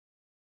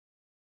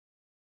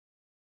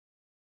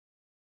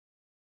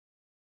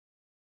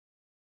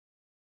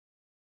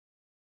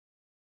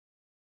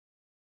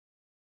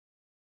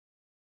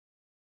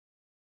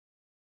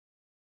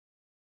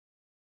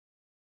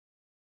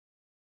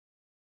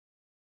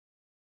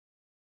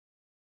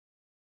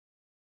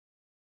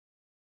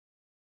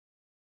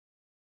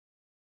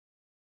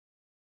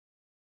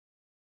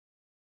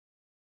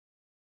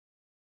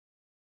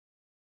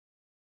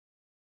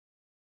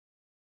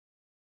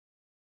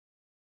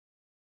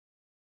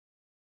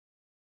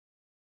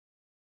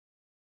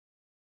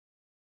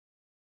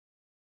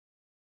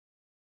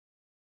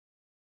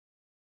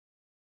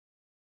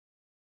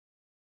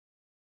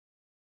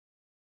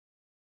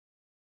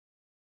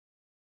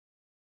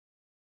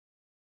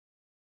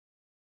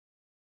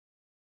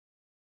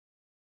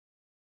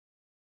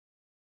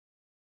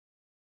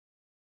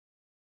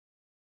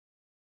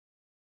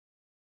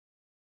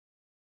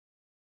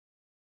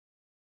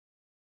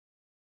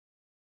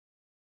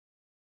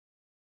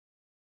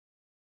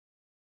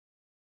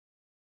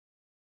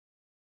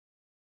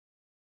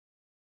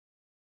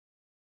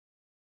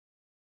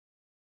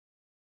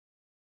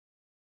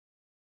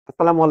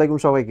আসসালামু আলাইকুম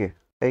সবাইকে।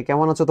 এই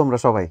কেমন আছো তোমরা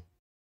সবাই?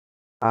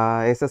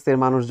 এসএসসির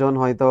মানুষজন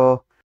হয়তো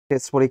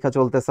টেস্ট পরীক্ষা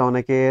চলতেছে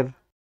অনেকের,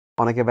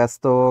 অনেকে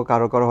ব্যস্ত,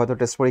 কারো হয়তো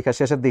টেস্ট পরীক্ষা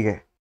শেষের দিকে।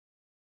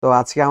 তো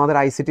আজকে আমাদের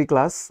আইসিটি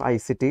ক্লাস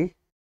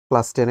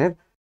 10 এর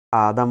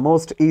দ্য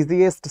মোস্ট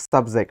ইজিয়েস্ট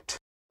সাবজেক্ট,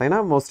 তাই না?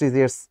 মোস্ট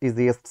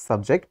ইজিয়েস্ট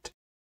সাবজেক্ট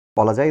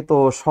বলা যায়। তো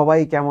সবাই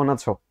কেমন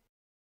আছো?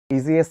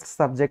 ইজিয়েস্ট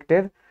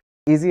সাবজেক্টের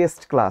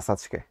ইজিয়েস্ট ক্লাস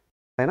আজকে,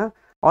 তাই না?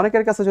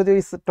 অনেকের কাছে যদি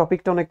এই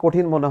টপিকটা অনেক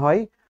কঠিন মনে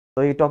হয়, তো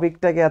এই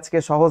টপিকটাকে আজকে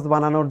সহজ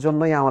বানানোর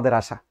জন্যই আমাদের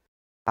আশা।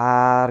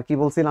 আর কি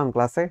বলছিলাম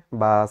ক্লাসে,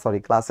 বা সরি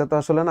ক্লাসে তো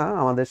আসলে না,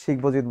 আমাদের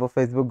শিখবো জিতবো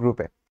ফেসবুক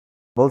গ্রুপে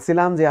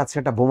বলছিলাম যে আজকে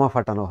একটা বোমা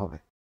ফাটানো হবে।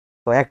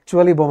 তো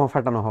অ্যাকচুয়ালি বোমা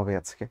ফাটানো হবে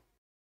আজকে।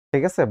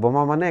 ঠিক আছে,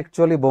 বোমা মানে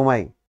অ্যাকচুয়ালি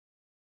বোমাই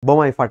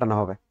বোমাই ফাটানো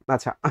হবে।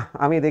 আচ্ছা,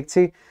 আমি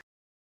দেখছি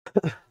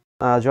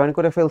জয়েন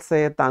করে ফেলছে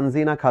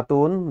তানজিনা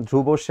খাতুন,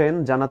 ধ্রুব সেন,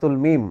 জানাতুল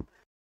মিম,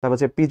 তারপর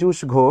হচ্ছে পীযূষ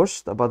ঘোষ,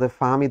 তারপর হচ্ছে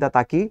ফাহমিদা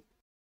তাকি,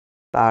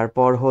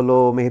 তারপর হলো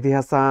মেহেদি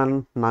হাসান,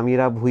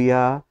 নামিরা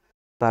ভুইয়া,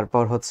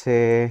 তারপর হচ্ছে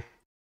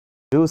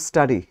do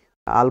study,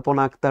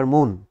 Alpana Akter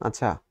moon,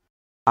 আচ্ছা,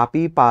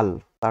 আপি পাল,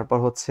 তারপর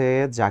হচ্ছে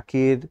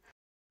জাকির,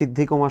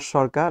 সিদ্ধি কুমার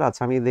সরকার।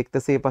 আচ্ছা, আমি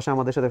দেখতেছি এই পাশে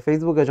আমাদের সাথে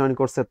ফেসবুকে জয়েন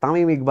করছে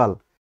তামিম ইকবাল।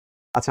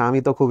 আচ্ছা, আমি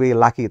তো খুবই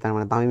লাকি, তার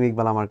মানে তামিম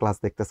ইকবাল আমার ক্লাস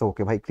দেখতেছে।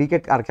 ওকে ভাই,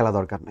 ক্রিকেট আর খেলা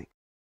দরকার নাই।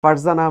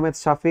 ফারজানা আহমেদ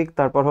শাফিক,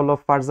 তারপর হলো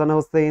ফারজানা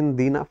হোসেন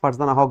দিনা,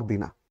 ফারজানা হক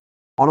দিনা,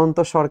 অনন্ত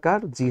সরকার,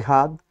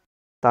 জিহাদ,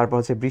 তারপর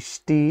হচ্ছে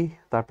বৃষ্টি,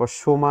 তারপর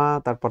সোমা,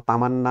 তারপর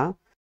তামান্না।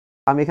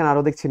 আমি এখানে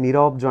আরো দেখছি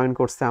নীরব জয়েন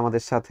করছে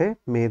আমাদের সাথে,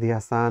 মেহেদি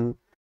হাসান।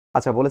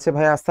 আচ্ছা, বলেছে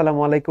ভাই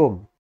আসসালামু আলাইকুম,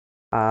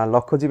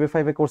 লক্ষ্য জিপি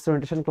 5 এ কোর্স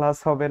ওরিয়েন্টেশন ক্লাস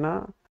হবে না?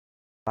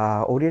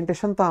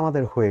 ওরিয়েন্টেশন তো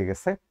আমাদের হয়ে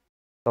গেছে।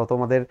 তো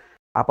তোমাদের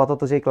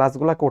আপাতত যে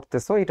ক্লাসগুলো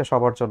করতেছো এটা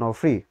সবার জন্য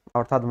ফ্রি,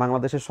 অর্থাৎ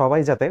বাংলাদেশের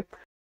সবাই যাতে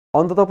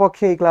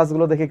অন্ততপক্ষে এই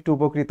ক্লাসগুলো দেখে একটু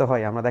উপকৃত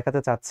হয়। আমরা দেখাতে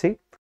চাচ্ছি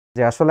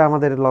যে আসলে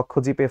আমাদের লক্ষ্য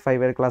GPA-5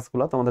 এর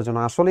ক্লাসগুলো তোমাদের জন্য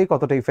আসলেই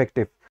কতটা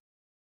ইফেক্টিভ।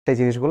 সেই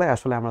জিনিসগুলো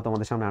আসলে আমরা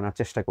তোমাদের সামনে আনার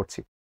চেষ্টা করছি।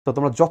 তো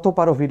তোমরা যত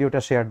পারো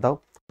ভিডিওটা শেয়ার দাও,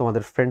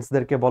 তোমাদের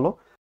ফ্রেন্ডসদেরকে বলো,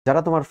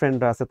 যারা তোমার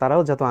ফ্রেন্ডরা আছে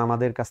তারাও যাতে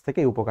আমাদের কাছ থেকে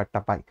এই উপকারটা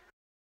পায়।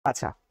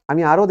 আচ্ছা,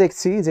 আমি আরো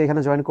দেখছি যে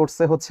এখানে জয়েন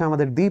করছে হচ্ছে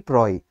আমাদের দীপ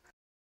রয়,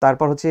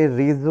 তারপর হচ্ছে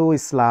রিজু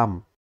ইসলাম,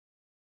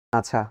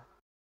 আচ্ছা,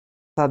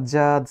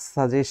 সাজ্জাদ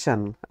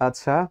সাজেশন,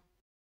 আচ্ছা,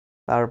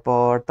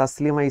 তারপর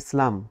তাসলিমা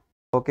ইসলাম।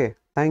 ওকে,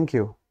 থ্যাংক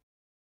ইউ।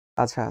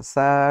 আচ্ছা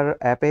স্যার,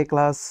 অ্যাপে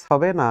ক্লাস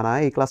হবে না? না,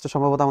 এই ক্লাসটা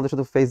সম্ভবত আমাদের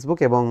শুধু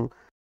ফেসবুক এবং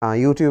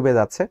ইউটিউবে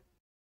যাচ্ছে।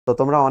 তো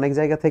তোমরা অনেক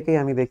জায়গা থেকেই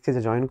আমি দেখছি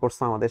যে জয়েন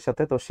করছো আমাদের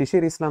সাথে। তো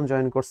শিশির ইসলাম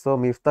জয়েন করছো,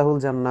 মিফতাহুল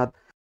জান্নাত,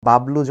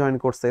 বাবলু জয়েন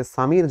করছে,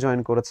 সামির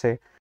জয়েন করেছে,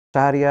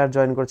 শাহরিয়ার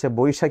জয়েন করছে,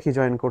 বৈশাখী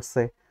জয়েন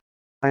করছে,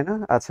 তাই না?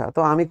 আচ্ছা, তো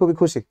আমি খুবই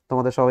খুশি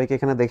তোমাদের সবাইকে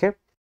এখানে দেখে।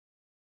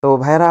 তো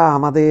ভাইরা,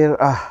 আমাদের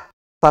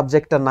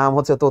সাবজেক্টটার নাম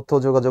হচ্ছে তথ্য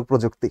যোগাযোগ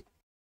প্রযুক্তি,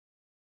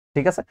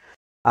 ঠিক আছে?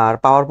 আর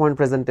পাওয়ার পয়েন্ট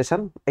প্রেজেন্টেশন,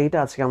 এইটা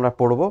আজকে আমরা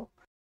পড়বো।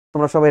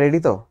 তোমরা সবাই রেডি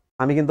তো?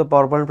 আমি কিন্তু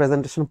পাওয়ার পয়েন্ট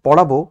প্রেজেন্টেশন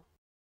পড়াবো,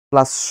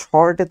 প্লাস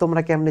শর্টে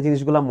তোমরা কেমনে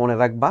জিনিসগুলো মনে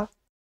রাখবা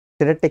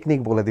সেটার টেকনিক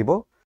বলে দিব,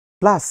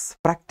 প্লাস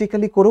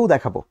প্র্যাকটিক্যালি করেও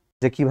দেখাবো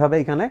যে কিভাবে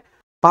এখানে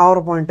পাওয়ার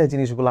পয়েন্টে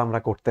জিনিসগুলো আমরা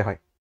করতে হয়।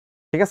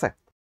 ঠিক আছে?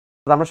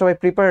 তো আমরা সবাই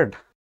প্রিপেয়ার্ড,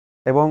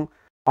 এবং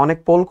অনেক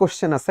পোল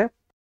কোশ্চেন আছে,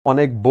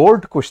 অনেক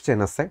বোর্ড কোশ্চেন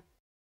আছে,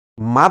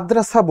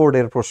 মাদ্রাসা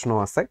বোর্ডের প্রশ্ন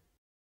আছে,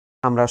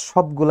 আমরা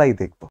সবগুলাই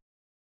দেখব।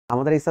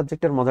 আমাদের এই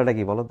সাবজেক্টের মজাটা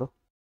কি বলো তো?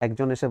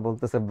 একজন এসে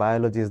বলতেছে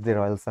biology is the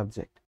royal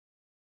subject.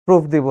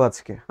 Proof দিব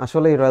আজকে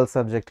আসলে এই royal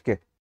সাবজেক্টকে।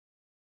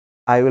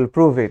 I will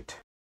prove it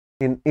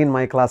in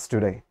my class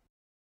today.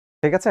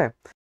 ঠিক আছে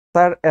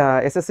স্যার?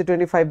 SSC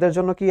 25 দের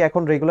জন্য কি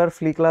এখন রেগুলার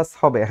ফ্রি ক্লাস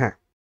হবে? হ্যাঁ,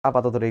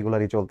 আপাতত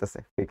রেগুলারই চলতেছে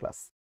ফ্রি ক্লাস।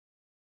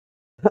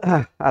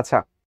 আচ্ছা,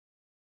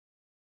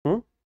 হুম,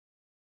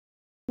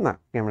 না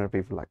ক্যামেরা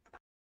প্রিভিউ লাগবে না।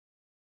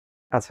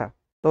 আচ্ছা,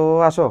 তো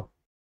আসো,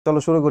 চলো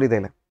শুরু করি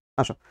তাইলে।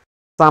 আসো,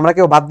 তো আমরা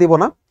কেউ বাদ দিব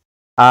না।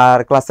 আর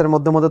ক্লাসের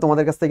মধ্যে মধ্যে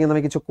তোমাদের কাছ থেকে কিন্তু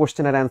আমি কিছু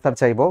কোশ্চেনের অ্যান্সার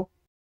চাইবো।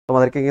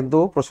 তোমাদেরকে কিন্তু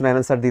প্রশ্নের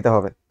অ্যান্সার দিতে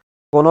হবে,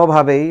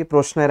 কোনোভাবেই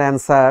প্রশ্নের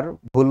অ্যান্সার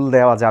ভুল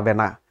দেওয়া যাবে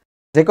না।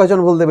 যে কয়জন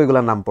ভুল দেবে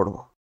এগুলোর নাম পড়বো,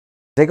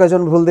 যে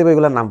কয়জন ভুল দেবে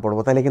এগুলোর নাম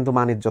পড়বো, তাহলে কিন্তু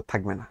মান ইজ্জত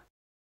থাকবে না।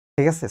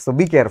 ঠিক আছে? So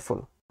be careful.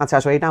 আচ্ছা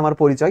আসো, এটা আমার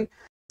পরিচয়,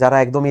 যারা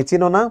একদমই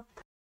চিনো না।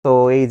 তো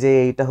এই যে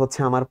এইটা হচ্ছে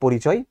আমার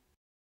পরিচয়।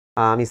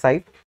 আমি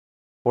সাইফ,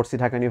 পড়ছি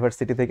ঢাকা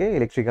ইউনিভার্সিটি থেকে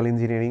ইলেকট্রিক্যাল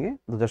ইঞ্জিনিয়ারিং এ,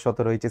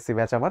 2017 এইচএসসি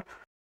ব্যাচ আমার।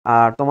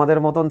 আর তোমাদের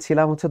মতন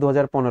ছিলাম হচ্ছে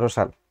 2015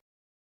 সাল।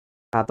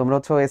 তোমরা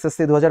হচ্ছে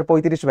এসএসসি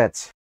 2035 ব্যাচ,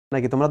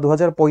 নাকি তোমরা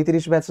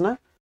 2035 ব্যাচ না?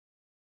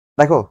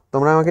 দেখো,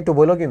 তোমরা আমাকে একটু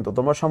বলো, কিন্তু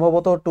তোমরা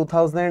সম্ভবত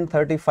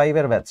 2035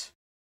 এর ব্যাচ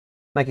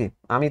নাকি?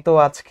 আমি তো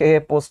আজকে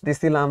পোস্ট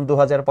দিছিলাম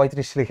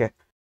 2035 লিখে,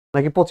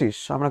 নাকি 25?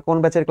 আমরা কোন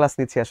ব্যাচের ক্লাস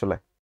নিচ্ছি আসলে?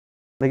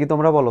 দেখি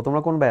তোমরা বলো,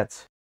 তোমরা কোন ব্যাচ?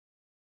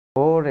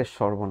 ওরে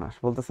সর্বনাশ,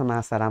 বলতেছে না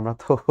স্যার আমরা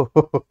তো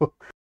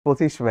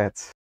 25 ব্যাচ।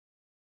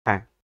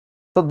 হ্যাঁ,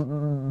 তো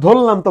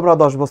ধরলাম তোমরা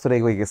 10 বছর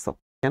এগিয়ে গেছো।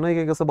 কেন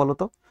এগিয়ে গেছো বলো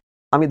তো?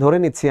 আমি ধরে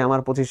নিচ্ছি আমার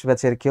 25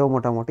 ব্যাচের কেউ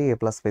মোটামুটি A+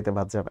 পেতে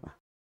বাদ যাবে না।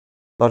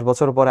 10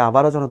 বছর পরে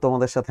আবারও যেন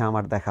তোমাদের সাথে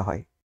আমার দেখা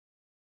হয়,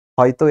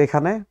 হয়তো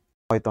এখানে,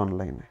 হয়তো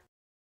অনলাইনে।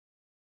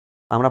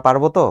 আমরা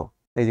পারবো তো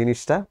এই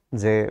জিনিসটা,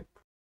 যে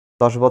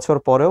 10 বছর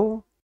পরেও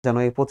যেন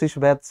এই 25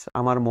 ব্যাচ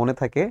আমার মনে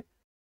থাকে,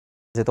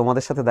 যে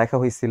তোমাদের সাথে দেখা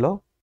হয়েছিল,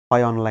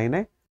 হয়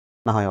অনলাইনে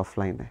না হয়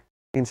অফলাইনে।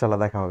 ইনশাল্লাহ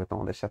দেখা হবে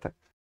তোমাদের সাথে।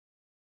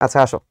 আচ্ছা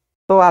আসো,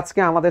 তো আজকে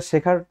আমাদের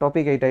শেখার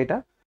টপিক এটা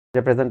যে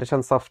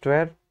প্রেজেন্টেশন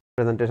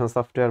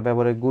সফটওয়্যার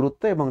ব্যবহারের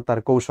গুরুত্ব এবং তার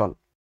কৌশল,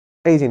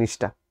 এই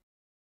জিনিসটা।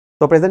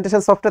 তো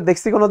প্রেজেন্টেশন সফটওয়্যার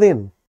দেখছি কোনোদিন?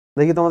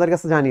 দেখি তোমাদের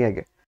কাছে জানি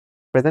আগে,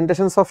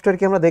 প্রেজেন্টেশন সফটওয়্যার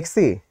কি আমরা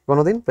দেখছি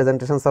কোনোদিন?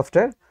 প্রেজেন্টেশন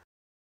সফটওয়্যার,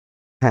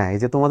 হ্যাঁ, এই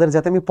যে তোমাদের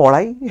যাতে আমি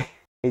পড়াই,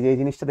 এই যে এই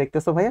জিনিসটা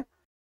দেখতেছো ভাইয়া,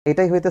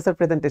 এটাই হইতেছে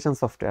প্রেজেন্টেশন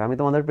সফটওয়্যার। আমি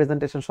তোমাদের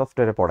প্রেজেন্টেশন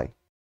সফটওয়্যারে পড়াই,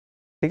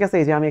 ঠিক আছে?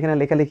 এই যে আমি এখানে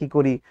লেখালেখি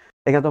করি,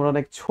 এখানে তোমরা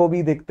অনেক ছবি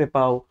দেখতে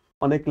পাও,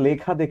 অনেক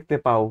লেখা দেখতে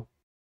পাও,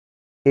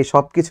 এই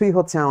সব কিছুই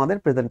হচ্ছে আমাদের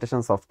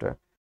প্রেজেন্টেশন সফটওয়্যার,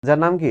 যার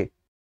নাম কি?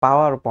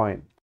 Power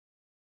point.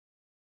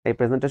 এই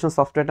প্রেজেন্টেশন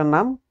সফটওয়্যারটার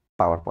নাম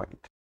পাওয়ার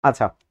পয়েন্ট।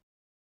 আচ্ছা,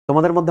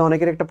 তোমাদের মধ্যে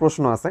অনেকের একটা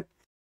প্রশ্ন আছে,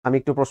 আমি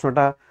একটু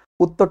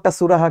উত্তরটা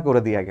সুরাহা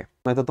করে দিই আগে,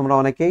 নয়তো তোমরা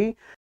অনেকেই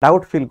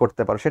ডাউট ফিল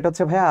করতে পারো। সেটা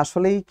হচ্ছে, ভাইয়া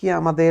আসলেই কি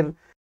আমাদের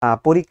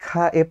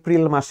পরীক্ষা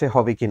এপ্রিল মাসে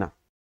হবে কিনা?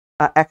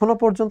 এখনো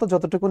পর্যন্ত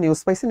যতটুকু নিউজ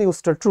পাইছি,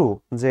 নিউজটা ট্রু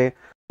যে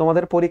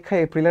তোমাদের পরীক্ষা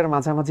এপ্রিলের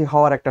মাঝামাঝি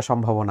হওয়ার একটা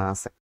সম্ভাবনা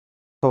আছে।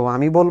 তো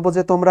আমি বলবো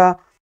যে তোমরা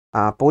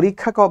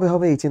পরীক্ষা কবে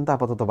হবে এই চিন্তা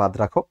আপাতত বাদ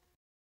রাখো।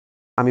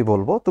 আমি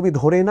বলবো তুমি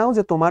ধরে নাও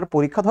যে তোমার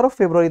পরীক্ষা ধরো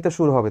ফেব্রুয়ারিতে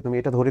শুরু হবে, তুমি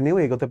এটা ধরে নিয়েও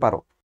এগোতে পারো,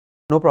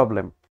 নো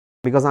প্রবলেম।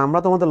 বিকজ আমরা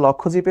তোমাদের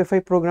লক্ষ্য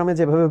GPA-5 প্রোগ্রামে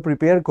যেভাবে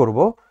প্রিপেয়ার করব,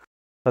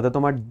 তাতে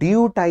তোমার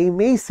ডিউ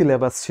টাইমেই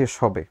সিলেবাস শেষ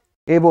হবে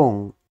এবং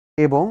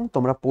এবং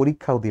তোমরা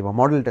পরীক্ষাও দিবা।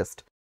 মডেল টেস্ট,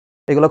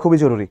 এগুলো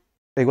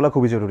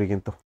খুবই জরুরি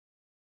কিন্তু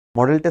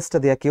মডেল টেস্টটা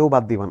দেওয়া কেউ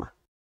বাদ দিবা না,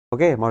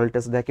 ওকে? মডেল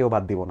টেস্ট দেওয়া কেউ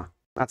বাদ দিব না।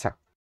 আচ্ছা,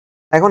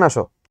 এখন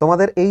আসো,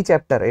 তোমাদের এই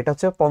চ্যাপ্টার, এটা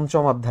হচ্ছে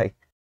পঞ্চম অধ্যায়,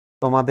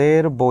 তোমাদের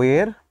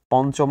বইয়ের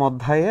পঞ্চম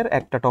অধ্যায়ের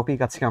একটা টপিক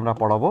আজকে আমরা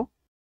পড়াবো।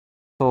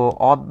 তো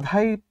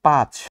অধ্যায়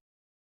 5,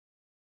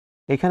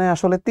 এখানে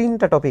আসলে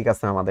 3টা টপিক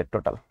আছে আমাদের,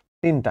 টোটাল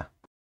 3টা।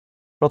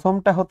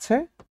 প্রথমটা হচ্ছে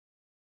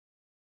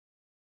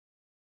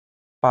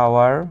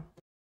পাওয়ার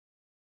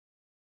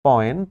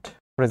পয়েন্ট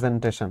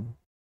প্রেজেন্টেশন,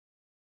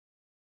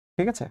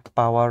 ঠিক আছে?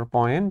 পাওয়ার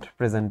পয়েন্ট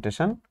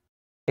প্রেজেন্টেশন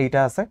এইটা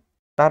আছে।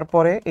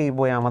 তারপরে এই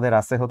বই আমাদের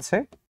আছে হচ্ছে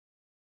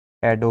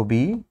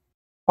অ্যাডোবি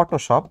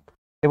ফটোশপ,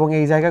 এবং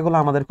এই জায়গাগুলো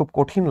আমাদের খুব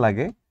কঠিন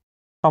লাগে,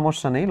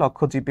 সমস্যা নেই,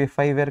 লক্ষ্য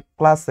GPA-5 এর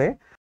ক্লাসে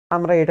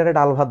আমরা এটারে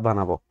ডাল ভাত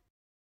বানাবো,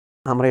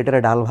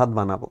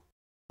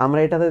 আমরা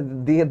এটাতে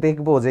দিয়ে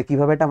দেখবো যে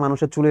কিভাবে একটা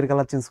মানুষের চুলের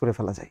কালার চেঞ্জ করে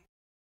ফেলা যায়,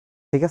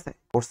 ঠিক আছে?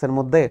 কোর্সের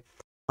মধ্যে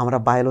আমরা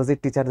বায়োলজির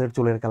টিচারদের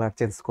চুলের কালার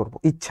চেঞ্জ করব,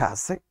 ইচ্ছা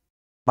আছে,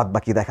 বাদ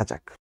বাকি দেখা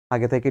যাক,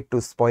 আগে থেকে একটু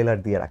স্পয়লার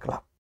দিয়ে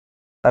রাখলাম।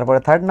 তারপরে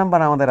 3rd নাম্বার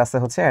আমাদের আছে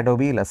হচ্ছে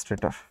অ্যাডোবি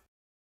ইলাস্ট্রেটর।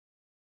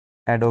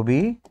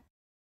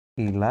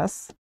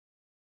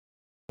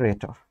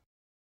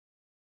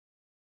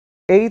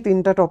 এই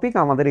 3টা টপিক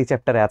আমাদের এই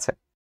চ্যাপ্টারে আছে।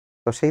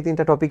 তো সেই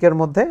 3টা টপিকের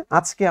মধ্যে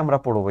আজকে আমরা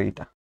পড়বো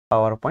এইটা,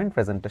 পাওয়ার পয়েন্ট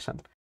প্রেজেন্টেশন।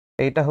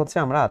 এইটা হচ্ছে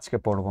আমরা আজকে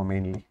পড়বো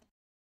মেইনলি।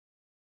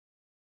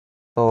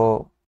 তো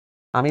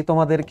আমি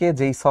তোমাদেরকে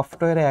যেই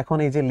সফটওয়্যারে এখন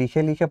এই যে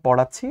লিখে লিখে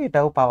পড়াচ্ছি,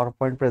 এটাও পাওয়ার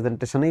পয়েন্ট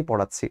প্রেজেন্টেশনেই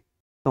পড়াচ্ছি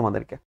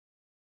তোমাদেরকে,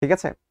 ঠিক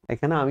আছে?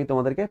 এখানে আমি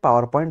তোমাদেরকে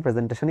পাওয়ার পয়েন্ট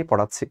প্রেজেন্টেশনই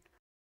পড়াচ্ছি।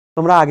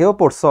 তোমরা আগেও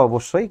পড়ছো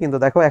অবশ্যই, কিন্তু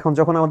দেখো এখন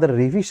যখন আমাদের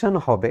রিভিশন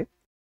হবে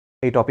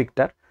এই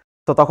টপিকটার,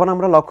 তো তখন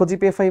আমরা লক্ষ্য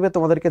GPA-5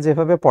 তোমাদেরকে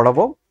যেভাবে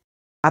পড়াবো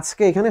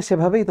আজকে এখানে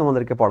সেভাবেই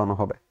তোমাদেরকে পড়ানো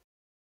হবে,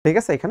 ঠিক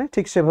আছে? এখানে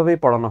ঠিক সেভাবেই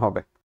পড়ানো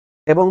হবে।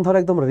 এবং ধরো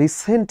একদম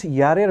রিসেন্ট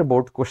ইয়ারের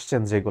বোর্ড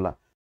কোশ্চেন যেগুলা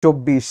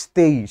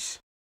 24-23,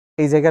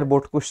 এই জায়গার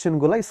বোর্ড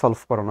কোশ্চেনগুলাই সলভ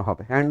করানো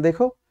হবে। অ্যান্ড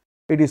দেখো,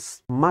 it is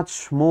much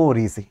more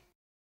easy.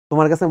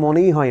 তোমার কাছে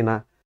মনেই হয় না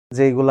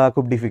যে এগুলা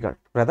খুব ডিফিকাল্ট,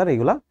 রাদার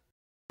এগুলা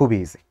খুবই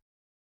ইজি,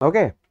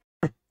 ওকে?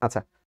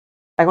 আচ্ছা,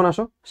 এখন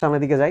আসো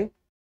সামনের দিকে যাই।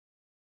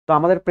 তো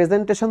আমাদের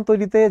প্রেজেন্টেশন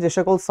তৈরিতে যে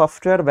সকল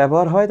সফটওয়্যার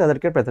ব্যবহার হয়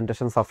তাদেরকে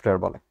প্রেজেন্টেশন সফটওয়্যার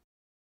বলে।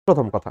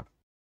 প্রথম কথা,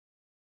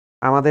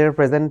 আমাদের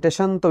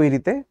প্রেজেন্টেশন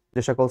তৈরিতে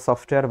যে সকল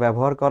সফটওয়্যার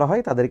ব্যবহার করা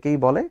হয় তাদেরকেই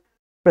বলে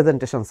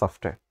প্রেজেন্টেশন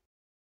সফটওয়্যার।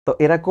 তো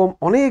এরকম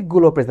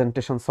অনেকগুলো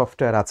প্রেজেন্টেশন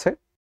সফটওয়্যার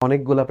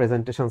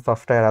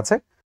আছে,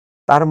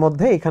 তার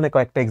মধ্যে এখানে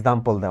কয়েকটা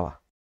এক্সাম্পল দেওয়া,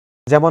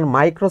 যেমন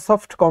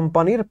মাইক্রোসফট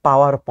কোম্পানির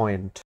পাওয়ার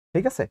পয়েন্ট,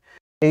 ঠিক আছে?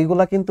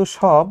 এইগুলা কিন্তু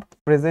সব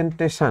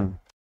প্রেজেন্টেশন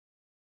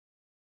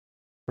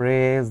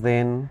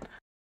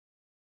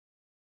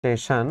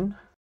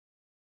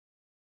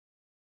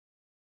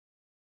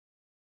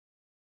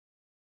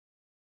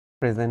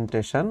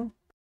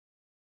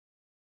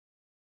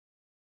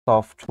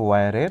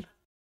সফটওয়্যারের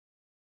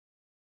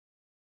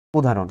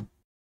উদাহরণ,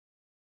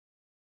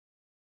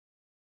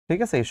 ঠিক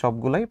আছে? এই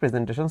সবগুলাই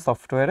প্রেজেন্টেশন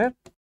সফটওয়্যারের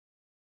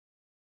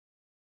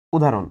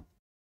উদাহরণ।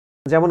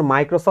 যেমন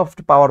মাইক্রোসফট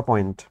পাওয়ার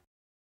পয়েন্ট,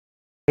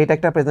 এটা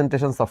একটা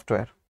প্রেজেন্টেশন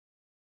সফটওয়্যার।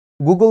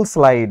 গুগল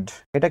স্লাইড,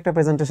 এটা একটা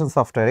প্রেজেন্টেশন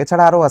সফটওয়্যার।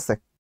 এছাড়া আরো আছে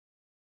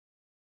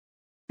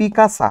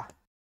পিকাসা,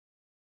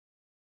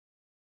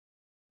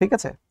 ঠিক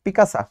আছে?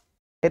 পিকাসা,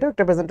 এটা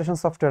একটা প্রেজেন্টেশন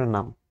সফটওয়্যারের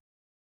নাম।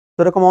 তো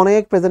এরকম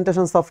অনেক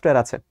প্রেজেন্টেশন সফটওয়্যার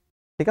আছে,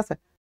 ঠিক আছে?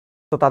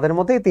 তো তাদের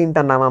মধ্যে এই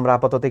 3টার নাম আমরা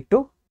আপাতত একটু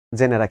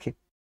জেনে রাখি,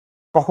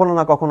 কখনো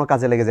না কখনো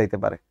কাজে লেগে যাইতে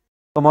পারে।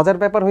 তো মজার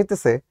ব্যাপার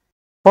হইতেছে,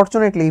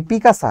 ফরচুনেটলি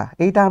পিকাসা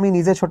এইটা আমি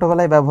নিজে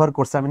ছোটবেলায় ব্যবহার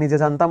করছি, আমি নিজে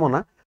জানতামও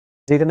না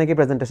যে এটা নাকি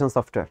প্রেজেন্টেশন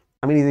সফটওয়্যার,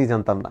 আমি নিজেই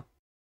জানতাম না,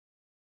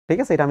 ঠিক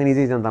আছে? এটা আমি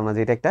নিজেই জানতাম না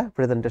যে এটা একটা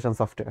প্রেজেন্টেশন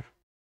সফটওয়্যার,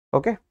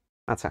 ওকে?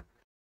 আচ্ছা,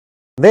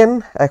 দেন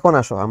এখন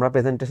আসো আমরা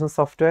প্রেজেন্টেশন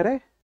সফটওয়্যারে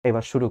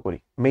এবার শুরু করি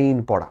মেইন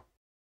পড়া।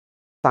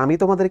 তা আমি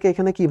তোমাদেরকে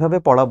এখানে কিভাবে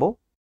পড়াবো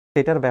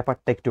সেটার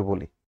ব্যাপারটা একটু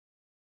বলি,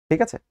 ঠিক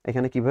আছে?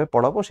 এখানে কিভাবে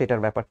পড়াবো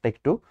সেটার ব্যাপারটা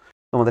একটু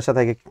তোমাদের সাথে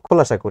আগে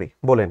খোলাসা করি,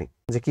 বলে নিই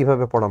যে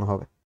কিভাবে পড়ানো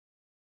হবে।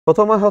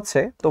 প্রথমে হচ্ছে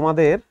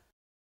তোমাদের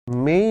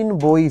মেইন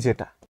বই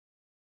যেটা,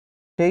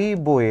 সেই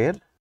বইয়ের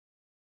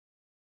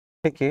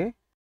থেকে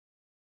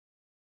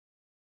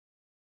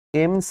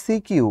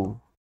এমসিকিউ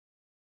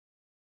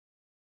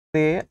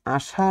তে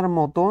আসার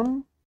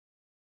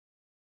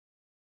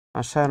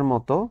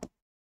মতো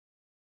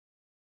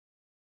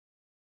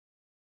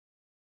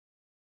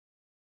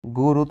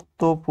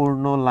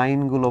গুরুত্বপূর্ণ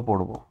লাইনগুলো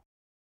পড়বো,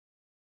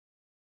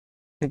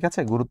 ঠিক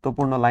আছে?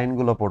 গুরুত্বপূর্ণ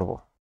লাইনগুলো পড়বো,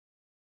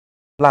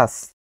 প্লাস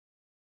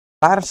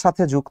তার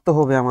সাথে যুক্ত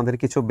হবে আমাদের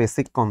কিছু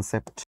বেসিক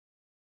কনসেপ্ট।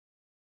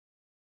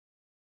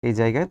 এই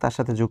জায়গায় তার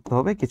সাথে যুক্ত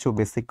হবে কিছু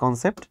বেসিক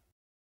কনসেপ্ট,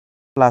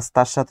 প্লাস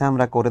তার সাথে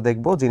আমরা করে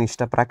দেখব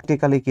জিনিসটা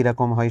প্র্যাকটিক্যালি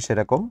কিরকম হয়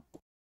সেরকম,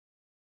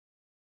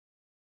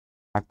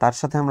 আর তার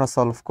সাথে আমরা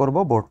সলভ করব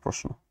বোর্ড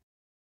প্রশ্ন,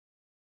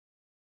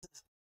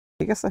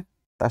 ঠিক আছে?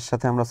 তার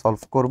সাথে আমরা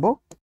সলভ করব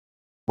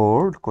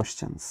বোর্ড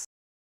কোশ্চেন্স।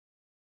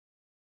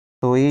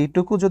 তো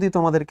এইটুকু যদি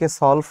তোমাদেরকে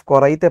সলভ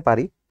করাইতে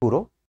পারি পুরো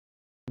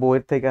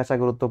বইয়ের থেকে আসা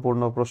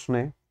গুরুত্বপূর্ণ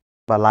প্রশ্নে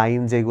বা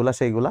লাইন যেগুলা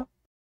সেইগুলা,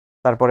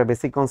 তারপরে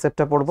বেসিক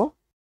কনসেপ্টটা পড়বো,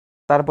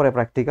 তারপরে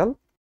প্র্যাকটিক্যাল,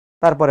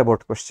 তারপরে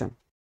বোর্ড কোশ্চেন,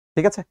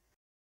 ঠিক আছে?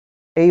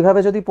 এইভাবে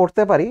যদি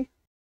পড়তে পারি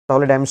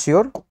তাহলে ড্যাম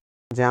শিওর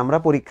যে আমরা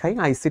পরীক্ষায়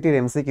আইসিটির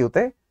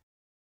এমসিকিউতে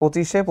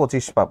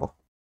 25-25 পাবো,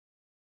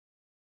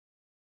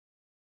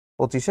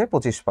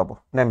 25-25 পাবো,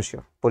 ড্যাম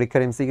শিওর।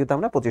 পরীক্ষার এমসিকিউতে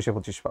আমরা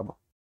 25-25 পাবো।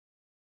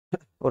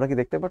 ওরা কি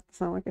দেখতে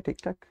পারতেছে আমাকে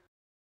ঠিকঠাক?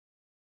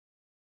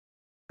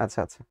 আচ্ছা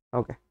আচ্ছা,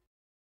 ওকে।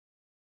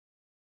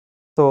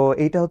 তো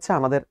এইটা হচ্ছে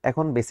আমাদের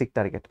এখন বেসিক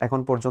টার্গেট, এখন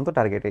পর্যন্ত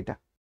টার্গেট এইটা।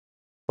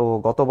 তো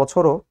গত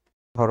বছরও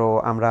ধরো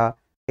আমরা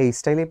এই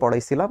স্টাইলে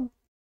পড়াইছিলাম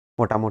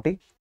মোটামুটি,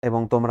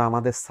 এবং তোমরা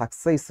আমাদের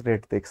সাকসেস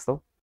রেট দেখছো,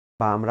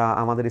 বা আমরা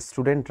আমাদের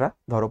স্টুডেন্টরা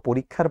ধরো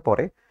পরীক্ষার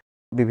পরে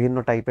বিভিন্ন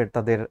টাইপের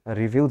তাদের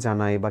রিভিউ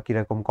জানাই বা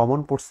কিরকম কমন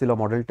পড়ছিল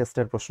মডেল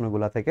টেস্টের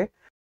প্রশ্নগুলা থেকে,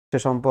 সে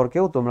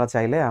সম্পর্কেও তোমরা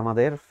চাইলে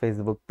আমাদের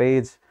ফেসবুক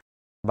পেজ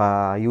বা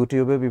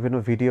ইউটিউবে বিভিন্ন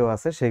ভিডিও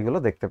আছে সেগুলো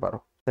দেখতে পারো।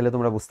 তাহলে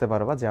তোমরা বুঝতে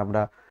পারবা যে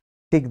আমরা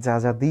ঠিক যা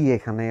যা দিই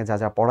এখানে, যা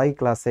যা পড়াই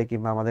ক্লাসে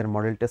কিংবা আমাদের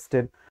মডেল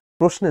টেস্টের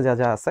প্রশ্নে যা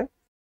যা আছে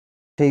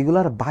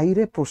সেইগুলোর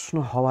বাইরে প্রশ্ন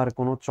হওয়ার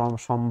কোনো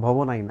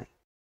সম্ভাবনাই নাই,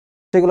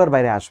 সেগুলোর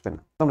বাইরে আসবে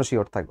না, তোমরা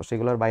শিওর থাকবো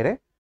সেগুলোর বাইরে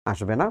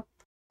আসবে না,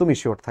 তুমি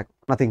শিওর থাকো,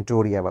 nothing to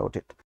worry about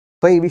it.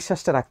 তো এই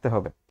বিশ্বাসটা রাখতে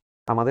হবে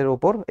আমাদের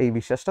ওপর, এই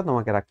বিশ্বাসটা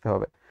তোমাকে রাখতে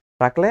হবে,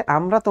 রাখলে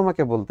আমরা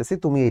তোমাকে বলতেছি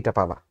তুমি এইটা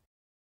পাবা।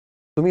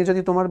 তুমি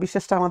যদি তোমার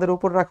বিশ্বাসটা আমাদের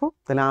উপর রাখো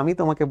তাহলে আমি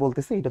তোমাকে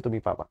বলতেছি এটা তুমি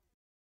পাবা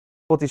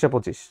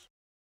 25-25,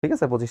 ঠিক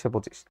আছে?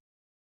 25-25।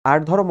 আর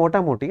ধরো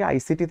মোটামুটি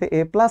আইসিটিতে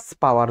এ প্লাস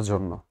পাওয়ার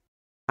জন্য,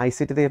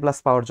 আইসিটিতে এ প্লাস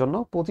পাওয়ার জন্য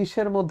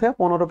 25-এর মধ্যে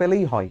 15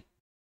 পেলেই হয়,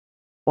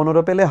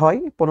 15 পেলে হয়,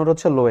 15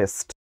 হচ্ছে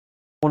লোয়েস্ট,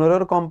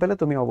 15-এর কম পেলে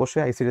তুমি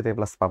অবশ্যই আইসিটিতে এ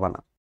প্লাস পাবা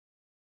না।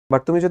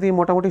 বাট তুমি যদি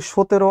মোটামুটি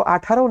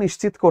 17-18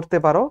 নিশ্চিত করতে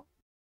পারো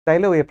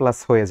তাইলেও এ প্লাস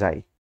হয়ে যায়।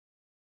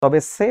 তবে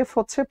সেফ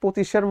হচ্ছে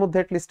 25-এর মধ্যে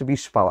অ্যাটলিস্ট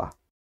 20 পাওয়া,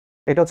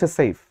 এটা হচ্ছে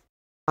সেফ।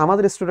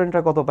 আমাদের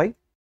স্টুডেন্টরা কত পাই?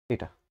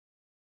 এটা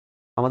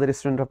আমাদের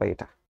স্টুডেন্টরা পাই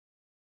এটা,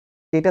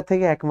 এটা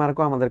থেকে 1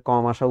 মার্কও আমাদের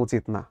কম আসা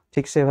উচিত না।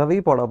 ঠিক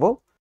সেভাবেই পড়াবো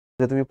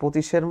যে তুমি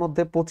 25-এর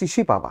মধ্যে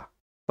 25ই পাবা,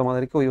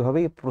 তোমাদেরকে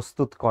ওইভাবেই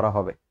প্রস্তুত করা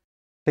হবে,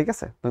 ঠিক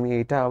আছে? তুমি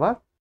এইটা আবার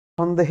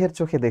সন্দেহের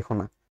চোখে দেখো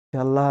না যে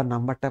আল্লাহ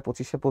নাম্বারটা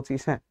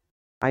 25-25। হ্যাঁ,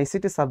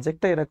 আইসিটি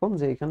সাবজেক্টটা এরকম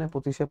যে এখানে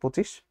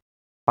 25-25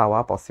 পাওয়া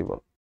পসিবল,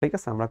 ঠিক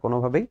আছে? আমরা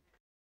কোনোভাবেই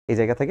এই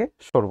জায়গা থেকে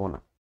সরবো না।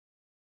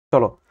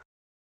 চলো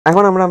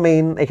এখন আমরা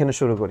মেইন এখানে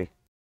শুরু করি।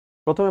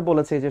 প্রথমে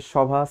বলেছি যে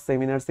সভা,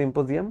 সেমিনার,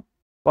 সিম্পোজিয়াম,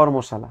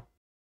 কর্মশালা।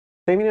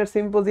 সেমিনার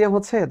সিম্পোজিয়াম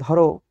হচ্ছে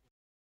ধরো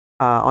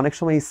অনেক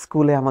সময়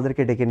স্কুলে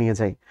আমাদেরকে ডেকে নিয়ে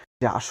যায়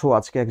যে আসো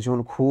আজকে একজন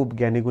খুব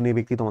জ্ঞানীগুণী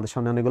ব্যক্তি তোমাদের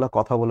সামনে অনেকগুলো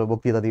কথা বলে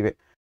বক্তৃতা দিবে।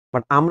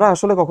 বাট আমরা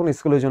আসলে কখনো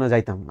স্কুলের জন্য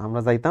যাইতাম না,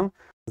 আমরা যাইতাম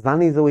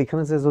জানি যে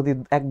ওইখানে যে যদি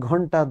 1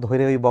 ঘন্টা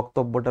ধরে ওই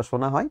বক্তব্যটা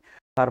শোনা হয়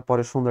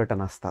তারপরে সুন্দর একটা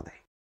নাস্তা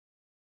দেয়,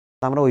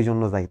 তা আমরা ওই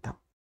জন্য যাইতাম।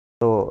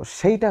 তো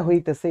সেইটা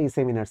হইতেছে এই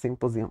সেমিনার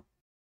সিম্পোজিয়াম।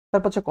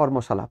 তারপর হচ্ছে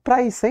কর্মশালা,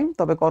 প্রায় সেম,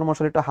 তবে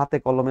কর্মশালা একটু হাতে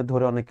কলমে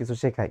ধরে অনেক কিছু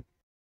শেখায়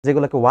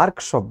যেগুলোকে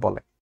ওয়ার্কশপ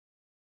বলে।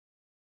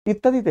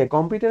 ইত্যাদিতে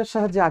কম্পিউটারের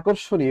সাহায্যে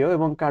আকর্ষণীয়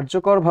এবং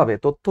কার্যকরভাবে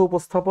তথ্য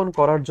উপস্থাপন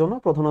করার জন্য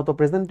প্রধানত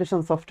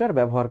প্রেজেন্টেশন সফটওয়্যার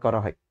ব্যবহার করা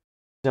হয়,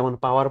 যেমন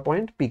পাওয়ার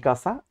পয়েন্ট,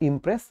 পিকাসা,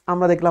 ইমপ্রেস।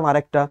 আমরা দেখলাম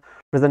আরেকটা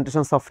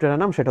প্রেজেন্টেশন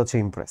সফটওয়্যারের নাম, সেটা হচ্ছে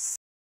ইমপ্রেস।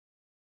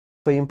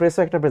 তো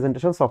ইমপ্রেসও একটা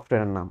প্রেজেন্টেশন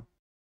সফটওয়্যারের নাম।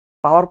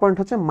 পাওয়ার পয়েন্ট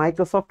হচ্ছে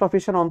মাইক্রোসফট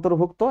অফিসের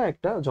অন্তর্ভুক্ত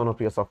একটা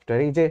জনপ্রিয়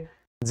সফটওয়্যার। এই যে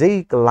যেই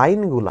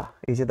লাইনগুলা,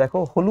 এই যে দেখো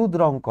হলুদ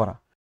রং করা,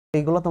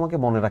 এইগুলো তোমাকে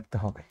মনে রাখতে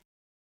হবে,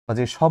 বা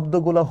যে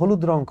শব্দগুলো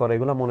হলুদ রং করে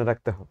এগুলো মনে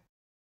রাখতে হবে,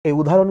 এই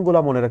উদাহরণগুলো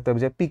মনে রাখতে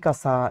হবে, যে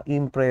পিকাসা,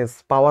 Impress,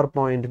 power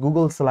point,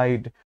 Google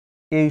slide,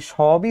 এই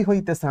সবই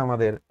হইতেছে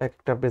আমাদের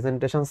একটা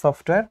প্রেজেন্টেশন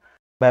সফটওয়্যার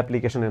বা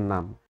অ্যাপ্লিকেশনের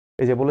নাম।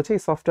 এই যে বলেছি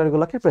এই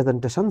সফটওয়্যারগুলোকে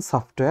প্রেজেন্টেশন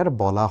সফটওয়্যার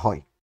বলা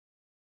হয়,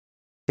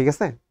 ঠিক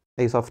আছে?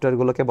 এই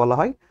সফটওয়্যারগুলোকে বলা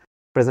হয়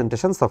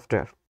প্রেজেন্টেশন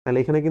সফটওয়্যার। তাহলে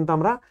এখানে কিন্তু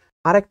আমরা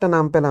আরেকটা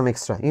নাম পেলাম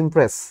এক্সট্রা,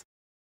 ইমপ্রেস।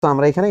 তো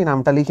আমরা এখানে এই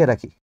নামটা লিখে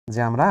রাখি যে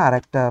আমরা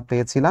আরেকটা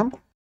পেয়েছিলাম,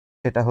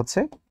 সেটা হচ্ছে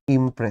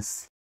ইমপ্রেস।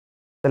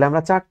 তাহলে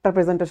আমরা 4টা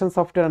প্রেজেন্টেশন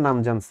সফটওয়্যারের নাম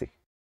জানছি,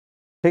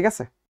 ঠিক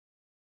আছে?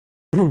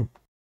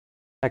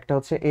 একটা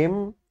হচ্ছে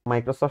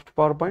মাইক্রোসফট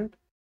পাওয়ার পয়েন্ট,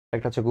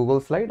 একটা হচ্ছে গুগল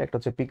স্লাইড, একটা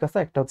হচ্ছে পিকাসা,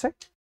 একটা হচ্ছে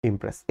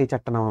ইমপ্রেস। এই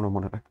 4টা নাম আমরা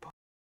মনে রাখবো।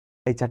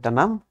 এই 4টা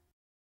নাম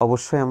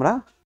অবশ্যই আমরা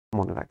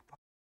মনে রাখবো,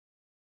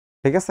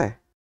 ঠিক আছে?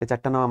 এই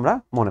 4টা নাম আমরা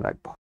মনে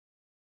রাখবো।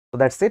 তো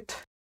দ্যাটস ইট।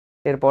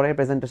 এরপরে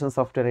প্রেজেন্টেশন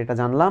সফটওয়্যার এটা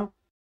জানলাম।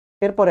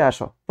 এরপরে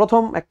আসো,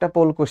 প্রথম একটা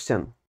পোল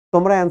কোশ্চেন,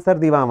 তোমরা অ্যান্সার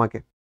দিবা আমাকে।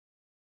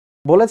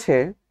 বলেছে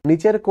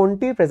নিচের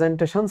কোনটি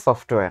প্রেজেন্টেশন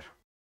সফটওয়্যার?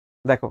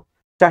 দেখো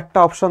 4টা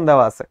অপশন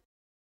দেওয়া আছে,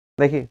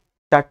 দেখি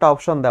 4টা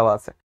অপশন দেওয়া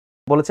আছে।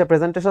 বলেছে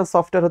প্রেজেন্টেশন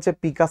সফটওয়্যার হচ্ছে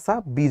পিকাসা,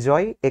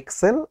 বিজয়,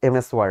 এক্সেল,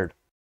 এমএস ওয়ার্ড।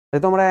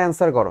 তোমরা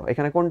অ্যান্সার করো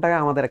এখানে কোনটা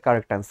আমাদের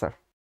কারেক্ট অ্যান্সার।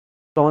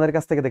 তোমাদের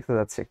কাছ থেকে দেখতে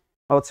যাচ্ছি।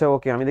 হচ্ছে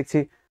ওকে, আমি দেখছি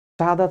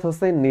শাহাদাত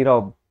হোসেন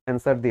নীরব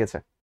অ্যান্সার দিয়েছে।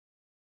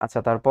 আচ্ছা,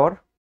 তারপর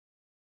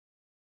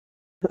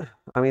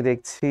আমি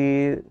দেখছি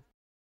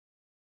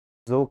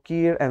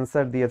জকির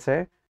অ্যান্সার দিয়েছে।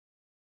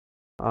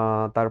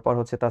 তারপর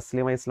হচ্ছে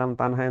তাসলিমা ইসলাম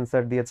তানহা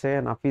অ্যান্সার দিয়েছে,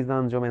 নাফিজা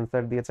আঞ্জুম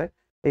অ্যান্সার দিয়েছে।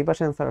 এই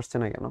পাশে অ্যান্সার আসছে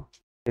না কেন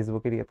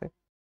ফেসবুকের ইয়েতে?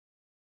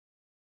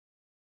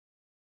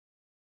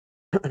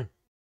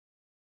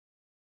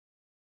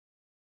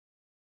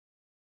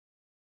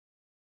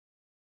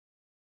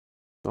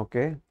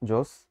 ওকে,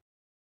 জোস।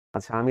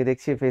 আচ্ছা, আমি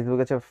দেখছি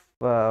ফেসবুকে আছে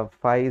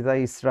ফাইজা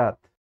ইসরাত,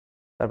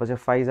 তারপর হচ্ছে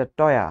ফাইজা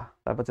টয়া,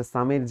 তারপর হচ্ছে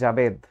সামির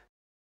জাবেদ,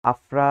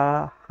 আফরা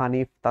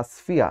হানিফ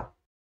তাসফিয়া,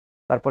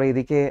 তারপরে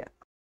এদিকে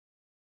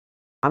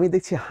আমি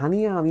দেখছি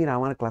হানিয়া আমির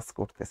আমার ক্লাস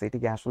করতেছে, এটা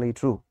কি আসলেই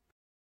ট্রু?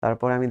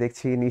 তারপরে আমি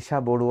দেখছি নিশা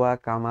বড়ুয়া,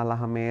 কামাল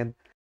আহমেদ,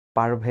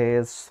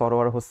 পারভেজ,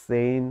 সরোয়ার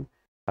হোসেন,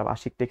 তারপর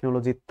আশিক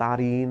টেকনোলজি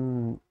তারিন,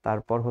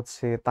 তারপর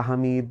হচ্ছে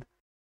তাহমিদ,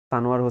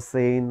 সানোয়ার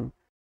হোসেন,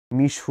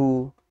 মিশু,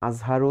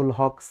 আজহারুল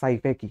হক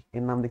সাইফেকি,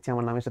 এর নাম দেখছি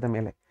আমার নামের সাথে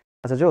মেলে।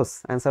 আচ্ছা জোস,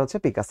 অ্যান্সার হচ্ছে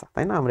পিকাসা,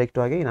 তাই না? আমরা একটু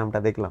আগে এই নামটা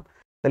দেখলাম।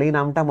 তাহলে এই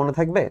নামটা মনে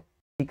থাকবে,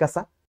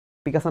 পিকাসা।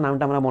 পিকাসা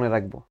নামটা আমরা মনে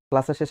রাখবো,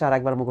 ক্লাসের শেষে আর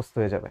একবার মুখস্থ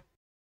হয়ে যাবে,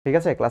 ঠিক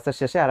আছে? ক্লাসের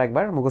শেষে আর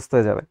একবার মুখস্থ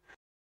হয়ে যাবে।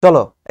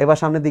 চলো এবার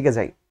সামনের দিকে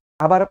যাই।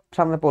 আবার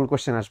সামনে পোল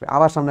কোশ্চেন আসবে,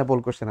 আবার সামনে পোল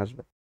কোশ্চেন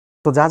আসবে।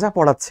 তো যা যা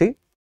পড়াচ্ছি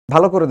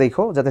ভালো করে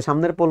দেখো, যাতে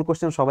সামনের পোল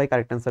কোশ্চেন সবাই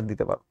কারেক্ট অ্যান্সার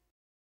দিতে পারো।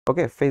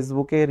 ওকে,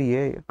 ফেসবুকের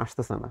ইয়ে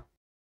আসতেছে না।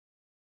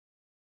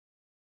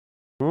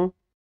 হুম।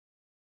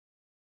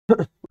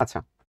 আচ্ছা,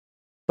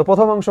 তো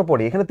প্রথম অংশ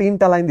পড়ি। এখানে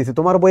 3টা লাইন দিছি,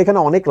 তোমার বই এখানে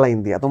অনেক লাইন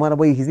দিয়া, তোমার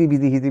বই হিজি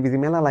বিজি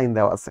মেলা লাইন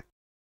দেওয়া আছে,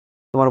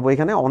 তোমার বই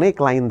এখানে অনেক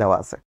লাইন দেওয়া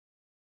আছে।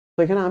 তো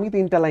এখানে আমি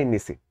 3টা লাইন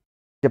নিছি,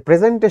 যে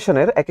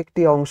প্রেজেন্টেশনের এক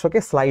একটি অংশকে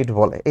স্লাইড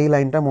বলে, এই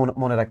লাইনটা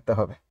মনে রাখতে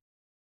হবে,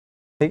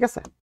 ঠিক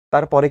আছে?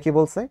 তারপরে কি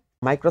বলছে,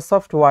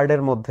 মাইক্রোসফট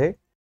ওয়ার্ডের মধ্যে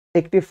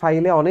একটি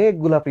ফাইলে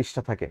অনেকগুলা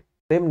পৃষ্ঠা থাকে,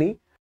 তেমনি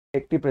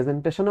একটি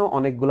প্রেজেন্টেশনেও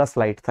অনেকগুলা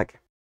স্লাইড থাকে,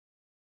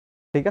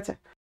 ঠিক আছে?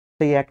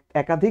 সেই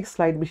একাধিক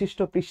স্লাইড বিশিষ্ট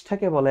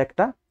পৃষ্ঠাকে বলে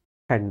একটা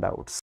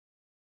হ্যান্ডআউটস।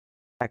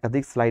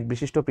 একাধিক স্লাইড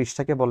বিশিষ্ট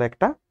পৃষ্ঠাকে বলে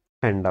একটা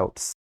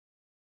হ্যান্ডআউটস।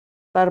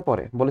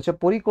 তারপরে বলেছে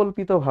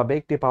পরিকল্পিতভাবে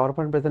একটি পাওয়ার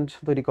পয়েন্ট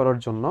প্রেজেন্টেশন তৈরি করার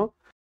জন্য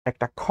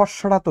একটা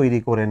খসড়া তৈরি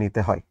করে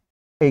নিতে হয়।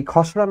 এই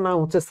খসড়ার নাম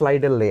হচ্ছে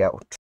স্লাইডের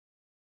লেআউট।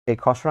 এই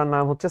খসড়ার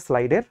নাম হচ্ছে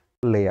স্লাইডের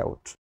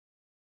লেআউট।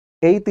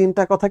 এই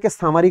 3টা কথাকে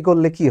সামারি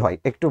করলে কি হয়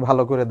একটু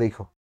ভালো করে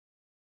দেখো।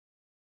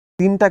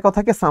 3টা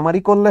কথাকে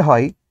সামারি করলে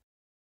হয়,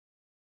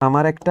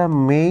 আমার একটা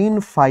মেইন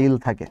ফাইল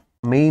থাকে,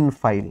 মেইন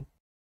ফাইল,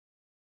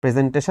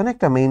 প্রেজেন্টেশনে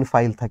একটা মেইন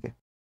ফাইল থাকে।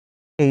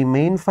 এই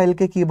মেইন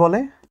ফাইলকে কি বলে?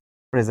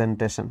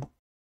 প্রেজেন্টেশন,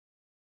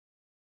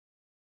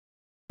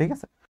 ঠিক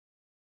আছে?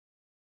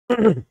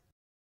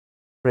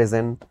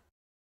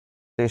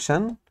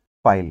 প্রেজেন্টেশন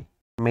ফাইল,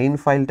 মেইন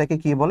ফাইলটাকে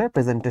কি বলে?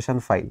 Presentation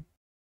file.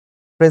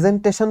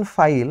 প্রেজেন্টেশন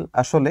ফাইল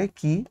আসলে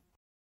কি?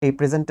 এই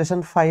প্রেজেন্টেশন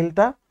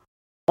ফাইলটা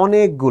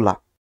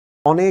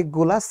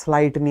অনেকগুলা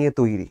স্লাইড নিয়ে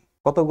তৈরি।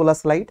 কতগুলা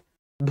স্লাইড?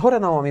 ধরে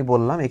নাও আমি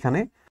বললাম এখানে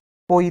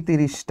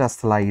 35টা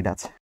স্লাইড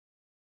আছে,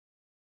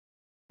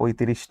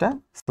 35টা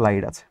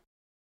স্লাইড আছে।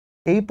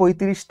 এই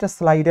 35টা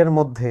স্লাইডের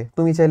মধ্যে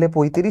তুমি চাইলে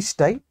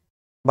 35টাই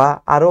বা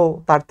আরো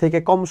তার থেকে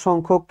কম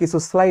সংখ্যক কিছু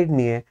স্লাইড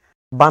নিয়ে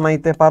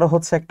বানাইতে পারো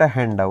হচ্ছে একটা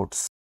হ্যান্ডআউটস,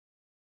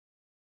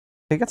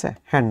 ঠিক আছে?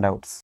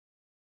 হ্যান্ডআউটস,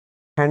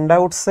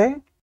 হ্যান্ডআউটসে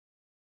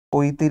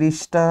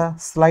 35টা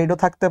স্লাইডও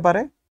থাকতে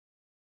পারে,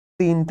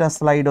 3টা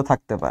স্লাইডও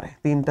থাকতে পারে,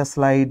 3টা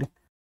স্লাইড,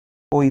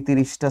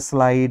 35টা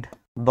স্লাইড,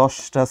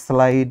 10টা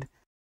স্লাইড,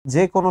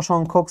 যে কোনো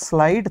সংখ্যক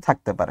স্লাইড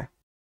থাকতে পারে,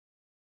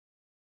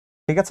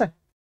 ঠিক আছে?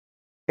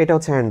 এটা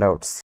হচ্ছে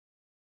হ্যান্ডআউটস।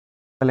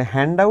 তাহলে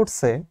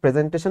হ্যান্ডআউটসে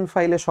প্রেজেন্টেশন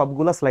ফাইলে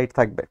সবগুলা স্লাইড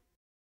থাকবে,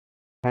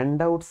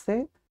 হ্যান্ডআউটসে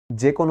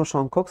যে কোনো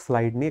সংখ্যক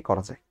স্লাইড নিয়ে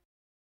করা যায়।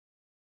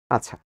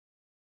 আচ্ছা,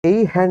 এই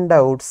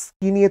হ্যান্ডআউটস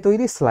কি নিয়ে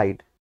তৈরি? স্লাইড।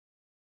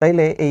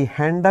 তাইলে এই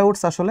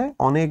হ্যান্ডআউটস আসলে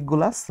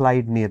অনেকগুলা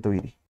স্লাইড নিয়ে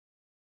তৈরি,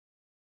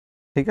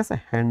 ঠিক আছে?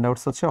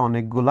 হ্যান্ডআউটস হচ্ছে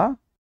অনেকগুলা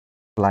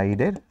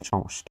স্লাইডের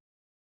সমষ্টি।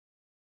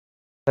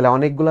 তাহলে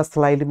অনেকগুলা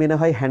স্লাইড মেনে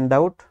হয়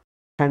হ্যান্ডআউট।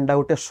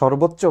 হ্যান্ডআউটের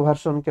সর্বোচ্চ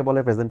ভার্সনকে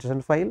বলে প্রেজেন্টেশন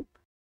ফাইল।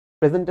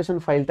 প্রেজেন্টেশন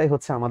ফাইলটাই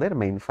হচ্ছে আমাদের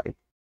মেইন ফাইল।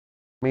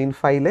 মেইন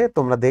ফাইলে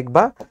তোমরা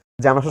দেখবা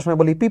যে আমরা সবসময়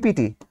বলি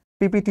পিপিটি,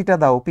 পিপিটিটা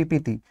দাও,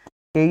 পিপিটি।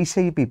 এই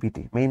সেই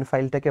পিপিটি, মেইন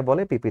ফাইলটাকে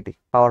বলে পিপিটি,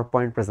 পাওয়ার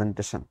পয়েন্ট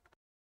প্রেজেন্টেশন।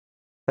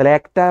 তাহলে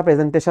একটা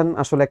প্রেজেন্টেশন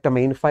আসলে একটা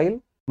মেইন ফাইল,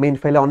 মেইন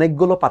ফাইলে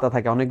অনেকগুলো পাতা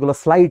থাকে, অনেকগুলো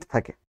স্লাইড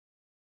থাকে।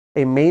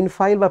 এই মেইন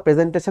ফাইল বা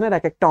প্রেজেন্টেশনের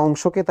এক একটা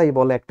অংশকে তাই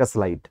বলে একটা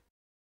স্লাইড।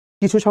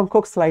 কিছু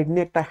সংখ্যক স্লাইড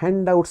নিয়ে একটা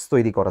হ্যান্ডআউটস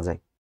তৈরি করা যায়।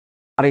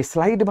 আর এই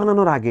স্লাইড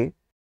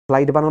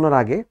বানানোর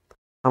আগে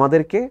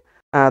আমাদেরকে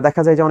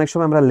দেখা যায় যে অনেক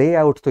সময় আমরা লে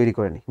আউট তৈরি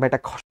করে নিই বা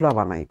একটা খসড়া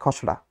বানাই।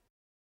 খসড়া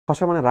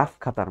মানে রাফ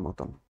খাতার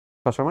মতন,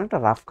 খসড়া মানে একটা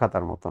রাফ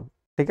খাতার মতন,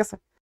 ঠিক আছে?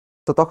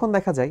 তো তখন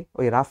দেখা যায়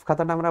ওই রাফ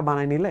খাতাটা আমরা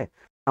বানাই নিলে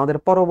আমাদের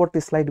পরবর্তী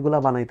স্লাইডগুলো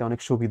বানাইতে অনেক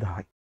সুবিধা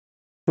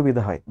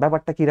হয়।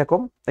 ব্যাপারটা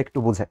কিরকম একটু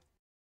বুঝে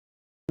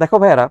দেখো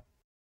ভাইয়ারা,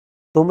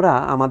 তোমরা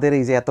আমাদের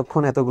এই যে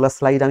এতক্ষণ এতগুলা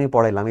স্লাইড আমি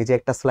পড়াইলাম, এই যে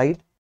একটা স্লাইড,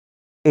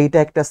 এইটা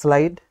একটা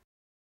স্লাইড,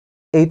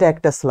 এইটা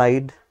একটা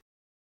স্লাইড,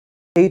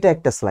 এইটা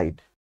একটা স্লাইড,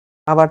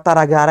 আবার তার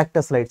আগে আর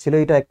একটা স্লাইড ছিল,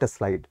 এইটা একটা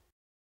স্লাইড।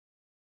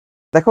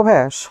 দেখো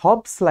ভাইয়া, সব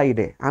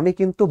স্লাইডে আমি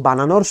কিন্তু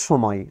বানানোর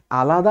সময়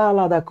আলাদা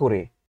আলাদা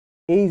করে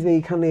এই যে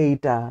এইখানে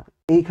এইটা,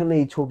 এইখানে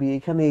এই ছবি,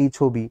 এইখানে এই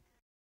ছবি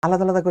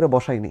আলাদা আলাদা করে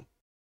বসাইনি।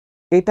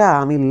 এটা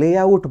আমি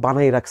লেআউট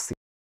বানাই রাখছি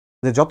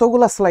যে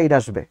যতগুলা স্লাইড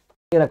আসবে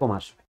এরকম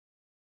আসবে,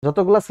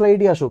 যতগুলা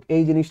স্লাইডই আসুক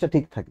এই জিনিসটা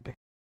ঠিক থাকবে,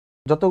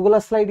 যতগুলা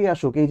স্লাইডই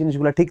আসুক এই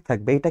জিনিসগুলো ঠিক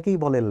থাকবে। এটাকেই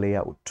বলে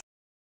লেআউট।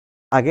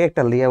 আগে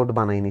একটা লেআউট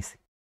বানাই নিছি,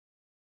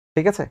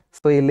 ঠিক আছে?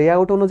 তো এই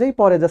লেআউট অনুযায়ী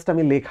পরে জাস্ট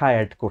আমি লেখা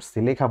অ্যাড করছি,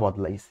 লেখা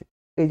বদলাইছি।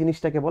 এই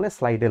জিনিসটাকে বলে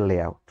স্লাইডের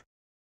লেআউট।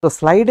 তো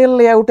স্লাইডের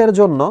লেআউটের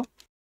জন্য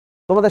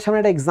তোমাদের সামনে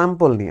একটা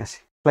এক্সাম্পল নিয়ে আসি।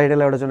 স্লাইডের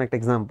লেআউটের জন্য একটা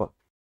এক্সাম্পল।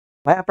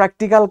 ভাইয়া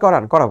প্র্যাকটিক্যাল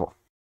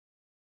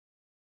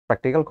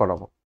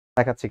করাবো,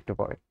 দেখাচ্ছি একটু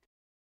পরে।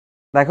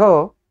 দেখো,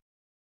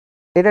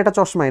 এটা একটা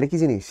চশমা, এটা কি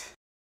জিনিস?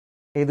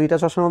 এই দুইটা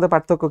চশমার মধ্যে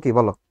পার্থক্য কি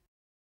বলো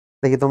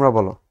দেখি, তোমরা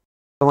বলো।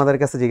 তোমাদের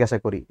কাছে জিজ্ঞাসা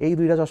করি, এই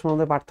দুইটা চশমার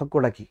মধ্যে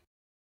পার্থক্যটা কি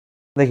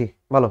দেখি,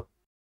 বলো।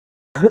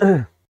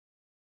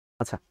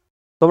 আচ্ছা,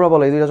 তোমরা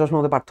বলো এই দুইটা চশমার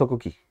মধ্যে পার্থক্য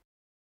কি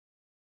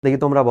দেখি,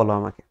 তোমরা বলো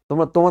আমাকে।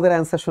 তোমাদের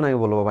অ্যান্সার শুনে আমি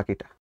বলবো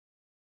বাকিটা।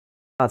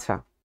 আচ্ছা,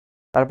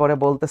 তারপরে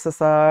বলতেছে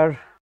স্যার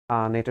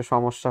নেটে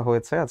সমস্যা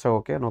হয়েছে। আচ্ছা,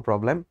 ওকে, নো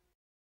প্রবলেম,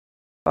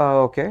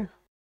 ওকে,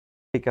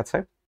 ঠিক আছে।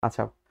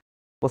 আচ্ছা,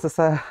 বলছে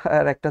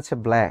স্যার একটা হচ্ছে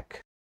ব্ল্যাক,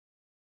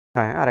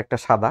 হ্যাঁ, আর একটা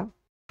সাদা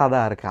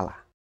আর কালা,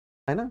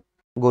 তাই না?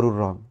 গরুর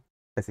রং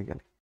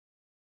বেসিক্যালি।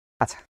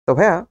 আচ্ছা, তো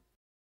ভাইয়া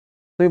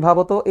তুমি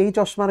ভাবো তো, এই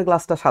চশমার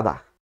গ্লাসটা সাদা,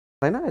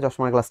 তাই না? এই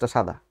চশমার গ্লাসটা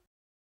সাদা।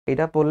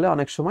 এটা পড়লে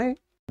অনেক সময়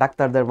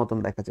ডাক্তারদের মতন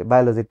দেখা যায়,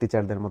 বায়োলজির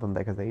টিচারদের মতন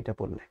দেখা যায়। এটা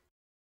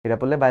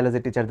পড়লে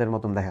বায়োলজির টিচারদের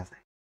মতন দেখা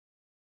যায়।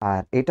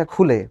 আর এটা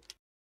খুলে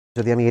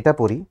যদি আমি এটা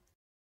পড়ি,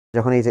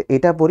 যখন এই যে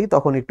এটা পড়ি,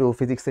 তখন একটু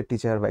ফিজিক্সের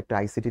টিচার বা একটু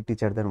আইসিটি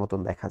টিচারদের মতন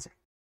দেখা যায়।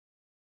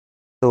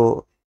 তো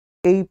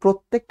এই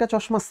প্রত্যেকটা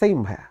চশমা সেম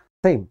ভাইয়া,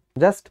 সেম,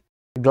 জাস্ট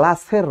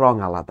গ্লাসের রং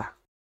আলাদা।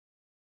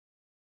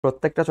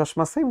 প্রত্যেকটা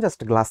চশমা সেম, জাস্ট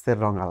গ্লাসের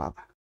রং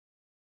আলাদা।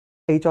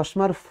 এই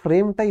চশমার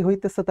ফ্রেমটাই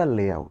হইতেছে তার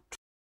লেআউট।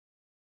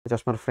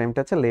 চশমার ফ্রেমটা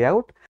হচ্ছে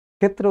লেআউট।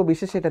 ক্ষেত্র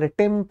বিশেষে এটাকে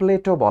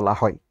টেমপ্লেটও বলা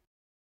হয়।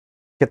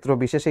 ক্ষেত্র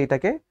বিশেষে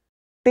এটাকে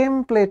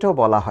টেমপ্লেটও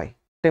বলা হয়।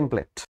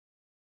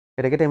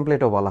 এটাকে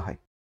টেমপ্লেটও বলা হয়।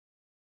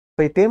 তো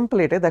এই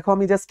টেমপ্লেটে দেখো,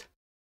 আমি জাস্ট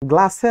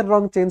গ্লাসের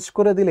রং চেঞ্জ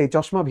করে দিলেই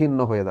চশমা ভিন্ন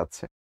হয়ে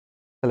যাচ্ছে।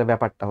 তাহলে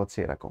ব্যাপারটা হচ্ছে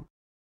এরকম,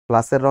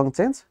 গ্লাসের রং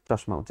চেঞ্জ,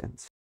 চশমাও চেঞ্জ।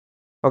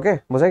 ওকে,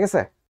 বোঝা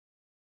গেছে?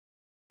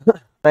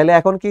 তাইলে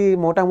এখন কি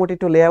মোটামুটি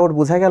একটু লেআউট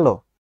বোঝা গেল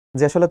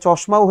যে আসলে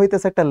চশমাও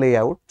হইতেছে একটা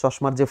লেআউট,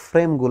 চশমার যে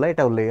ফ্রেমগুলো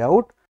এটাও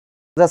লেআউট।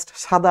 জাস্ট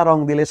সাদা রং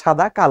দিলে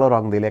সাদা, কালো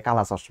রং দিলে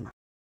কালা চশমা।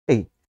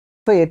 এই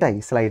তো এটাই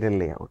স্লাইডের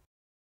লেআউট।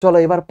 চলো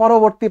এবার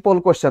পরবর্তী পোল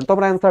কোশ্চেন,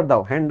 তোমরা অ্যান্সার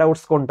দাও।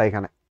 হ্যান্ডআউটস কোনটা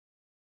এখানে?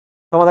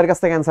 তোমাদের কাছ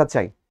থেকে অ্যান্সার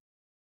চাই।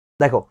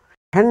 দেখো,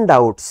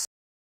 হ্যান্ডআউটস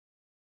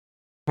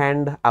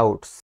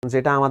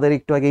যেটা আমাদের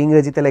একটু আগে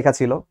ইংরেজিতে লেখা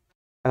ছিল,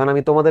 এখন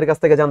আমি তোমাদের কাছ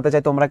থেকে জানতে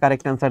চাই তোমরা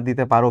কারেক্ট অ্যান্সার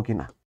দিতে পারো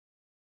কিনা।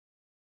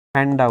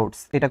 হ্যান্ডআউটস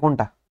এটা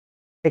কোনটা?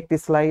 একটি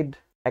স্লাইড,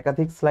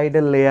 একাধিক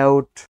স্লাইডের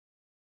লেআউট।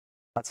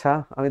 আচ্ছা,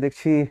 আমি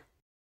দেখছি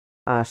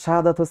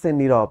শাহাদাত হোসেন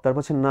নীরব, তারপর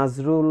হচ্ছে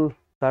নাজরুল,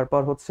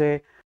 তারপর হচ্ছে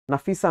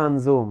নাফিসা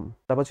আনজুম,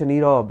 তারপর হচ্ছে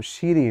নীরব,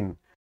 শিরিন,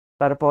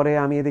 তারপরে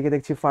আমি এদিকে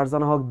দেখছি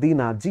ফারজানা হক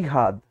দিনা,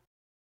 জিহাদ,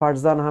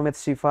 ফারজান আহমেদ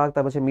শিফাক,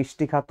 তারপর হচ্ছে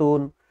মিষ্টি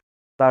খাতুন,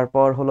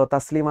 তারপর হলো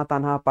তাসলিমা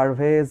তানহা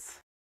পারভেজ,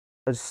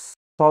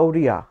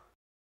 সৌরিয়া,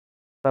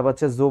 তারপর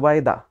হচ্ছে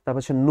জোবাইদা, তারপর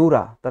হচ্ছে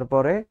নূরা,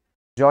 তারপরে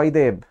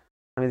জয়দেব,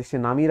 আমি দেখছি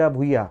নামিরা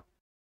ভুইয়া,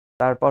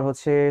 তারপর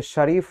হচ্ছে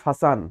শরীফ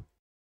হাসান,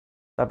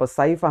 তারপর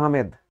সাইফ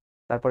আহমেদ,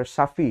 তারপরে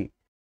শাফি,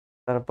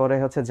 তারপরে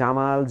হচ্ছে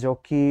জামাল,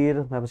 জকির,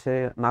 তারপর হচ্ছে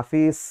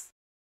নাফিস,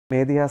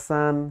 মেহেদি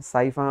হাসান,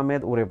 সাইফ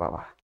আহমেদ, ওরে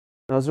বাবা,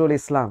 নজরুল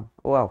ইসলাম,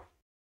 ওয়াও,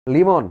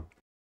 লিমন।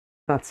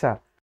 আচ্ছা,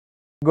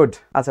 গুড।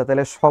 আচ্ছা,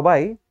 তাহলে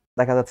সবাই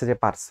দেখা যাচ্ছে যে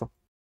পারছো,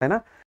 তাই না?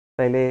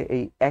 তাইলে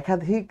এই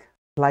একাধিক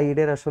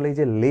স্লাইডের আসলে এই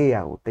যে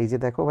লেআউট, এই যে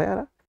দেখো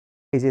ভাইয়ারা,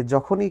 এই যে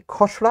যখনই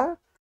খসড়া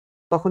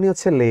তখনই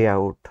হচ্ছে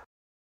লেআউট,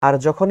 আর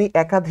যখনই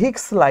একাধিক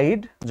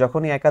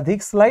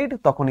স্লাইড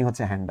তখনই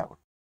হচ্ছে হ্যান্ডআউট।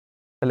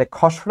 তাহলে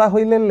খসড়া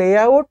হইলে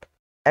লেআউট,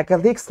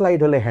 একাধিক স্লাইড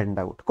হলে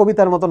হ্যান্ডআউট।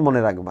 কবিতার মতন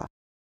মনে রাখবা,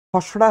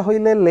 খসড়া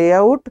হইলে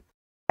লেআউট,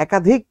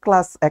 একাধিক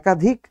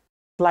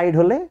স্লাইড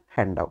হলে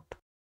হ্যান্ডআউট।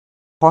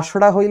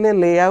 খসড়া হইলে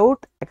লেআউট,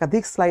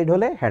 একাধিক স্লাইড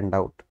হলে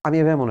হ্যান্ডআউট। আমি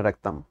এভাবে মনে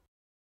রাখতাম।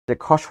 যে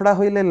খসড়া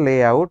হইলে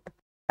লেআউট,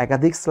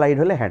 একাধিক স্লাইড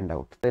হলে হ্যান্ড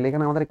আউট। তাহলে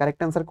এখানে আমাদের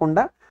কারেক্ট অ্যান্সার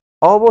কোনটা?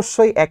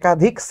 অবশ্যই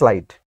একাধিক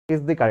slide is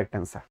the correct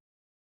answer.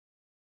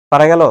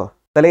 পারা গেল?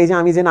 তাহলে এই যে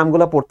আমি যে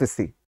নামগুলো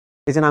পড়তেছি,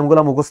 এই যে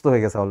নামগুলো মুখস্থ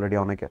হয়ে গেছে অলরেডি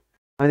অনেকের।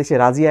 আমি দেখছি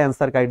রাজিয়া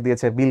অ্যান্সার কারেক্ট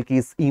দিয়েছে,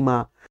 বিলকিস, ইমা,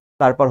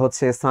 তারপর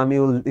হচ্ছে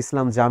সামিউল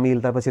ইসলাম জামিল,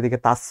 তারপর সেদিকে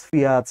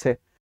তাসফিয়া আছে,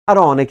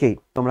 আরো অনেকেই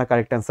তোমরা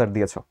কারেক্ট অ্যান্সার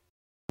দিয়েছো।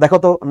 দেখো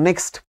তো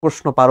নেক্সট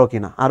প্রশ্ন পারো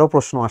কিনা, আরো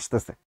প্রশ্ন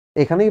আসতেছে,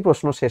 এখানেই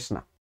প্রশ্ন শেষ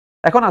না।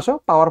 এখন আসো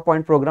পাওয়ার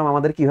পয়েন্ট প্রোগ্রাম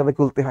আমাদের কিভাবে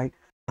খুলতে হয়।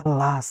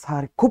 আল্লাহ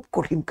স্যার খুব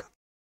কঠিন কাজ,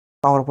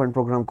 পাওয়ার পয়েন্ট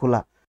প্রোগ্রাম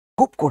খোলা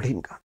খুব কঠিন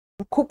কাজ,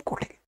 খুব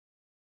কঠিন,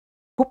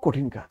 খুব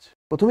কঠিন কাজ।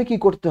 প্রথমে কি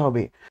করতে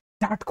হবে?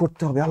 স্টার্ট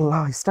করতে হবে।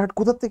 আল্লাহ স্টার্ট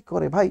কোথা থেকে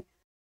করে ভাই?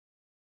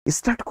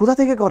 স্টার্ট কোথা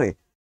থেকে করে?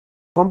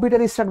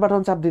 কম্পিউটার স্টার্ট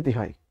বাটন চাপ দিতে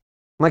হয়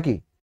নাকি?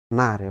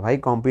 না রে ভাই,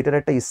 কম্পিউটারে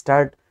একটা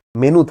স্টার্ট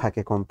মেনু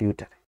থাকে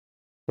কম্পিউটারে,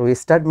 তো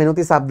স্টার্ট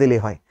মেনুতে চাপ দিলে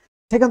হয়।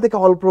 সেখান থেকে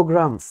অল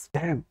প্রোগ্রামস,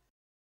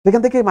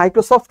 সেখান থেকে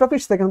মাইক্রোসফট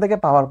অফিস, সেখান থেকে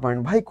পাওয়ার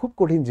পয়েন্ট। ভাই খুব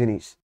কঠিন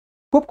জিনিস,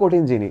 খুব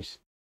কঠিন জিনিস,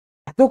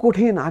 এত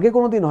কঠিন আগে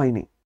কোনোদিন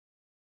হয়নি।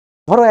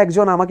 ধরো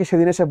একজন আমাকে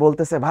সেদিন এসে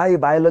বলতেছে, ভাই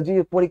বায়োলজি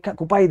পরীক্ষা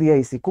কুপাই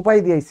দিয়েছি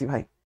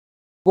ভাই,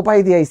 কুপাই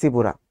দিয়েছি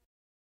পুরা।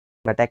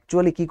 বাট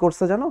অ্যাকচুয়ালি কি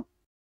করছে জানো?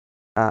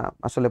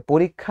 আসলে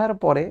পরীক্ষার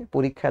পরে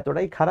পরীক্ষা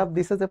এতটাই খারাপ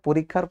দিছে যে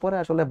পরীক্ষার পরে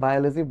আসলে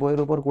বায়োলজি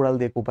বইয়ের উপর কুড়াল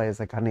দিয়ে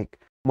কুপাইছে খানিক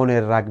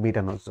মনের রাগ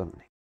মিটানোর জন্য।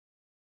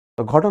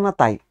 তো ঘটনা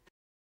তাই।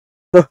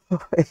 তো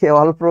এই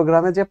অল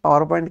প্রোগ্রামে যে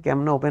পাওয়ার পয়েন্ট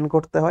কেমনে ওপেন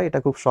করতে হয় এটা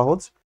খুব সহজ,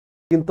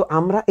 কিন্তু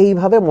আমরা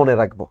এইভাবে মনে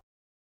রাখবো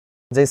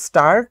যে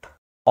start,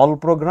 all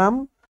program,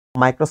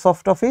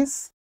 Microsoft office,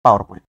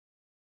 power point.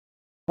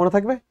 মনে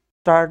থাকবে?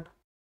 Start,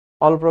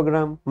 all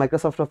program,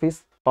 Microsoft office,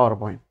 power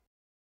point.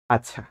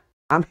 আচ্ছা,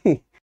 আমি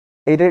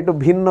এইটা একটু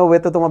ভিন্ন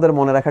ওয়েতে তোমাদের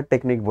মনে রাখার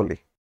টেকনিক বলি,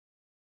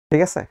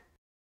 ঠিক আছে?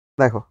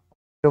 দেখো,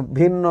 একটু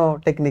ভিন্ন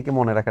টেকনিকে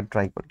মনে রাখার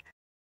ট্রাই করি।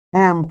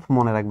 স্যাম্প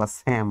মনে রাখবা,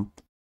 স্যাম্প।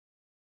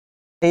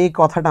 এই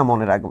কথাটা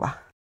মনে রাখবা,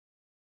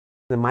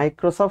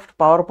 মাইক্রোসফট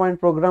পাওয়ার পয়েন্ট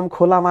প্রোগ্রাম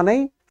খোলা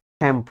মানেই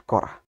স্যাম্প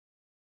করা।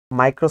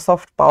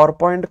 মাইক্রোসফট পাওয়ার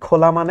পয়েন্ট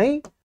খোলা মানেই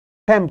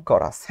স্যাম্প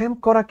করা। স্যাম্প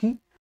করা কি?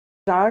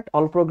 Start,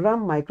 all program,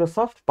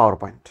 Microsoft, power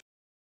point.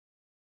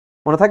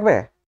 মনে থাকবে?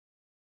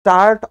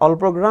 Start, all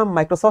program,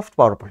 Microsoft,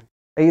 power point,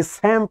 এই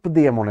স্যাম্প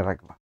দিয়ে মনে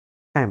রাখবা।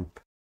 স্যাম্প,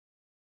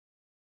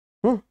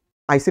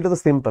 আইসিটি তো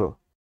সিম্পল,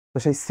 তো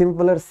সেই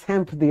সিম্পলের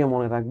স্যাম্প দিয়ে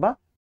মনে রাখবা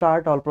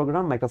start, all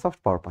program, Microsoft,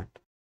 power point.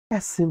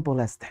 As simple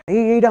as that.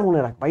 এইটা মনে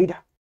রাখবা,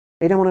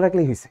 এইটা মনে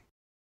রাখলেই হয়েছে।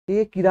 এ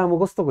কিরা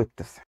মুখস্থ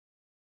করতেছে,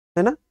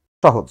 তাই না?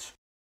 সহজ।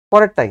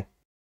 পরেরটাই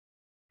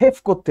সেভ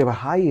করতে হবে।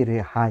 হাই রে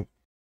হাই,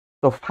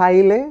 তো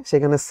ফাইলে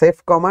সেখানে সেভ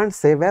কমান্ড,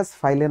 সেভ অ্যাজ,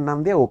 ফাইলের নাম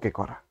দিয়ে ওকে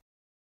করা।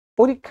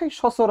 পরীক্ষায়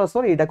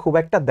সচরাচর এটা খুব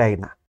একটা দেয়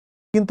না,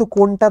 কিন্তু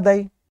কোনটা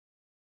দেয়?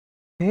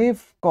 সেভ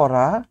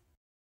করা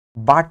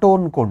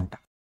বাটন কোনটা,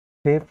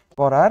 সেভ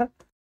করার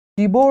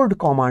কিবোর্ড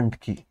কমান্ড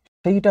কি,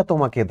 সেইটা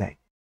তোমাকে দেয়।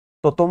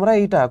 তো তোমরা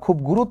এইটা খুব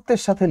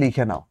গুরুত্বের সাথে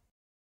লিখে নাও,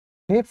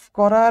 সেভ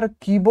করার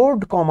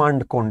কিবোর্ড কমান্ড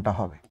কোনটা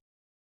হবে।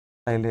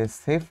 তাইলে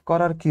সেভ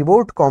করার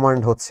কিবোর্ড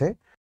কমান্ড হচ্ছে,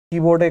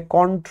 কিবোর্ডে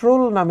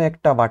কন্ট্রোল নামে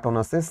একটা বাটন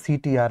আছে,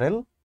 CTRL,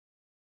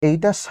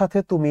 এইটার সাথে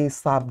তুমি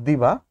চাপ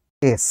দিবা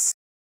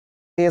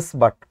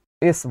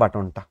এস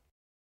বাটনটা।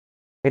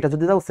 এটা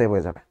যদি দাও সেভ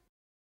হয়ে যাবে,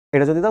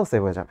 এটা যদি দাও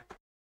সেভ হয়ে যাবে,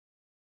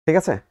 ঠিক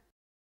আছে?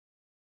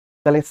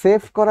 তাহলে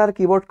সেভ করার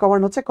কিবোর্ড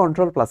কমান্ড হচ্ছে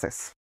কন্ট্রোল প্লাস এস।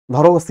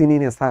 ধরো চিনি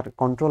নে স্যার,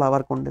 কন্ট্রোল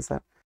আবার কোনটা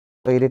স্যার,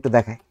 তো এটা একটু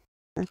দেখাই।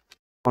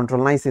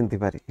 কন্ট্রোল নাই চিনতে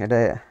পারি, এটা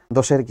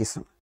দোষের কিছু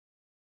না।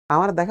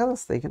 আমার দেখা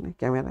যাচ্ছে এখানে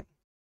ক্যামেরায়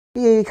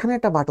এইখানে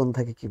একটা বাটন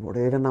থাকে কিবোর্ডে,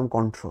 এটার নাম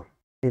কন্ট্রোল,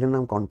 এটার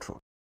নাম কন্ট্রোল।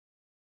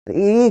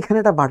 এইখানে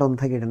একটা বাটন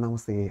থাকে, এটার নাম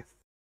হচ্ছে এস।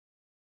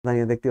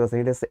 জানিয়ে দেখতে পাচ্ছেন,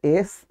 এটা হচ্ছে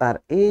এস, আর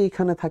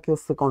এইখানে থাকে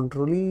হচ্ছে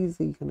কন্ট্রোল,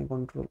 এইখানে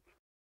কন্ট্রোল,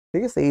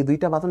 ঠিক আছে? এই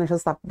দুইটা বাটন এসে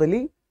চাপ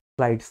দিলেই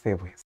স্লাইড সেভ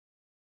হয়েছে।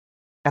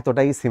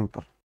 এতটাই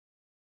সিম্পল।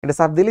 এটা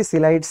চাপ দিলেই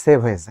স্লাইড সেভ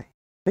হয়ে যায়,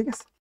 ঠিক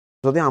আছে?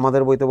 যদি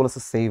আমাদের বইতে বলেছে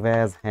সেভ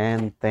অ্যাজ,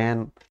 হ্যান ত্যান,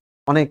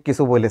 অনেক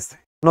কিছু বলেছে,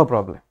 নো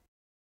প্রবলেম।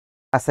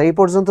 আচ্ছা, এই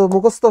পর্যন্ত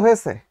মুখস্থ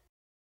হয়েছে।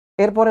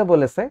 এরপরে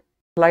বলেছে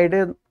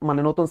স্লাইডের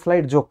মানে নতুন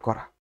স্লাইড যোগ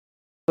করা।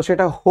 তো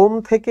সেটা হোম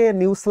থেকে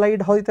নিউ স্লাইড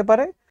হইতে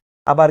পারে,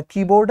 আবার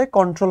কিবোর্ডে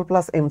কন্ট্রোল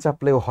প্লাস এম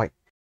চাপলেও হয়।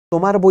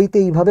 তোমার বইতে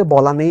এইভাবে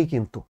বলা নেই,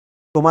 কিন্তু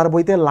তোমার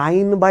বইতে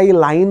লাইন বাই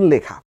লাইন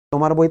লেখা,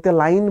 তোমার বইতে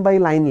লাইন বাই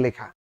লাইন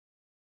লেখা।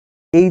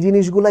 এই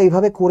জিনিসগুলো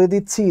এইভাবে করে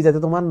দিচ্ছি যাতে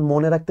তোমার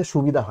মনে রাখতে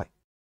সুবিধা হয়,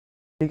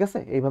 ঠিক আছে?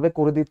 এইভাবে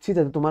করে দিচ্ছি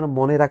যাতে তোমার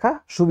মনে রাখা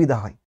সুবিধা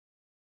হয়।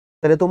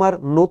 তাহলে তোমার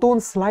নতুন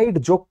স্লাইড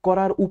যোগ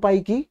করার উপায়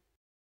কি?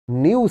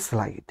 New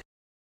slide,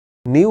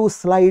 new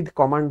slide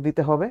command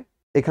দিতে হবে,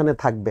 এখানে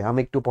থাকবে, আমি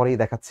একটু পরেই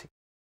দেখাচ্ছি।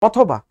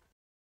 অথবা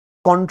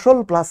কন্ট্রোল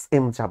প্লাস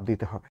এম চাপ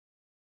দিতে হবে।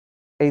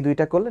 এই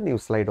দুইটা করলে নিউ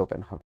স্লাইড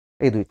ওপেন হবে,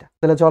 এই দুইটা।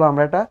 তাহলে চলো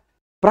আমরা এটা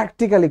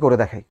প্র্যাকটিক্যালি করে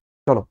দেখাই।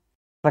 চলো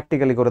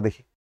প্র্যাকটিক্যালি করে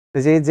দেখি,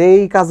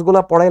 যেই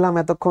কাজগুলা পড়াইলাম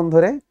এতক্ষণ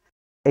ধরে,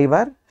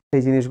 এইবার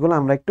সেই জিনিসগুলো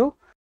আমরা একটু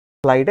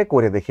স্লাইডে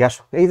করে দেখি।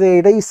 আসো, এই যে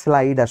এটাই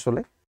স্লাইড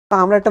আসলে, তা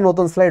আমরা একটা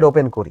নতুন স্লাইড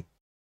ওপেন করি।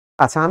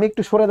 আচ্ছা, আমি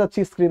একটু সরে যাচ্ছি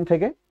স্ক্রিন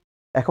থেকে।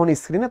 এখন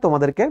স্ক্রিনে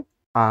তোমাদেরকে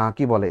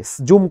কি বলে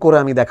জুম করে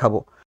আমি দেখাবো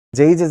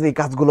যে এই যে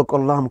কাজগুলো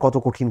করলাম কত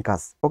কঠিন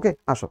কাজ। ওকে,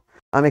 আসো,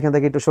 আমি এখান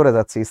থেকে একটু সরে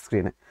যাচ্ছি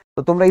স্ক্রিনে। তো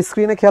তোমরা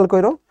স্ক্রিনে খেয়াল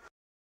করো,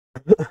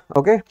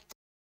 ওকে,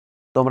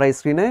 তোমরা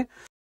স্ক্রিনে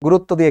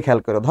গুরুত্ব দিয়ে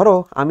খেয়াল করো। ধরো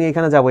আমি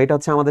এখানে যাব, এটা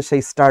হচ্ছে আমাদের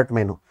সেই স্টার্ট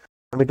মেনু।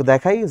 আমি একটু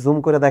দেখাই, জুম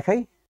করে দেখাই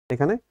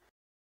এখানে।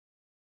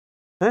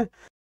 হ্যাঁ,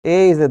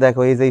 এই যে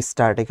দেখো, এই যে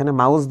স্টার্ট, এখানে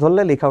মাউস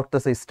ধরলে লেখা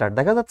উঠতেছে স্টার্ট,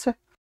 দেখা যাচ্ছে?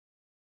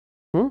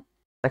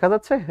 দেখা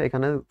যাচ্ছে?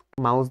 এখানে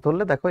মাউস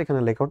ধরলে দেখো এখানে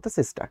লেখা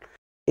উঠতেছে স্টার্ট।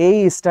 এই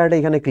স্টার্ট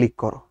এখানে ক্লিক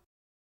করো,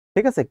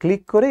 ঠিক আছে?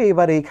 ক্লিক করে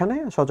এবার এইখানে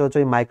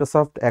সচরাচর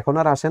মাইক্রোসফট এখন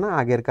আর আসে না,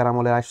 আগেরকার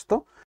আমলে আসতো।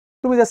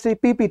 তুমি জাস্ট এই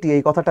পিপিটি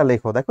এই কথাটা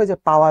লেখো, দেখো এই যে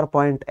পাওয়ার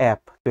পয়েন্ট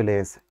অ্যাপ চলে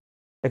এসে,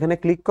 এখানে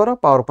ক্লিক করো,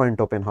 পাওয়ার পয়েন্ট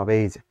ওপেন হবে।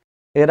 এই যে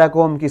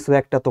এরকম কিছু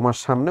একটা তোমার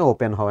সামনে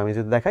ওপেন হবে। আমি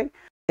যদি দেখাই,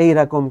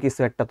 এইরকম কিছু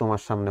একটা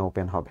তোমার সামনে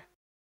ওপেন হবে।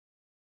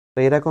 তো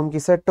এরকম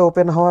কিছু একটা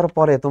ওপেন হওয়ার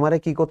পরে তোমারে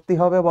কি করতে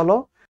হবে বলো?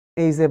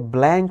 এই যে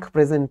ব্ল্যাঙ্ক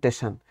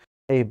প্রেজেন্টেশন,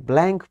 এই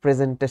ব্ল্যাঙ্ক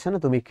প্রেজেন্টেশনে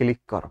তুমি ক্লিক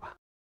করবা,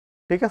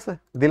 ঠিক আছে?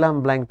 দিলাম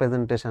ব্ল্যাঙ্ক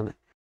প্রেজেন্টেশনে,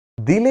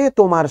 দিলে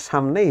তোমার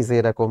সামনে এই যে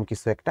এরকম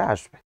কিছু একটা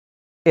আসবে,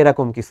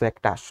 এরকম কিছু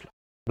একটা আসলো।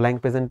 ব্ল্যাঙ্ক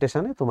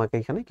প্রেজেন্টেশনে তোমাকে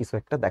এখানে কিছু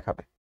একটা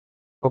দেখাবে,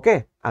 ওকে?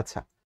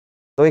 আচ্ছা,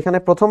 তো এখানে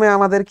প্রথমে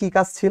আমাদের কি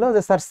কাজ ছিল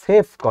যে স্যার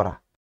সেভ করা।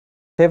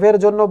 সেভের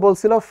জন্য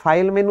বলছিল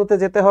ফাইল মেনুতে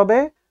যেতে হবে,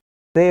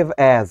 সেভ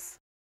অ্যাজ,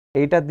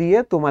 এইটা দিয়ে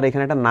তোমার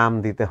এখানে একটা নাম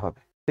দিতে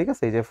হবে, ঠিক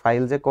আছে? এই যে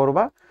ফাইল যে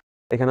করবা,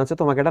 এখানে হচ্ছে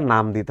তোমাকে একটা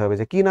নাম দিতে হবে,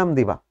 যে কি নাম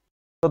দিবা।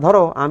 তো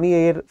ধরো আমি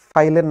এর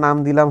ফাইলের নাম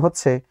দিলাম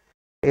হচ্ছে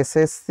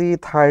SSC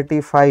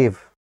 35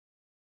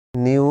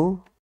 নিউ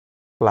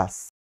ক্লাস,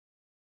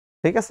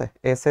 ঠিক আছে?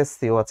 SSC,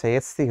 ও আচ্ছা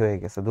SC হয়ে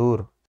গেছে, দূর,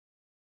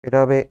 এটা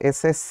হবে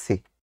SSC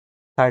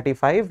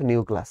 35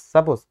 নিউ ক্লাস,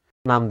 সাপোজ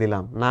নাম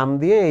দিলাম। নাম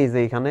দিয়ে এই যে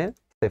এখানে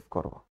সেভ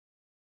করব।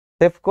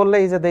 সেভ করলে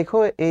এই যে দেখো,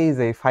 এই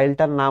যে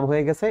ফাইলটার নাম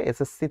হয়ে গেছে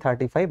SSC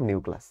 35 নিউ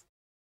ক্লাস।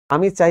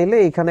 আমি চাইলে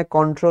এখানে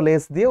কন্ট্রোল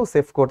এস দিয়েও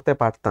সেভ করতে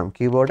পারতাম,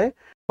 কিবোর্ডে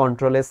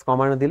কন্ট্রোল এস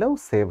কমান্ড দিলেও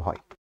সেভ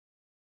হয়।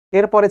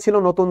 এরপরে ছিল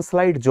নতুন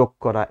স্লাইড যোগ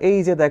করা। এই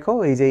যে দেখো,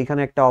 এই যে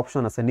এখানে একটা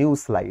অপশন আছে নিউ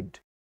স্লাইড,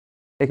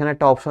 এখানে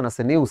একটা অপশন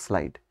আছে নিউ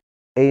স্লাইড।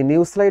 এই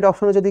নিউ স্লাইড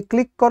অপশনে যদি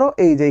ক্লিক করো,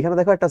 এই যে এখানে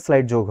দেখো একটা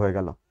স্লাইড যোগ হয়ে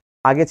গেল।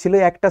 আগে ছিল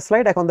একটা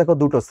স্লাইড, এখন দেখো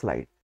দুটো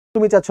স্লাইড।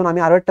 তুমি চাচ্ছ না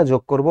আমি আরো একটা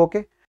যোগ করবো,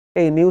 ওকে,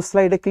 এই নিউ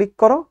স্লাইডে ক্লিক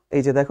করো,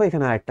 এই যে দেখো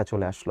এখানে আরেকটা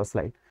চলে আসলো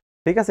স্লাইড,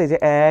 ঠিক আছে? এই যে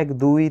 1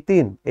 2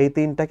 3, এই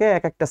তিনটাকে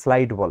এক একটা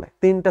স্লাইড বলে।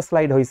 তিনটা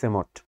স্লাইড হয়েছে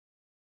মোট,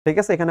 ঠিক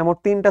আছে? এখানে মোট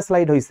তিনটা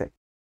স্লাইড হয়েছে।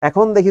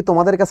 এখন দেখি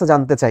তোমাদের কাছে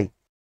জানতে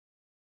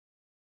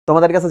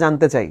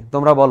চাই,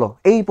 তোমরা বলো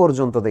এই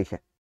পর্যন্ত দেখে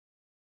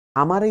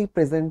আমার এই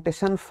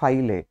প্রেজেন্টেশন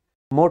ফাইলে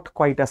মোট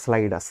কয়টা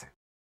স্লাইড আছে?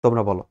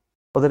 তোমরা বলো,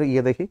 ওদের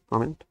ইয়ে দেখি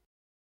কমেন্ট।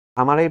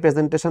 আমার এই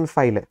প্রেজেন্টেশন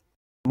ফাইলে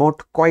মোট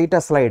কয়টা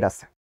স্লাইড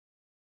আছে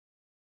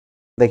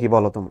দেখি,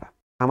 বলো তোমরা।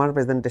 আমার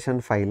প্রেজেন্টেশন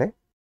ফাইলে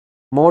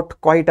মোট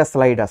কয়টা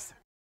স্লাইড আছে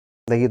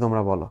দেখি,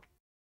 তোমরা বলো।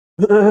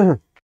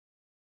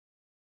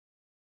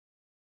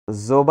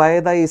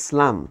 জোবায়েদা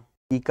ইসলাম,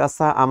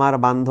 ইকাসা আমার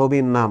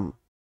বান্ধবীর নাম,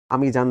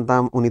 আমি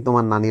জানতাম উনি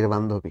তোমার নানির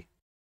বান্ধবী।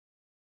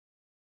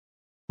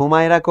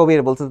 হুমায়রা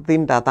কবির বলছে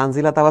তিনটা,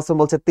 তানজিলা তাবাসসুম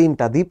বলছে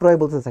তিনটা, দীপ রয়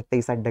বলছে চারটে,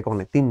 এই সাইডে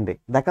কোনে তিনটে,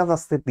 দেখা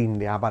যাচ্ছে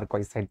তিনটে, আবার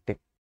কয় সাইডে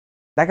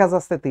দেখা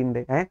যাচ্ছে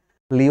তিনটে, হ্যাঁ,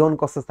 লিওন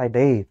কসে সাইডে,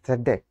 এই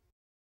চারটে।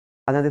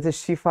 আচ্ছা দিচ্ছে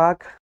শিফাক,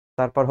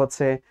 তারপর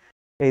হচ্ছে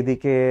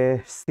এইদিকে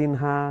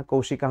সিনহা,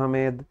 কৌশিক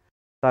আহমেদ,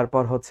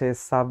 তারপর হচ্ছে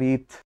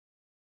সাবিত,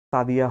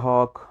 সাদিয়া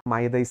হক,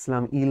 মাইদা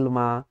ইসলাম,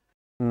 ইলমা,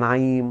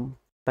 নাইম,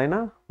 তাই না,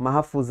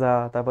 মাহফুজা,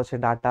 তারপর হচ্ছে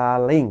ডাটা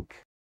লিঙ্ক,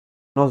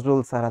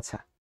 নজরুল স্যার, আচ্ছা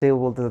সেও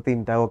বলতেছে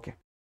তিনটা, ওকে।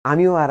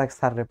 আমিও আর এক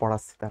স্যাররে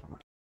পড়াচ্ছি তার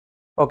মানে,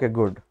 ওকে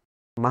গুড।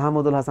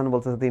 মাহমুদুল হাসান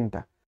বলতেছে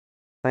তিনটা,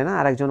 তাই না?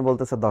 আরেকজন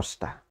বলতেছে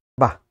 10টা।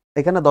 বাহ,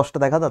 এখানে 10টা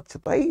দেখা যাচ্ছে,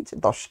 তো এই যে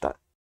 10টা,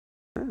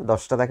 হ্যাঁ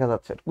 10টা দেখা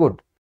যাচ্ছে, গুড।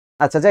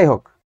 আচ্ছা যাই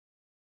হোক,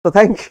 তো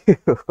থ্যাংক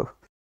ইউ।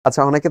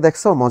 আচ্ছা, অনেকে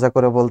দেখছো মজা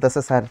করে বলতেছে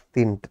স্যার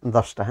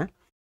 10টা, হ্যাঁ।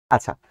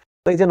 আচ্ছা,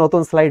 তো এই যে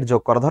নতুন স্লাইড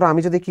যোগ করা, ধরো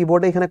আমি যদি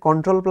কিবোর্ডে এখানে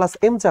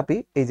কন্ট্রোল+M চাপি,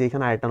 এই যে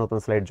এখানে আরেকটা নতুন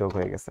স্লাইড যোগ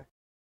হয়ে গেছে।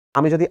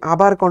 আমি যদি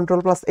আবার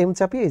কন্ট্রোল+M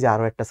চাপি, এই যে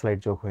আরো একটা স্লাইড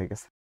যোগ হয়ে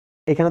গেছে।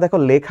 এখানে দেখো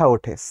লেখা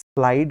ওঠে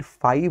স্লাইড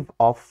 5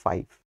 of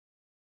 5।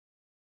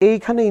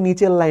 এইখানে এই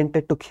নিচের লাইনটা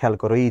একটু খেয়াল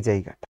করো,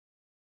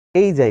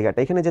 এই জায়গাটা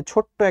এখানে যে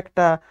ছোট্ট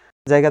একটা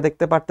জায়গা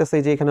দেখতে পারতেছে,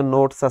 এই যে এখানে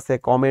নোটস আছে,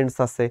 কমেন্টস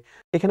আছে,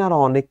 এখানে আরো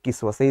অনেক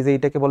কিছু আছে। এই যে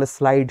এটাকে বলে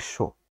স্লাইড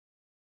শো।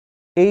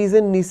 এই যে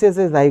নিচে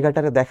যে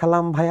জায়গাটারে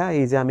দেখালাম ভাইয়া,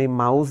 এই যে আমি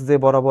মাউস যে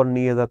বরাবর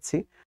নিয়ে যাচ্ছি,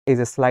 এই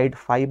যে স্লাইড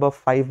 5 of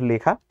 5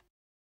 লেখা,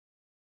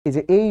 এই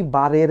যে এই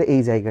বারের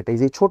এই জায়গাটা, এই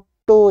যে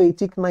ছোট্ট এই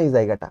চিকনাই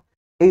জায়গাটা,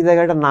 এই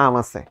জায়গাটার নাম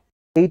আছে,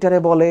 এইটারে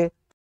বলে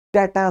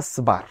স্ট্যাটাস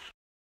বার।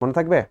 মনে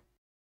থাকবে,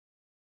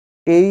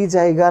 এই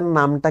জায়গার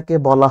নামটাকে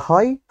বলা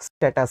হয়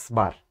স্ট্যাটাস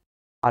বার।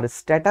 আর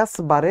স্ট্যাটাস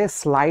বারে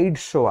স্লাইড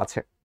শো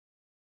আছে,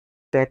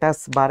 স্ট্যাটাস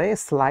বারে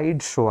স্লাইড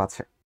শো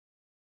আছে,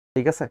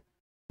 ঠিক আছে?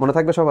 মনে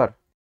থাকবে সবার,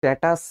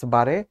 স্ট্যাটাস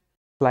বারে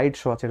স্লাইড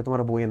শো আছে, এটা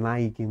তোমার বইয়ে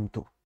নাই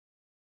কিন্তু।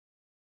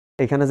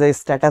 এখানে যে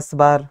স্ট্যাটাস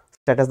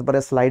বারে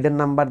স্লাইডের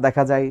নাম্বার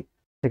দেখা যায়,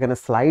 সেখানে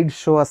স্লাইড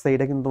শো আছে,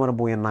 এটা কিন্তু তোমার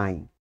বইয়ে নাই।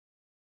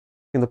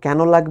 কিন্তু কেন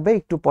লাগবে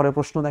একটু পরে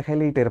প্রশ্ন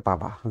দেখাইলেই টের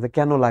পাবা যে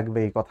কেন লাগবে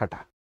এই কথাটা,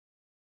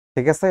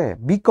 ঠিক আছে?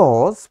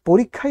 বিকজ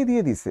পরীক্ষায়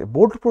দিয়ে দিছে,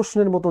 বোর্ড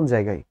প্রশ্নের মতন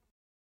জায়গায়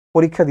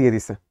পরীক্ষা দিয়ে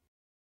দিছে,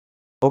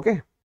 ওকে।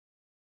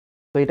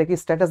 তো এটা কি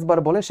স্ট্যাটাস বার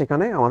বলে,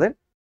 সেখানে আমাদের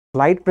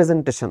স্লাইড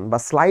প্রেজেন্টেশন বা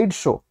স্লাইড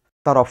শো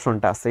তার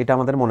অপশনটা আছে, এটা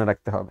আমাদের মনে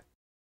রাখতে হবে।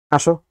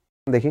 আসো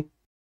দেখি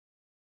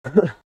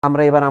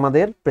আমরা এবার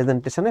আমাদের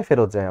প্রেজেন্টেশনে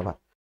ফেরত যাই। আবার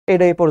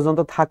এটা এই পর্যন্ত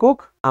থাকুক,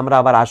 আমরা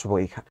আবার আসবো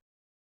এখানে।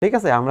 ঠিক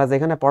আছে, আমরা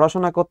যেখানে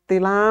পড়াশোনা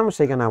করতেলাম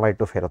সেখানে আবার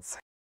একটু ফেরত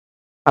যাই।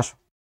 আসো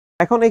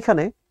এখন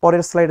এইখানে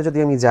পরের স্লাইডে যদি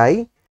আমি যাই,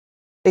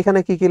 এখানে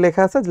কি কি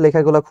লেখা আছে,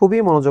 লেখাগুলো খুবই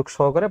মনোযোগ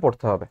সহকারে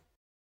পড়তে হবে।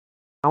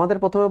 আমাদের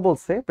প্রথমে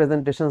বলছে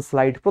প্রেজেন্টেশন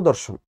স্লাইড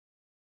প্রদর্শন।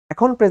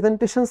 এখন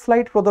প্রেজেন্টেশন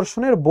স্লাইড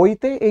প্রদর্শনের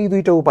বইতে এই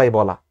দুইটা উপায়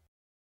বলা,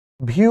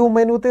 ভিউ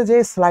মেনুতে যে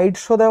স্লাইড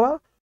শো দেওয়া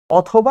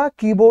অথবা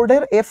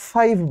কিবোর্ডের F5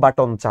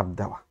 বাটন চাপ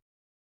দেওয়া।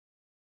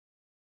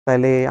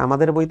 তাহলে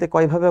আমাদের বইতে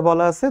কয়ভাবে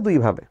বলা আছে?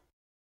 দুইভাবে।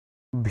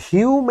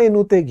 ভিউ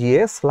মেনুতে গিয়ে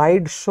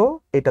স্লাইড শো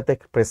এটাতে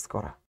প্রেস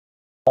করা,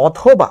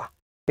 অথবা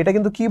এটা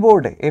কিন্তু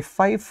কিবোর্ডে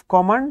F5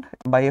 কমান্ড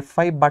বা F5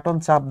 বাটন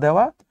চাপ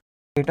দেওয়া,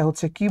 এটা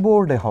হচ্ছে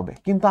কিবোর্ডে হবে।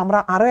 কিন্তু আমরা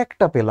আরো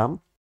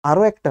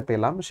একটা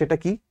পেলাম, সেটা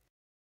কি?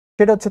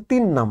 সেটা হচ্ছে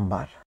 3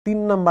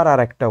 নাম্বার আর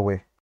একটা ওয়ে,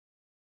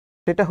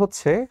 সেটা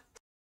হচ্ছে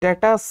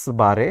স্ট্যাটাস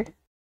বারে,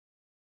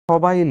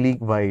 সবাই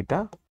লিখবা এটা,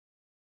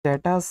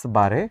 স্ট্যাটাস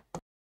বারে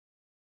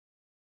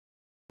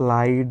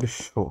স্লাইড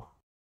শো,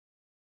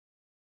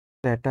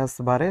 স্ট্যাটাস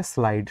বারে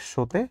স্লাইড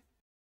শোতে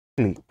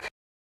ক্লিক।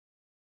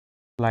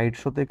 স্লাইড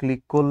শোতে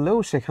ক্লিক করলেও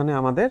সেখানে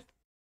আমাদের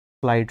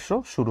স্লাইড শো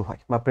শুরু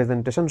হয় বা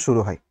প্রেজেন্টেশন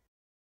শুরু হয়।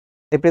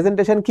 এই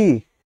প্রেজেন্টেশন কি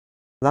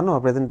জানো?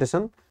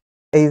 প্রেজেন্টেশন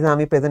এই যে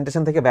আমি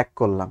প্রেজেন্টেশন থেকে ব্যাক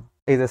করলাম,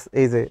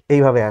 এই যে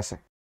এইভাবে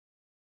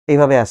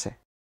আসে।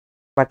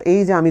 বাট এই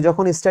যে আমি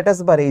যখন স্ট্যাটাস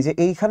বারে এই যে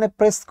এইখানে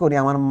প্রেস করি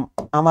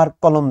আমার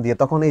কলম দিয়ে,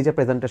 তখন এই যে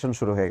প্রেজেন্টেশন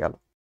শুরু হয়ে গেল।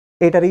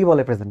 এটারই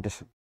বলে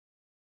প্রেজেন্টেশন।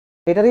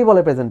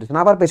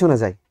 আবার পেছনে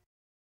যাই,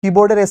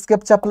 কিবোর্ডের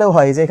এসকেপ চাপলেও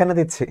হয়, যে এখানে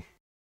দিচ্ছি।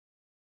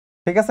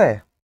 ঠিক আছে,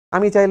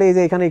 আমি চাইলে এই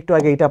যে এখানে একটু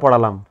আগে এইটা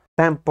পড়ালাম,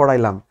 স্ট্যাম্প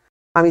পড়াইলাম,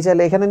 আমি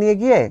চাইলে এখানে নিয়ে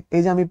গিয়ে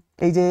এই যে আমি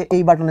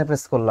এই বাটনে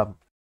প্রেস করলাম,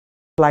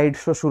 স্লাইড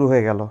শো শুরু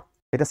হয়ে গেল।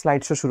 এটা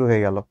স্লাইড শো শুরু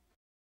হয়ে গেল।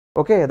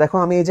 ওকে, দেখো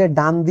আমি এই যে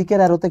ডান দিকের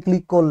অ্যারোতে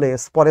ক্লিক করলে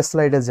পরের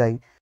স্লাইডে যাই,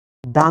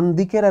 ডান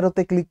দিকের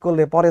অ্যারোতে ক্লিক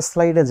করলে পরের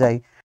স্লাইডে যাই,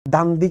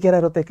 ডান দিকের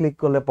অ্যারোতে ক্লিক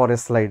করলে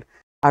পরের স্লাইড।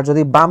 আর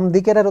যদি বাম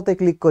দিকের অ্যারোতে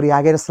ক্লিক করি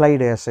আগের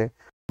স্লাইডে আসে,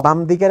 বাম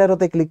দিকের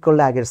অ্যারোতে ক্লিক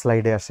করলে আগের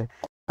স্লাইডে আসে,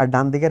 আর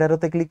ডান দিকের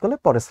অ্যারোতে ক্লিক করলে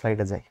পরের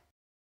স্লাইডে যাই।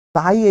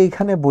 তাই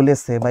এইখানে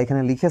বলেছে বা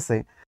এখানে লিখেছে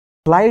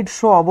স্লাইড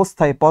শো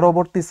অবস্থায়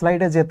পরবর্তী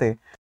স্লাইডে যেতে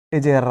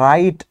এই যে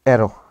রাইট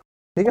অ্যারো।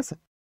 ঠিক আছে,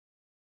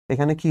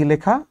 এখানে কি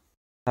লেখা?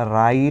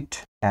 Right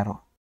arrow.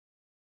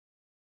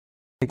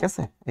 ঠিক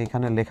আছে,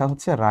 এখানে লেখা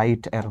হচ্ছে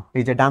রাইট অ্যারো,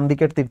 এই যে ডান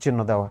দিকের তীর চিহ্ন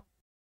দেওয়া।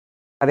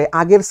 আরে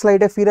আগের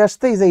স্লাইডে ফিরে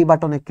আসতে এই যে এই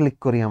বাটনে ক্লিক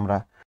করি আমরা,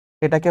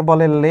 এটাকে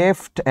বলে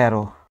লেফট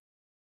অ্যারো।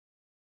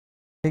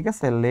 ঠিক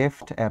আছে,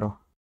 লেফট অ্যারো,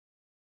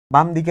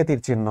 বাম দিকে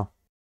তীর চিহ্ন।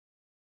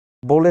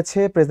 বলেছে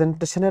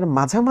প্রেজেন্টেশনের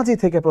মাঝামাঝি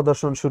থেকে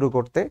প্রদর্শন শুরু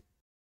করতে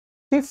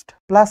শিফট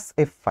প্লাস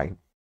F5।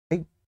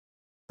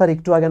 স্যার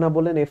একটু আগে না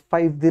বলেন F5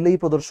 দিলেই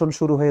প্রদর্শন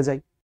শুরু হয়ে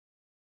যায়,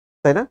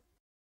 তাই না?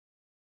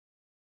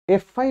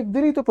 F5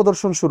 দিলেই তো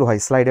প্রদর্শন শুরু হয়,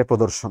 স্লাইডের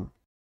প্রদর্শন।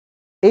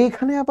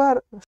 এইখানে আবার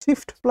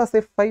শিফট প্লাস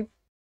F5।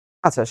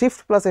 আচ্ছা,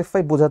 শিফট প্লাস F5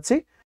 বোঝাচ্ছি,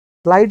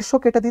 স্লাইড শো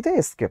কেটে দিতে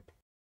এসকেপ।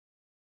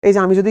 এই যে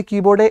আমি যদি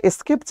কিবোর্ডে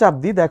এসকেপ চাপ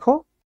দিই, দেখো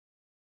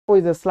ওই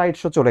যে স্লাইড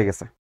শো চলে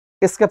গেছে।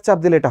 এসকেপ চাপ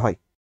দিলে এটা হয়,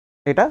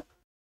 এটা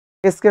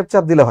এসকেপ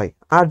চাপ দিলে হয়।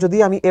 আর যদি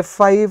আমি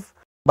F5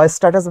 বা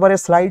স্ট্যাটাস বারে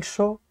স্লাইড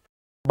শো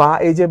বা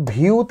এই যে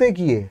ভিউতে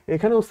গিয়ে,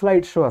 এখানেও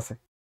স্লাইড শো আছে,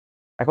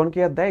 এখন কি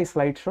আর দেয়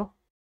স্লাইড শো?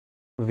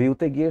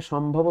 ভিউতে গিয়ে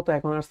সম্ভবত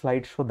এখন আর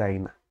স্লাইড শো দেয়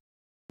না,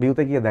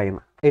 ভিউতে গিয়ে দেয়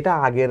না, এটা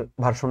আগের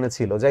ভার্সনে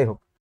ছিল। যাই হোক,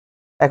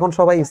 এখন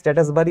সবাই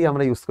স্ট্যাটাস বারই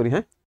আমরা ইউজ করি।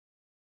 হ্যাঁ,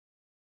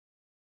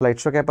 স্লাইড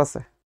শো ক্যাপ আছে,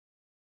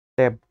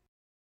 ট্যাব,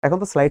 এখন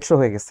তো স্লাইড শো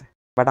হয়ে গেছে,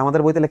 বাট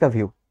আমাদের বইতে লেখা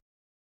ভিউ।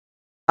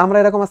 আমরা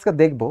এরকম আজকে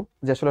দেখবো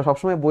যে আসলে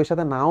সবসময় বইয়ের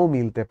সাথে নাও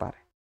মিলতে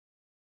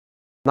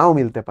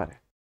পারে,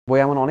 বই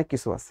এমন অনেক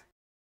কিছু আছে।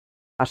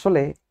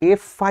 আসলে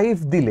F5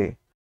 দিলে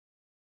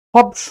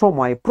সব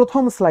সময়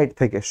প্রথম স্লাইড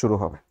থেকে শুরু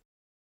হবে।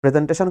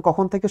 প্রেজেন্টেশন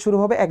কখন থেকে শুরু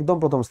হবে? একদম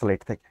প্রথম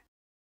স্লাইড থেকে।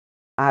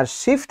 আর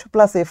শিফট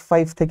প্লাস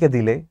F5 থেকে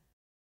দিলে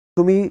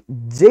তুমি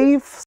যেই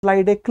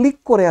স্লাইডে ক্লিক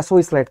করে আসো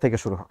ওই স্লাইড থেকে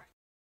শুরু হবে।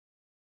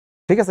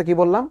 ঠিক আছে, কি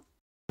বললাম?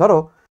 ধরো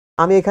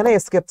আমি এখানে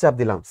এসকেপ চাপ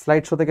দিলাম,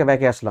 স্লাইড শো থেকে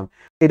ব্যাকে আসলাম,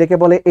 এটাকে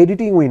বলে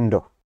এডিটিং উইন্ডো।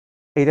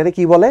 এইটারে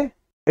কি বলে?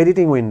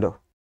 Editing window.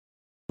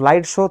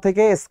 স্লাইড শো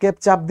থেকে এসকেপ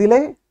চাপ দিলে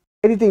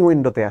এডিটিং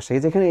উইন্ডোতে আসে,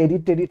 এই যেখানে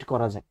এডিট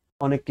করা যায়,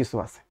 অনেক কিছু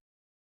আছে।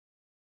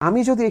 আমি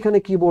যদি এখানে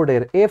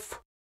কিবোর্ডের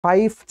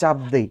F5 চাপ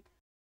দেই,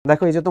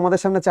 দেখো এই যে তোমাদের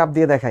সামনে চাপ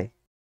দিয়ে দেখাই,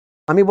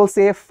 আমি বলছি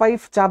F5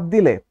 চাপ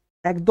দিলে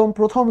একদম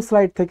প্রথম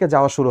স্লাইড থেকে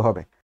যাওয়া শুরু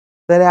হবে।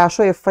 তাহলে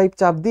আসো F5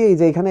 চাপ দিয়ে এই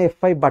যে এখানে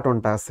F5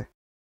 বাটনটা আছে,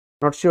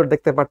 নট শিওর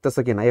দেখতে পারতেছো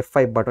কিনা,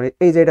 F5 বাটন,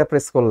 এই যে এটা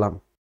প্রেস করলাম,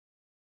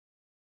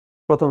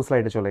 প্রথম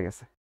স্লাইডে চলে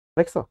গেছে।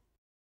 দেখছো,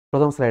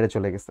 প্রথম স্লাইডে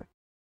চলে গেছে।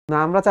 না,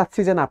 আমরা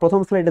চাচ্ছি যে না,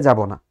 প্রথম স্লাইডে যাব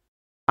না,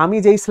 আমি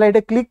যেই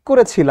স্লাইডে ক্লিক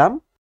করেছিলাম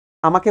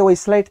আমাকে ওই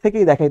স্লাইড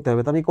থেকেই দেখাইতে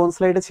হবে। তো আমি কোন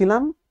স্লাইডে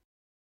ছিলাম?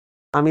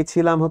 আমি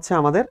ছিলাম হচ্ছে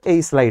আমাদের এই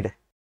স্লাইডে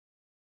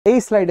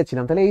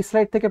ছিলাম। তাহলে এই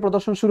স্লাইড থেকে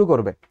প্রদর্শন শুরু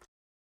করবে।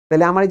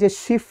 তাহলে আমার এই যে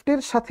শিফটের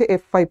সাথে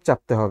F5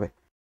 চাপতে হবে,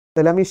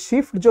 তাহলে আমি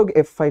শিফট যোগ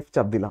F5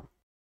 চাপ দিলাম,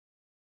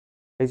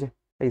 এই যে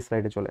এই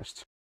স্লাইডে চলে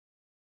আসছে।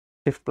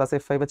 শিফট প্লাস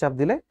F5 এ চাপ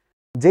দিলে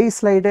যেই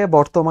স্লাইডে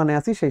বর্তমানে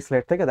আছি সেই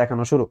স্লাইড থেকে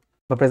দেখানো শুরু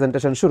বা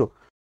প্রেজেন্টেশন শুরু।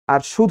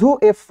 আর শুধু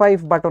F5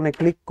 বাটনে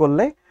ক্লিক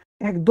করলে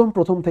একদম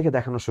প্রথম থেকে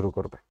দেখানো শুরু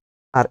করবে।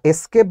 আর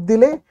এসকেপ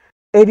দিলে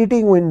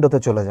এডিটিং উইন্ডোতে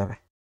চলে যাবে।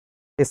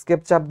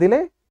 এসকেপ চাপ দিলে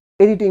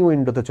এডিটিং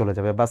উইন্ডোতে চলে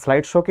যাবে, বা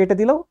স্লাইড শো কেটে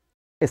দিলেও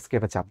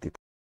এসকেপে চাপ দিতে।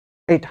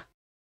 এইটা।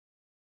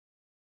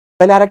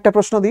 তাহলে আরেকটা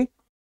প্রশ্ন দিই,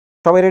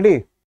 সবাই রেডি?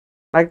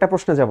 আরেকটা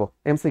প্রশ্নে যাব,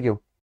 এমসিকিউ,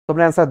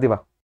 তোমরা অ্যান্সার দিবা।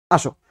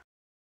 আসো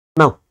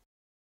নাও,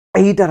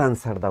 এইটার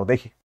অ্যান্সার দাও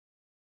দেখি।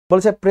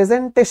 বলছে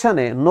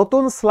প্রেজেন্টেশনে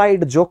নতুন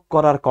স্লাইড যোগ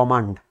করার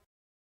কমান্ড।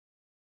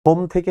 হোম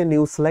থেকে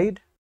নিউ স্লাইড,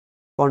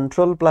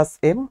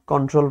 Ctrl+M,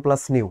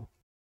 Ctrl+New।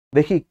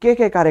 দেখি কে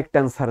কে কারেক্ট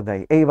অ্যান্সার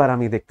দেয়, এইবার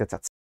আমি দেখতে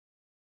চাচ্ছি।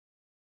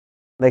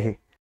 দেখি।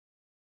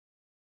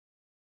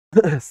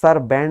 স্যার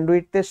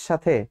ব্যান্ডউইডথের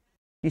সাথে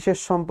কিসের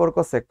সম্পর্ক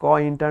আছে? ক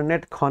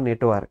ইন্টারনেট, খ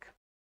নেটওয়ার্ক।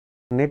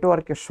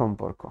 নেটওয়ার্কের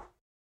সম্পর্ক।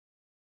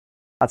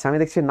 আচ্ছা, আমি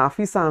দেখছি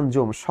নাফিসা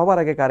আঞ্জুম সবার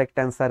আগে কারেক্ট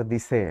অ্যান্সার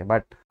দিছে,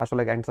 বাট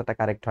আসলে অ্যান্সারটা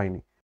কারেক্ট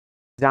হয়নি।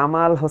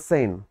 জামাল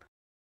হোসেন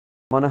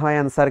মনে হয়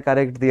অ্যান্সার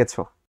কারেক্ট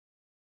দিয়েছো।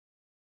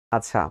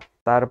 আচ্ছা,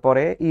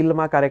 তারপরে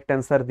ইলমা কারেক্ট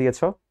অ্যান্সার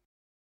দিয়েছো।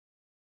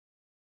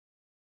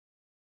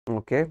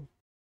 ওকে,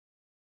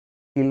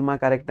 ইলমা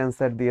কারেক্ট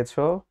অ্যান্সার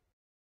দিয়েছো।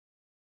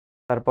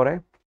 তারপরে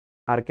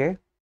আর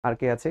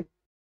কে আছে?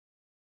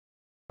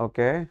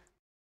 ওকে,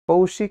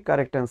 কৌশিক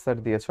কারেক্ট অ্যান্সার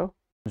দিয়েছো।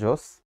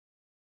 জোস।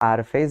 আর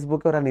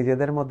ফেসবুকে ওরা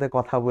নিজেদের মধ্যে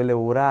কথা বলে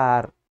ওরা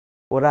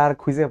আর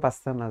খুঁজে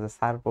পাচ্ছে না যে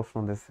স্যার প্রশ্ন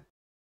দিয়েছে।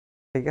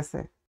 ঠিক আছে,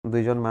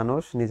 দুইজন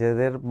মানুষ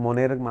নিজেদের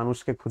মনের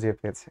মানুষকে খুঁজে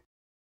পেয়েছে।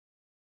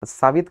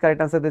 সাবিত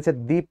কারেক্ট অ্যান্সার দিয়েছে,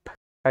 দীপ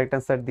কারেক্ট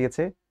অ্যান্সার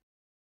দিয়েছে।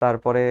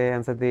 তারপরে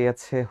অ্যান্সার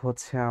দিয়েছে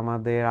হচ্ছে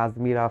আমাদের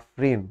আজমির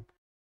আফরিন,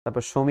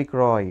 তারপর শমিক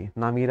রয়,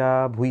 নামিরা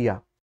ভুইয়া।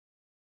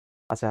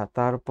 আচ্ছা,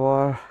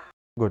 তারপর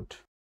গুড।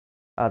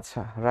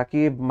 আচ্ছা,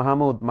 রাকিব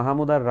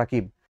মাহমুদ আর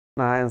রাকিব,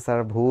 না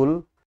অ্যান্সার ভুল।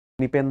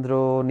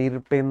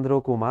 নিরপেন্দ্র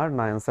কুমার,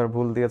 না অ্যান্সার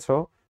ভুল দিয়েছো।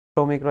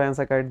 শমিক রয়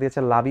অ্যান্সার কারেক্ট দিয়েছে।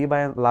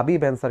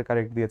 লাবিব অ্যান্সার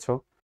কারেক্ট দিয়েছো।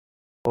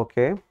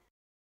 ওকে,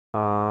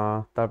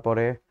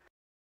 তারপরে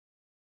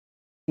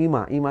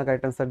ইমা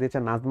কারেক্ট অ্যান্সার দিয়েছে।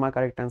 নাজমা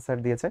কারেক্ট অ্যান্সার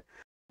দিয়েছে।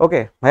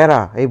 ওকে ভাইরা,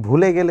 এই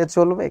ভুলে গেলে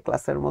চলবে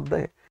ক্লাসের মধ্যে?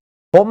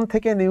 হোম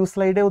থেকে নিউ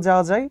স্লাইডেও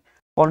যাওয়া যায়,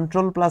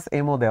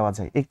 Ctrl+Mও দেওয়া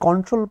যায়। এই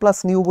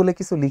Ctrl+New বলে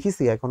কিছু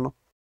লিখেছি এখনো?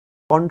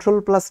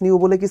 Ctrl+New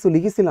বলে কিছু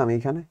লিখেছিলাম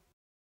এখানে?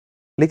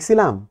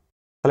 লিখছিলাম?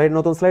 তাহলে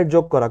নতুন স্লাইড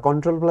যোগ করা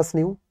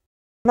Ctrl+New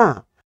না,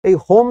 এই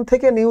হোম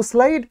থেকে নিউ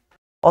স্লাইড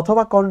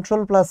অথবা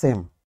Ctrl+M,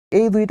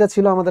 এই দুইটা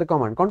ছিল আমাদের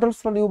কমান্ড।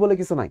 Ctrl+New বলে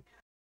কিছু নাই।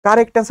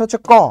 কারেক্ট অ্যান্সার হচ্ছে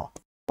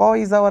ক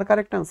ইজ আওয়ার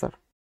কারেক্ট অ্যান্সার।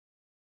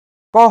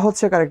 ক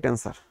হচ্ছে কারেক্ট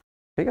অ্যান্সার।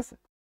 ঠিক আছে,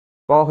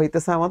 ক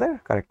হইতেছে আমাদের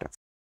কারেক্ট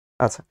অ্যান্সার।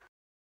 আচ্ছা,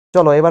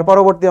 চলো এবার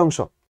পরবর্তী অংশ।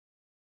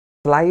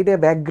 স্লাইডে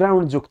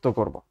ব্যাকগ্রাউন্ড যুক্ত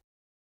করব।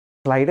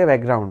 স্লাইডে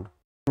ব্যাকগ্রাউন্ড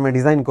আমরা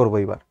ডিজাইন করব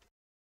এবার।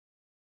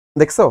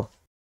 দেখছো,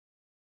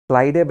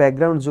 স্লাইডে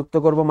ব্যাকগ্রাউন্ড যুক্ত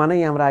করব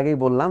মানেই আমরা আগেই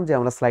বললাম যে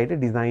আমরা স্লাইডে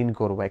ডিজাইন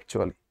করব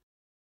অ্যাকচুয়ালি।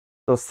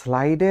 তো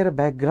স্লাইডের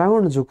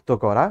ব্যাকগ্রাউন্ড যুক্ত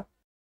করা,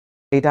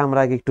 এটা আমরা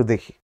আগে একটু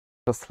দেখি।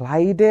 তো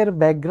স্লাইডের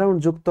ব্যাকগ্রাউন্ড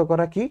যুক্ত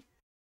করা কি?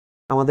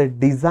 আমাদের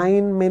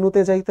ডিজাইন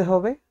মেনুতে যাইতে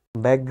হবে,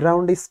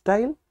 background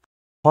style,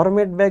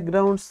 format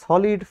background,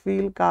 solid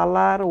feel,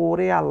 colour,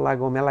 ওরে আল্লাহ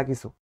গো, মেলা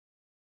কিছু।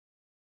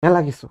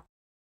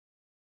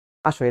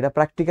 আসো এটা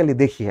প্র্যাকটিক্যালি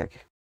দেখি আগে।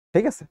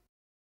 ঠিক আছে,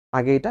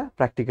 আগে এটা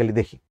প্র্যাকটিক্যালি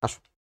দেখি। আসো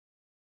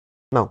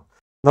নাও,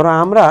 ধরো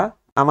আমরা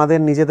আমাদের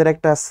নিজেদের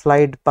একটা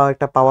স্লাইড বা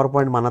একটা পাওয়ার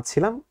পয়েন্ট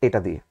বানাচ্ছিলাম এটা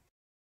দিয়ে।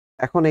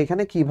 এখন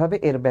এইখানে কিভাবে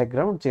এর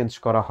ব্যাকগ্রাউন্ড চেঞ্জ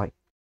করা হয়।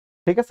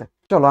 ঠিক আছে,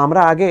 চলো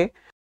আমরা আগে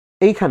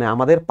এইখানে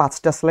আমাদের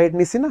 5টা স্লাইড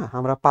নিছি না,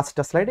 আমরা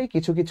 5টা স্লাইডে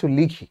কিছু কিছু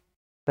লিখি,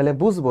 তাহলে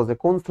বুঝবো যে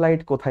কোন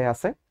স্লাইড কোথায়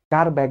আছে,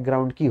 কার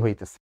ব্যাকগ্রাউন্ড কি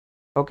হইতেছে।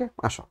 ওকে,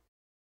 আসো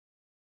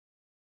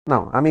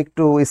নাও, আমি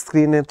একটু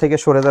স্ক্রিনের থেকে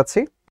সরে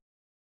যাচ্ছি।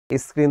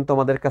 স্ক্রিন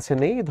তোমাদের কাছে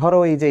নেই, ধরো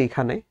এই যে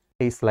এইখানে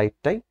এই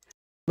স্লাইডটাই,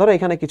 ধরো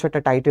এখানে কিছু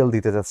একটা টাইটেল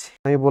দিতে যাচ্ছি।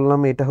 আমি বললাম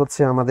এটা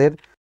হচ্ছে আমাদের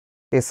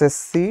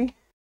SSC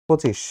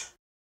 25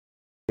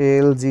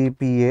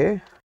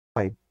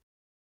 GPA-5,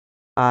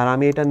 আর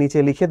আমি এটা নিচে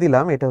লিখে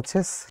দিলাম এটা হচ্ছে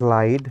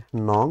স্লাইড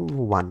নং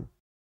 1।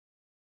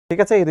 ঠিক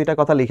আছে, এই দুইটা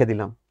কথা লিখে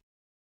দিলাম।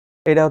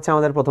 এটা হচ্ছে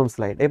আমাদের প্রথম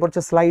স্লাইড। এরপর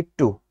হচ্ছে স্লাইড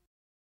 2।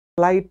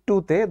 স্লাইড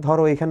 2তে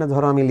ধরো এখানে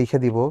ধরো আমি লিখে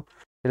দিব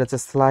এটা হচ্ছে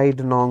স্লাইড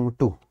নং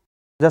 2,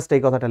 জাস্ট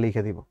এই কথাটা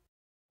লিখে দিব।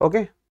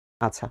 ওকে,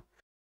 আচ্ছা,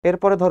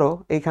 এরপরে ধরো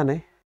এইখানে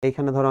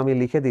ধরো আমি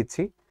লিখে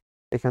দিচ্ছি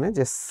এখানে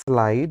যে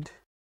স্লাইড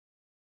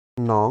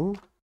নং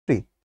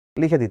 3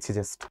 লিখে দিচ্ছি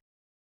জাস্ট।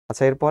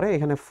 আচ্ছা, এরপরে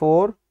এখানে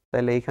 4,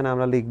 তাহলে এইখানে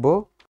আমরা লিখব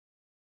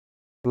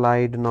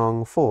স্লাইড নং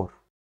 4।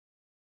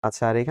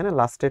 আচ্ছা, আর এখানে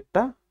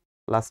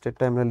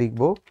লাস্টেরটা আমরা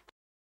লিখব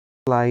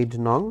স্লাইড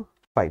নং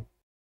 5।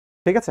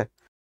 ঠিক আছে,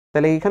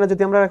 তাহলে এইখানে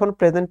যদি আমরা এখন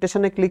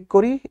প্রেজেন্টেশনে ক্লিক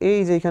করি, এই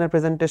যে এখানে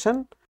প্রেজেন্টেশন,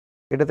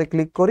 এটাতে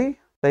ক্লিক করি,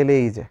 তাইলে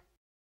এই যে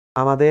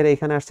আমাদের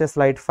এখানে আসছে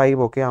স্লাইড 5।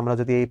 ওকে, আমরা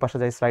যদি এই পাশে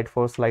যাই স্লাইড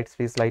 4, স্লাইড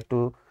 3, স্লাইড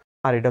 2,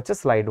 আর এটা হচ্ছে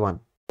স্লাইড 1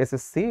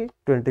 SSC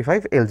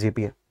 25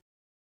 LGPA।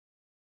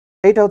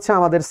 এইটা হচ্ছে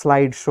আমাদের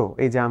স্লাইড শো।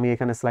 এই যে আমি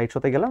এখানে স্লাইড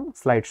শোতে গেলাম,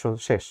 স্লাইড শো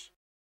শেষ।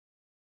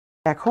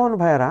 এখন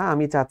ভাইয়ারা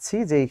আমি চাচ্ছি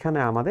যে এখানে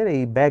আমাদের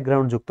এই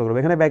ব্যাকগ্রাউন্ড যুক্ত করবো।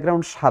 এখানে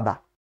ব্যাকগ্রাউন্ড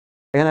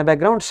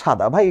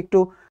সাদা, ভাই একটু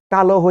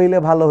কালো হইলে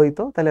ভালো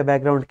হইতো, তাহলে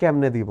ব্যাকগ্রাউন্ড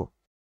কেমনে দিব?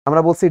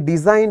 আমরা বলছি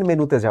ডিজাইন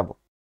মেনুতে যাব।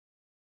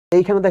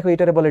 এইখানে দেখো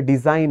এটারে বলে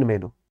ডিজাইন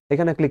মেনু,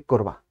 এখানে ক্লিক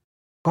করবা।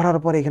 করার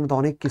পরে এখানে তো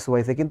অনেক কিছু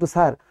হয়েছে, কিন্তু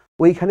স্যার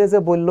ওইখানে যে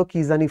বললো কি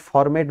জানি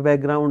ফরম্যাট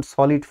ব্যাকগ্রাউন্ড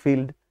সলিড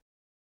ফিল্ড,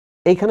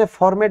 এইখানে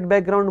ফরম্যাট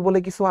ব্যাকগ্রাউন্ড বলে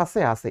কিছু আছে?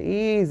 আছে,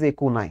 এই যে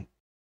কোনায়,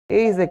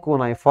 এই যে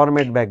কোনায়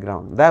ফরম্যাট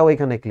ব্যাকগ্রাউন্ড দাও,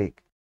 ওইখানে ক্লিক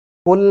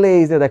করলে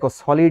এই যে দেখো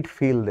সলিড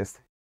ফিল দিছে।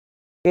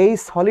 এই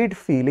সলিড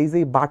ফিল, এই যে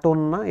বাটন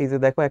না, এই যে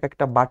দেখো এক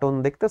একটা বাটন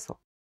দেখতেছো,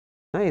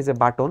 হ্যাঁ এই যে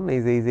বাটন, এই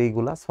যে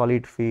এইগুলা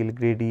solid feel,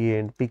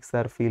 gradient,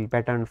 picture feel,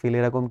 pattern feel,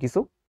 এরকম কিছু।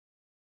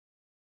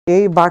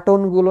 এই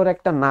বাটনগুলোর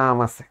একটা নাম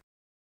আছে,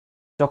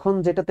 যখন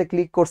যেটাতে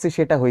ক্লিক করছি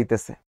সেটা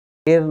হইতেছে,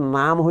 এর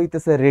নাম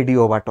হইতেছে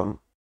রেডিও বাটন।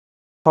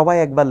 সবাই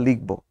একবার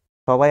লিখবো,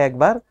 সবাই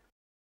একবার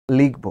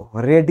লিখবো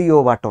রেডিও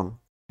বাটন,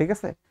 ঠিক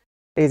আছে?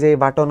 এই যে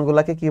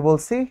বাটনগুলাকে কি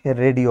বলছি?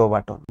 Radio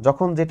button.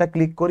 যখন যেটা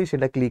ক্লিক করি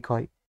সেটা ক্লিক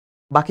হয়,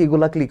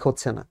 বাকিগুলা ক্লিক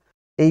হচ্ছে না,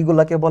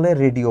 এইগুলাকে বলে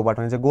রেডিও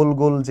বাটন। যে গোল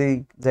গোল যেই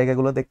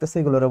জায়গাগুলো দেখতেছে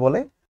এগুলোরে বলে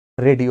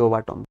রেডিও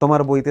বাটন।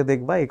 তোমার বইতে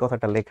দেখবা এই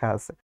কথাটা লেখা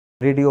আছে,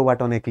 রেডিও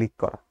বাটনে ক্লিক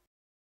করা।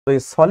 তো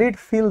এই সলিড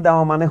ফিল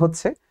দেওয়া মানে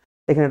হচ্ছে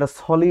এখানে একটা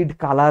সলিড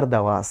কালার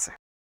দেওয়া আছে।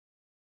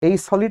 এই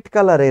সলিড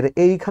কালারের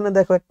এইখানে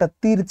দেখো একটা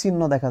তীর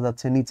চিহ্ন দেখা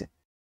যাচ্ছে নিচে,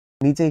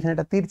 নিচে এখানে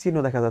একটা তীর চিহ্ন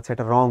দেখা যাচ্ছে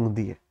একটা রং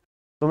দিয়ে।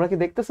 তোমরা কি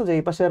দেখতেছো যে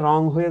এই পাশে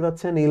রং হয়ে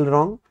যাচ্ছে নীল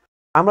রং?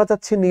 আমরা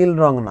চাচ্ছি নীল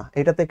রং না,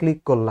 এটাতে ক্লিক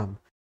করলাম,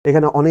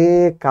 এখানে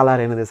অনেক কালার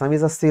এনে দিয়েছে, আমি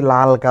চাচ্ছি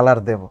লাল কালার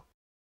দেব,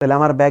 তাহলে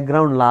আমার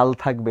ব্যাকগ্রাউন্ড লাল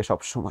থাকবে সব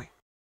সময়।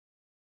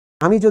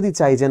 আমি যদি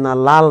চাই যে না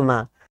লাল না,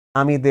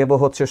 আমি দেব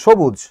হচ্ছে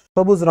সবুজ,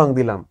 সবুজ রং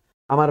দিলাম,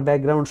 আমার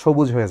ব্যাকগ্রাউন্ড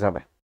সবুজ হয়ে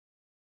যাবে।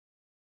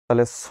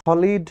 তাহলে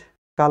সলিড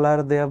কালার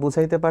দেয়া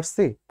বুঝাইতে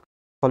পারছি?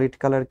 সলিড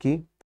কালার কি?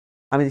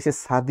 আমি দেখছি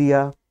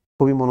সাদিয়া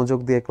খুবই মনোযোগ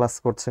দিয়ে ক্লাস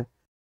করছে,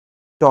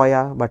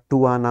 টয়া বা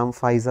টুয়া নাম,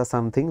 ফাইজা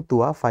সামথিং,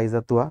 তুয়া,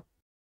 ফাইজা তুয়া,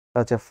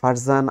 আচ্ছা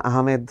ফারজান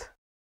আহমেদ,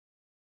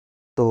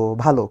 তো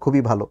ভালো,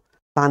 খুবই ভালো।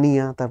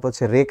 তানিয়া, তারপর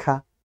হচ্ছে রেখা,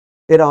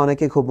 এরা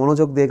অনেকে খুব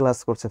মনোযোগ দিয়ে ক্লাস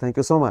করছে, থ্যাংক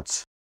ইউ সো মাচ।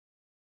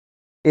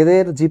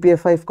 এদের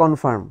GPA-5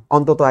 কনফার্ম,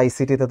 অন্তত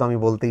আইসিটিতে তো আমি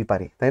বলতেই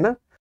পারি, তাই না?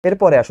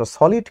 এরপরে আসো,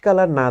 সলিড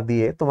কালার না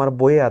দিয়ে তোমার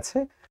বইয়ে আছে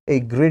এই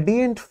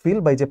গ্রেডিয়েন্ট ফিল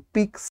বা এই যে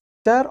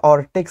পিকচার অর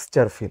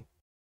টেক্সচার ফিল।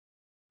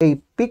 এই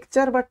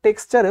পিকচার বা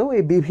টেক্সচারেও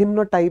এই বিভিন্ন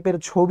টাইপের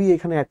ছবি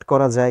এখানে অ্যাড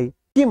করা যায়,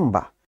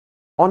 কিংবা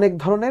অনেক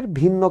ধরনের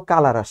ভিন্ন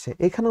কালার আসে।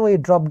 এখানেও এই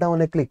ড্রপ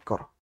ডাউনে ক্লিক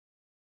করো,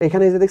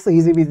 এখানে এই যে দেখছো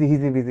হিজিবিজি,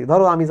 হিজিবিজি,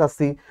 ধরো আমি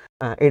চাচ্ছি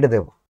এটা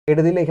দেবো,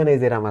 এটা দিলে এখানে এই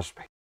যে রাম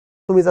আসবে।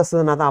 তুমি চাচ্ছ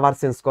না আবার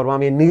চেঞ্জ করবো,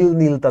 আমি নীল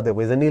নীলটা দেবো,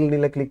 এই যে নীল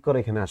নীলে ক্লিক করে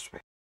এখানে আসবে।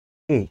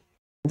 এই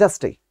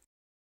জাস্ট এই।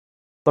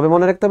 তবে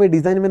মনে রাখতে হবে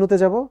ডিজাইন মেনুতে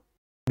যাব,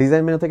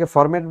 ডিজাইন মেনু থেকে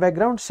ফরম্যাট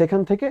ব্যাকগ্রাউন্ড,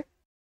 সেখান থেকে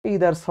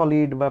ইদার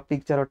সলিড বা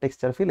পিকচার ও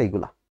টেক্সচার ফিল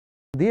এইগুলা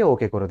দিয়ে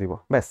ওকে করে দিব,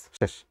 ব্যাস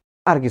শেষ।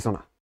 আর কিছু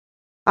না,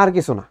 আর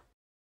কিছু না,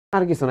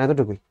 আর কিছু না,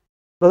 এতটুকুই।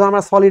 ধরো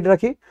আমরা সলিড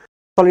রাখি,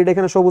 সলিড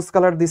এখানে সবুজ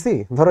কালার দিছি,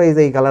 ধরো এই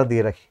যে এই কালার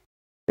দিয়ে রাখি,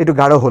 একটু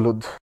গাঢ় হলুদ,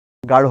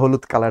 গাঢ়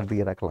হলুদ কালার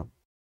দিয়ে রাখলাম,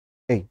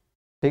 এই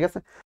ঠিক আছে।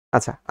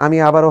 আচ্ছা আমি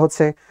আবারও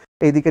হচ্ছে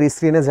এই দিকের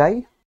স্ক্রিনে যাই,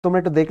 তোমরা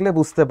একটু দেখলে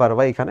বুঝতে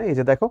পারবা, এখানে এই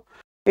যে দেখো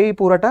এই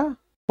পুরাটা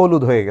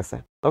হলুদ হয়ে গেছে,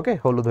 ওকে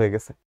হলুদ হয়ে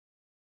গেছে।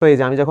 তো এই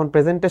যে আমি যখন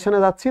প্রেজেন্টেশনে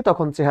যাচ্ছি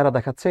তখন চেহারা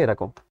দেখাচ্ছে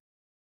এরকম।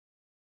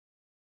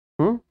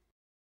 হুম,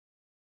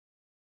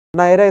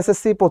 না এরা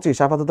SSC 25,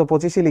 আপাতত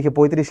 25ই লিখে,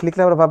 35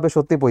 লিখলে আবার ভাববে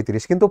সত্যি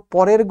 35, কিন্তু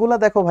পরের গুলা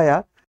দেখো ভাইয়া,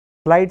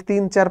 স্লাইড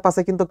 3, 4,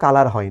 5-এ কিন্তু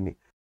কালার হয়নি।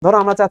 ধরো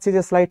আমরা চাচ্ছি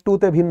যে স্লাইড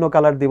 2-তে ভিন্ন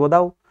কালার দিব,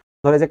 দাও,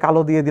 ধরো যে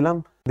কালো দিয়ে দিলাম,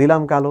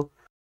 দিলাম কালো,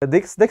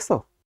 দেখছো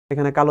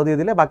এখানে কালো দিয়ে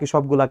দিলে বাকি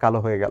সবগুলা কালো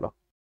হয়ে গেল।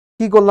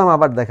 কি করলাম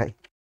আবার দেখাই,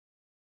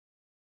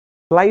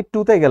 স্লাইড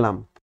 2-তে গেলাম,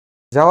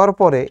 যাওয়ার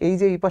পরে এই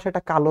যে এই পাশে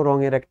একটা কালো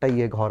রঙের একটা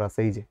ঘর আছে,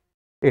 এই যে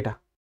এটা,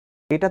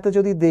 এটাতে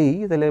যদি দেই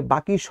তাহলে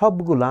বাকি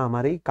সবগুলা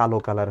আমার এই কালো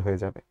কালার হয়ে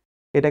যাবে।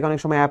 এটাকে অনেক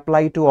সময়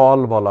অ্যাপ্লাই টু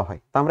অল বলা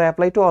হয়, তো আমরা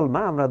অ্যাপ্লাই টু অল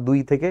না, আমরা 2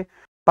 থেকে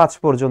 5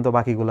 পর্যন্ত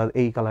বাকিগুলা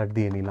এই কালার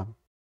দিয়ে নিলাম,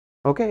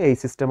 ওকে এই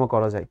সিস্টেমও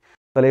করা যায়।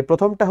 তাহলে এই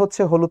প্রথমটা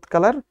হচ্ছে হলুদ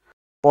কালার,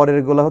 পরের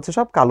গুলা হচ্ছে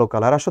সব কালো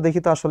কালার। আসো দেখি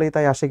তো আসলেই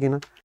তাই আসে কিনা,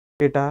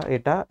 এটা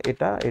এটা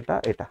এটা এটা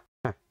এটা,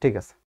 হ্যাঁ ঠিক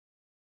আছে।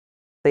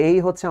 তো এই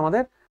হচ্ছে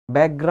আমাদের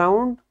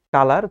ব্যাকগ্রাউন্ড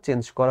কালার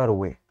চেঞ্জ করার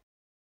ওয়ে,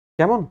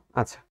 কেমন?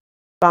 আচ্ছা,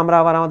 তো আমরা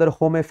আবার আমাদের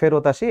হোমে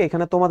ফেরত আসি।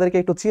 এখানে তোমাদেরকে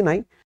একটু চিনাই,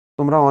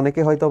 তোমরা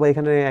অনেকে হয়তো বা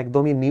এখানে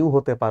একদমই নিউ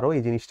হতে পারো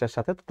এই জিনিসটার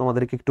সাথে, তো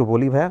তোমাদেরকে একটু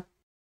বলি ভাইয়া,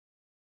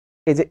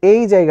 এই যে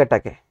এই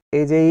জায়গাটাকে,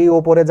 এই যে এই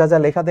ওপরে যা যা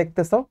লেখা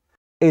দেখতেছো,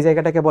 এই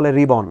জায়গাটাকে বলে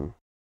রিবন।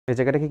 এই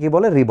জায়গাটাকে কি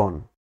বলে? রিবন।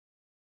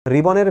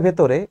 রিবনের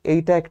ভেতরে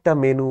এইটা একটা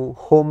menu,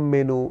 home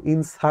menu,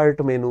 insert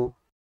menu,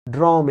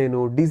 draw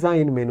menu,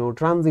 design menu,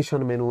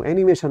 transition menu,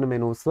 animation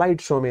menu, slide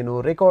show menu,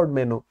 record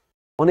menu,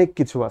 অনেক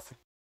কিছু আছে।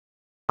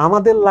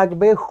 আমাদের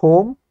লাগবে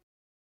হোম,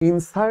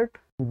 ইনসার্ট,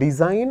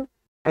 ডিজাইন,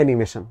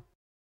 অ্যানিমেশন,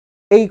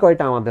 এই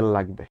কয়টা আমাদের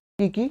লাগবে।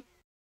 কি কি?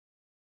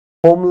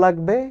 হোম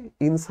লাগবে,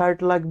 ইনসার্ট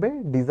লাগবে,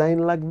 ডিজাইন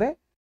লাগবে,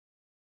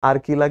 আর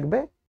কি লাগবে?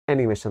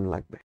 অ্যানিমেশন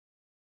লাগবে।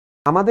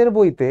 আমাদের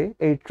বইতে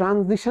এই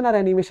ট্রানজিশন আর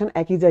অ্যানিমেশন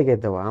একই জায়গায়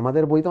দেওয়া,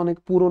 আমাদের বইতে অনেক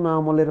পুরোনো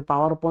আমলের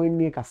পাওয়ার পয়েন্ট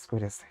নিয়ে কাজ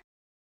করেছে,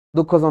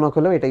 দুঃখজনক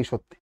হলেও এটাই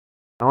সত্যি।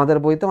 আমাদের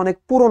বইতে অনেক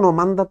পুরোনো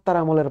মান্দাত্তার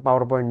আমলের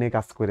পাওয়ার পয়েন্ট নিয়ে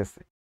কাজ করেছে।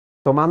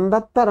 তো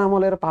মান্দাত্তার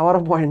আমলের পাওয়ার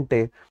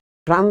পয়েন্টে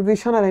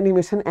ট্রানজিশন আর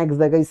অ্যানিমেশন এক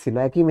জায়গায় ছিল,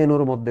 একই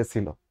মেনুর মধ্যে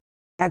ছিল,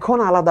 এখন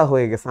আলাদা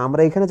হয়ে গেছে।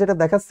 আমরা এখানে যেটা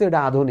দেখাচ্ছি এটা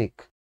আধুনিক,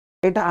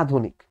 এটা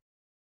আধুনিক,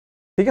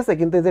 ঠিক আছে।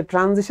 কিন্তু এই যে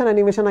ট্রানজিশন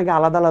অ্যানিমেশন আগে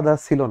আলাদা আলাদা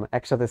ছিল না,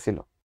 একসাথে ছিল,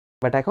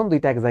 বাট এখন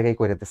দুইটা এক জায়গায়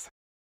করে দিচ্ছে,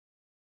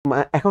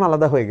 এখন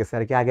আলাদা হয়ে গেছে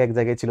আর কি, আগে এক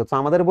জায়গায় ছিল। তো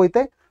আমাদের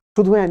বইতে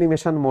শুধু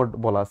অ্যানিমেশন মোড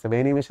বলা আছে বা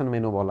অ্যানিমেশন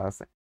মেনু বলা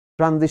আছে,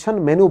 ট্রানজিশন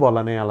মেনু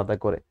বলা নেই আলাদা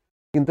করে,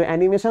 কিন্তু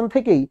অ্যানিমেশন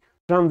থেকেই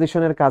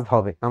ট্রানজিশনের কাজ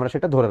হবে, আমরা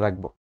সেটা ধরে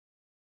রাখবো।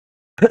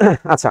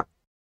 আচ্ছা,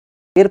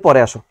 এরপরে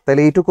আসো,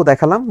 তাহলে এইটুকু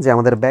দেখালাম যে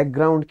আমাদের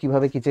ব্যাকগ্রাউন্ড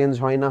কিভাবে কি চেঞ্জ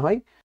হয় না হয়।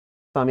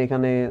 তো আমি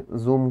এখানে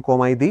জুম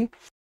কমাই দিই।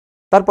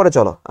 তারপরে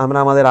চলো আমরা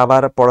আমাদের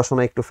আবার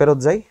পড়াশোনা একটু ফেরত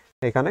যাই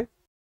এখানে।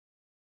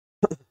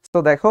 তো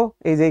দেখো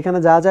এই যে এখানে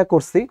যা যা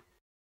করছি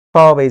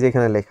সব এই যে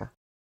এখানে লেখা।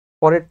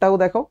 পরেরটাও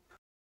দেখো,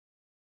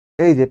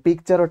 এই যে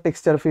পিকচার ও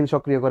টেক্সচার ফিল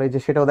সক্রিয় করে, এই যে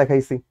সেটাও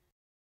দেখাইছি।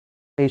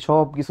 এই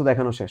সব কিছু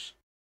দেখানো শেষ।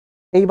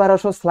 এইবার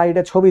আসো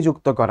স্লাইডে ছবি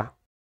যুক্ত করা।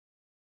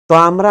 তো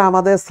আমরা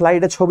আমাদের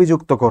স্লাইডে ছবি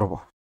যুক্ত করব,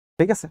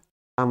 ঠিক আছে,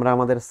 আমরা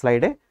আমাদের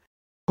স্লাইডে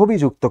ছবি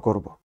যুক্ত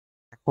করব।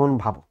 এখন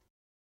ভাবো,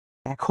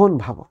 এখন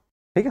ভাবো,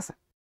 ঠিক আছে।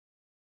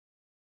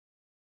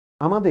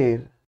 আমাদের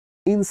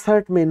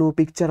insert menu,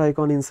 picture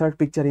icon, insert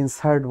picture,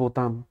 insert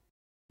বোতাম,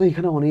 তো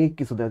এখানে অনেক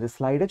কিছু দেওয়া যায়।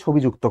 স্লাইডে ছবি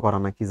যুক্ত করা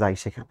নাকি যায়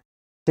সেখানে,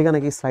 সেখানে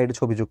কি স্লাইডে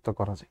ছবি যুক্ত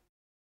করা যায়?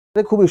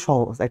 এটা খুবই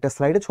সহজ, একটা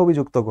স্লাইডে ছবি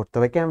যুক্ত করতে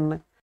হবে কেমনে।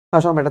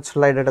 আসলে আমরা একটা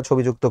স্লাইডে একটা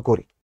ছবি যুক্ত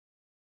করি।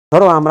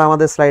 ধরো আমরা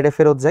আমাদের স্লাইডে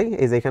ফেরত যাই,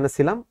 এই যে এখানে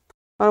ছিলাম,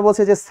 আমরা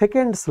বলছি যে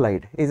সেকেন্ড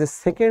স্লাইড, এই যে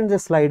সেকেন্ড যে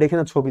স্লাইড,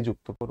 এখানে ছবি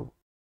যুক্ত করব।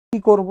 কি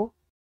করব?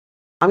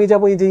 আমি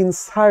যাব এই যে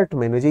ইনসার্ট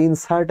মেনু, যে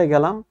ইনসার্টে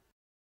গেলাম,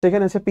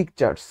 সেখানে আছে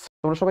পিকচার্স,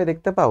 তোমরা সবাই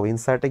দেখতে পাও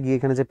ইনসার্টে গিয়ে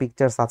এখানে যে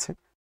পিকচার্স আছে।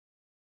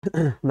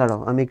 দাঁড়াও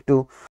আমি একটু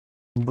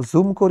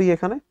জুম করি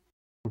এখানে,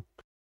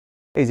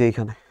 এই যে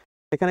এখানে,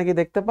 এখানে কি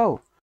দেখতে পাও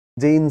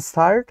যে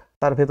ইনসার্ট,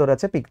 তার ভেতরে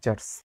আছে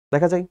পিকচার্স,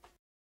 দেখা যায়।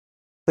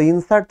 তো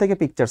ইনসার্ট থেকে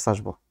পিকচার্স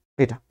আসবো,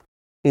 এটা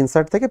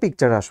ইনসার্ট থেকে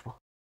পিকচার আসবো।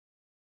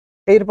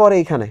 এরপরে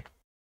এইখানে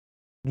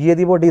গিয়ে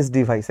দিব ডিস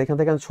ডিভাইস, এখান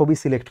থেকে আমি ছবি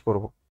সিলেক্ট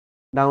করব।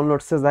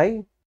 ডাউনলোডসে যাই,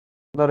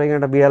 ধরো এখানে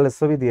একটা বিড়ালের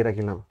ছবি দিয়ে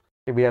রাখিলাম,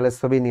 এই বিড়ালের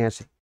ছবি নিয়ে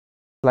আসি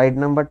স্লাইড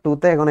নাম্বার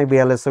 2-তে। এখন এই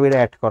বিড়ালের ছবিটা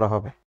অ্যাড করা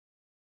হবে।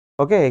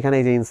 ওকে, এখানে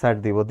এই যে ইনসার্ট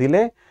দিব,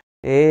 দিলে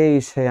এই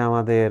সে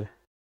আমাদের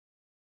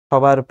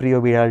সবার প্রিয়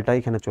বিড়ালটা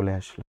এখানে চলে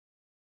আসলো,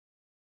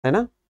 তাই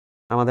না?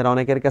 আমাদের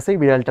অনেকের কাছেই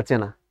বিড়ালটা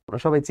চেনা, আমরা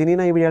সবাই চিনি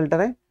না এই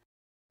বিড়ালটারে।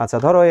 আচ্ছা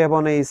ধরো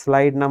এখন এই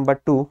স্লাইড নাম্বার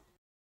 2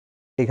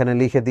 এখানে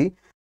লিখে দিই,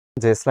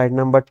 যে স্লাইড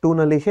নাম্বার 2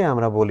 না লিখে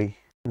আমরা বলি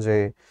যে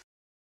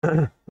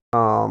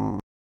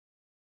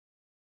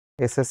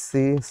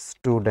এসএসসি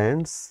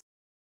স্টুডেন্টস,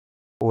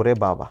 ওরে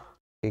বাবা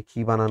এ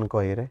কি বানান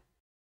কয় রে,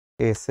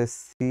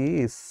 SSC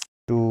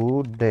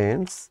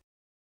students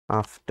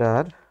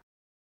after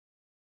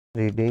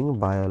reading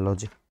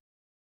biology,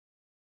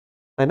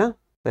 তাই না?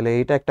 তাহলে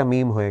এইটা একটা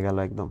মিম হয়ে গেল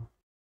একদম।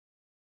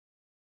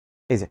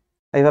 এই যে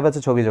এইভাবে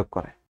হচ্ছে ছবি যোগ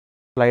করে,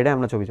 স্লাইডে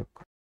আমরা ছবি যোগ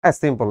করি, অ্যাজ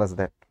সিম্পল অ্যাজ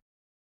দ্যাট,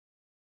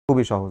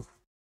 খুবই সহজ।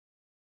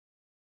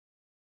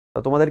 তো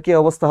তোমাদের কি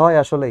অবস্থা হয়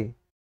আসলেই?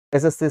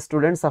 SSC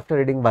students after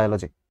reading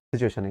biology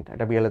situation,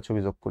 এটা বিএলের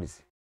ছবি যোগ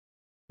করেছি।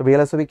 তো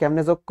বিএলের ছবি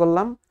কেমনে যোগ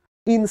করলাম?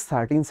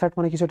 ইনসার্ট, ইনসার্ট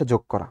মানে কিছু একটা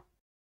যোগ করা।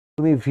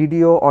 তুমি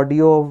ভিডিও,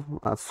 অডিও,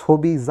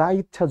 ছবি যা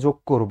ইচ্ছা যোগ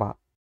করবা,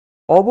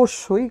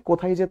 অবশ্যই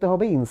কোথায় যেতে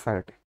হবে?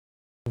 ইনসার্টে।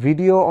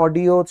 ভিডিও,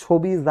 অডিও,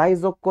 ছবি যাই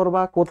যোগ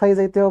করবা, কোথায়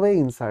যেতে হবে?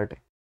 ইনসার্টে।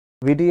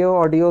 ভিডিও,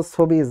 অডিও,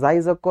 ছবি যাই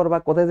যোগ করবা,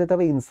 কোথায় যেতে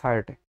হবে?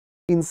 ইনসার্টে।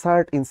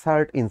 ইনসার্ট,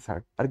 ইনসার্ট,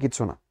 ইনসার্ট, আর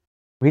কিছু না।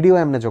 ভিডিও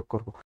এমনে যোগ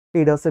করবো,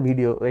 এইটা হচ্ছে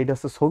ভিডিও, এইটা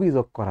হচ্ছে ছবি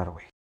যোগ করার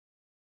ওয়ে,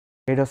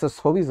 এটা হচ্ছে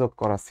ছবি যোগ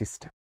করার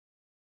সিস্টেম।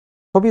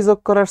 ছবি যোগ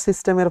করার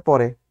সিস্টেমের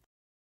পরে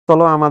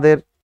চলো আমাদের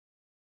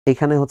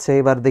এখানে হচ্ছে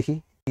এবার দেখি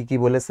কি কি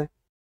বলেছে।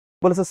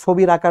 বলেছে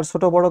ছবির আকার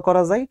ছোট বড়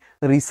করা যায়,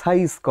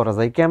 রিসাইজ করা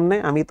যায়। কেমনে?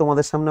 আমি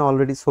তোমাদের সামনে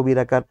অলরেডি ছবির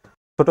আকার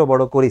ছোট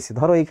বড় করেছি।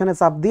 ধরো এখানে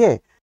চাপ দিয়ে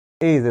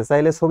এই যে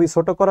চাইলে ছবি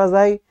ছোট করা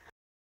যায়,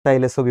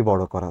 চাইলে ছবি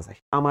বড় করা যায়,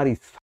 আমার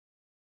ইচ্ছা,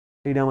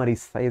 এটা আমার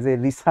ইচ্ছা। এই যে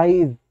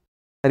রিসাইজ,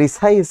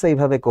 রিসাইজ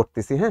এইভাবে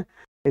করতেছি, হ্যাঁ,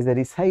 এই যে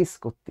রিসাইজ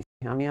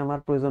করতেছি, আমি আমার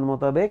প্রয়োজন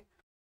মোতাবেক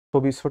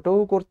ছবি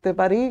ছোটও করতে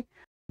পারি,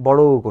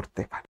 বড়ও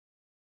করতে পারি।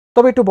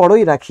 তবে একটু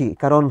বড়ই রাখি,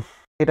 কারণ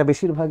এটা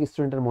বেশিরভাগ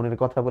স্টুডেন্টের মনের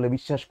কথা বলে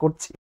বিশ্বাস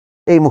করছি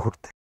এই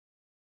মুহূর্তে।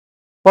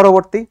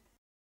 পরবর্তী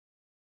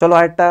চলো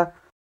আরেকটা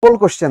পোল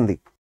কোশ্চেন দিই।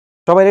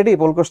 সবাই রেডি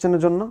পোল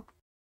কোশ্চেনের জন্য?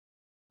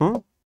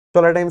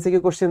 চলো একটা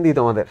এমসিকিউ কোশ্চেন দিই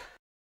তোমাদের,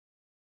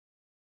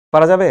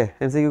 পারা যাবে?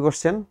 এমসিকিউ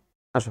কোশ্চেন,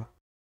 আসো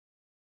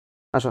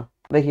আসো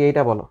দেখি,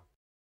 এইটা বলো,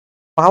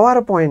 পাওয়ার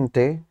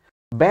পয়েন্টে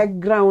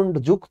ব্যাকগ্রাউন্ড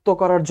যুক্ত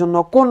করার জন্য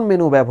কোন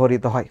মেনু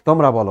ব্যবহৃত হয়?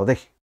 তোমরা বলো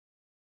দেখি,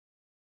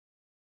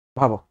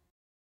 ভাবো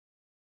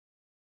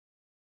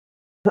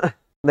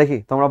দেখি,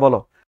 তোমরা বলো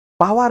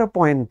পাওয়ার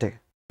পয়েন্টে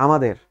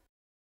আমাদের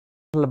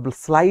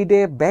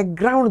স্লাইডে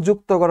ব্যাকগ্রাউন্ড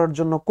যুক্ত করার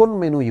জন্য কোন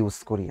মেনু ইউজ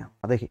করি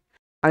আমরা? দেখি,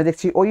 আমি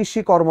দেখছি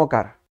ঐশী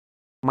কর্মকার,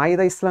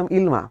 মাইদা ইসলাম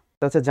ইলমা,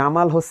 তারপর হচ্ছে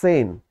জামাল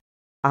হোসেন,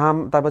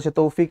 তারপর হচ্ছে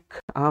তৌফিক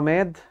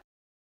আহমেদ,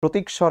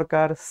 প্রতীক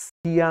সরকার,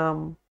 সিয়াম,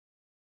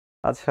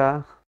 আচ্ছা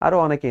আরো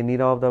অনেকে,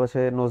 নীরব, তারপর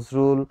হচ্ছে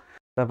নজরুল,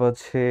 তারপর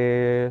হচ্ছে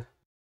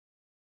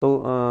তো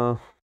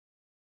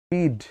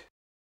স্পিড,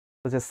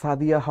 হচ্ছে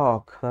সাদিয়া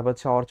হক, তারপর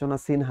হচ্ছে অর্চনা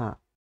সিনহা,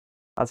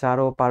 আচ্ছা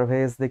আরো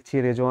পারভেজ দেখছি,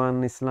 রেজওয়ান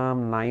ইসলাম,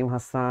 নাইম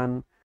হাসান,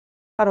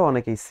 আরো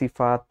অনেকেই,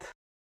 সিফাত,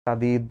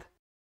 সাদিদ,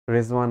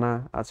 রেজওয়ানা,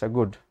 আচ্ছা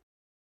গুড।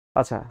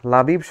 আচ্ছা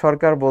লাবিব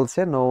সরকার বলছে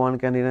নো ওয়ান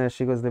ক্যান ডিনাই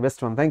শিখো is the best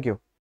one, thank you.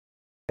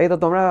 এই তো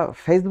তোমরা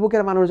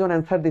ফেসবুকের মানুষজন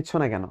অ্যান্সার দিচ্ছ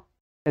না কেন?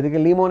 এদিকে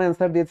লিমন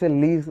অ্যান্সার দিয়েছে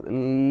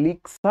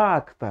লিকসা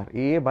আক্তার,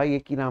 এ ভাই এ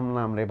কি নাম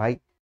নাম রে ভাই,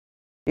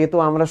 এ তো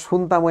আমরা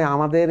শুনতাম ওই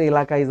আমাদের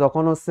এলাকায়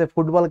যখন হচ্ছে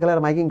ফুটবল খেলার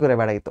মাইকিং করে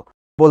বেড়াইতো,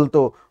 বলতো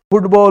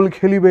ফুটবল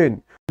খেলিবেন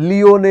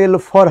লিওনেল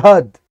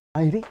ফরহাদ,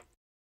 আরে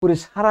পুরো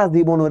সারা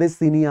জীবন ওরে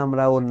চিনি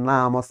আমরা, ওর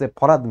নাম হচ্ছে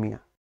ফরাদ মিয়া,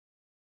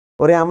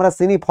 ওরে আমরা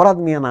চিনি ফরাদ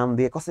মিয়া নাম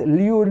দিয়ে, কছে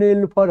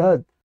লিওনেল ফরহাদ।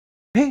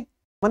 হ্যাঁ,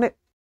 মানে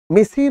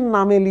মেসির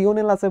নামে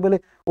লিওনেল আছে বলে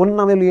ওর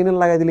নামে লিওনেল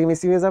লাগাই দিলে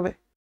মেসি হয়ে যাবে?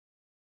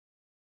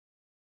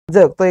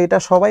 যাই হোক, তো এটা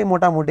সবাই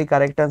মোটামুটি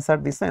কারেক্ট অ্যান্সার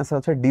দিচ্ছে। অ্যান্সার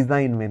হচ্ছে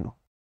ডিজাইন মেনু।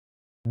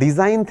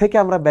 ডিজাইন থেকে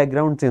আমরা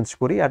ব্যাকগ্রাউন্ড চেঞ্জ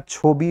করি আর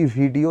ছবি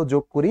ভিডিও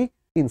যোগ করি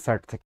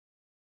ইনসার্ট থেকে,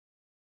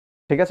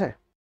 ঠিক আছে?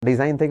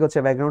 ডিজাইন থেকে হচ্ছে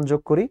ব্যাকগ্রাউন্ড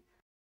যোগ করি,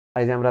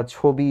 এই যে আমরা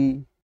ছবি,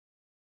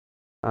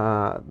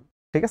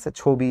 ঠিক আছে,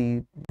 ছবি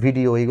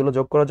ভিডিও এগুলো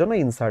যোগ করার জন্য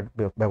ইনসার্ট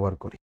ব্যবহার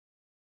করি।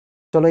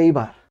 চলো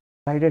এইবার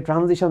স্লাইডে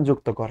ট্রানজিশন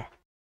যুক্ত করা।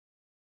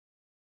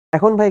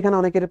 এখন ভাই এখানে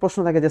অনেকের প্রশ্ন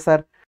থাকে যে স্যার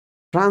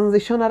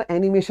ট্রানজিশন আর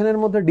অ্যানিমেশনের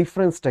মধ্যে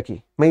ডিফারেন্সটা কি,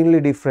 মেইনলি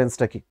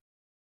ডিফারেন্সটা কি?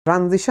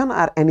 ট্রানজিশন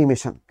আর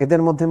অ্যানিমেশন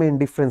এদের মধ্যে মেইন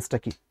ডিফারেন্সটা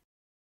কি?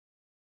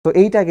 তো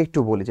এইটা আগে একটু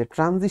বলি যে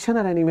ট্রানজিশন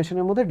আর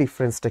অ্যানিমেশনের মধ্যে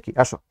ডিফারেন্সটা কি।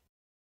 আসো,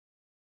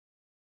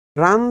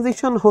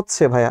 ট্রানজিশন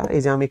হচ্ছে ভাইয়া,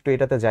 এই যে আমি একটু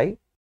এটাতে যাই,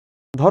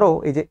 ধরো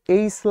এই যে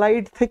এই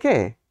স্লাইড থেকে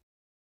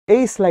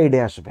এই স্লাইডে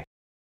আসবে,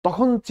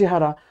 তখন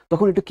চেহারা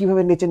তখন একটু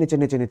কিভাবে নেচে নেচে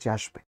নেচে নেচে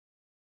আসবে,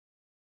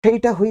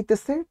 সেইটা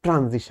হইতেছে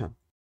ট্রানজিশন।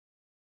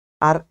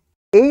 আর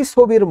এই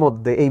ছবির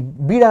মধ্যে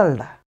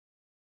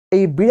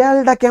এই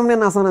বিড়ালটা কেমনে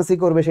নাচানাচি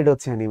করবে সেটা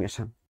হচ্ছে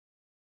অ্যানিমেশন।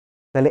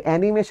 তাহলে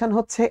অ্যানিমেশন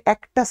হচ্ছে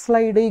একটা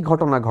স্লাইডেই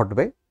ঘটনা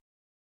ঘটবে,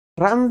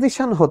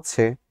 ট্রানজিশন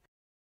হচ্ছে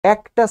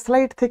একটা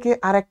স্লাইড থেকে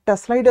আর একটা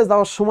স্লাইডে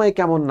যাওয়ার সময়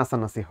কেমন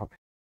নাচানাচি হবে।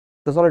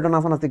 তো চলো একটু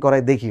নাচানাচি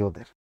করাই দেখি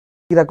ওদের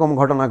কিরকম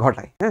ঘটনা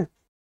ঘটায়। হ্যাঁ,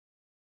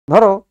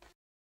 ধরো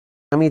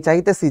আমি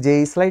চাইতেছি যে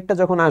এই স্লাইডটা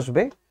যখন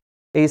আসবে,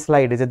 এই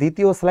স্লাইডে যে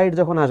দ্বিতীয় স্লাইড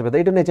যখন আসবে তো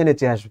এটা নেচে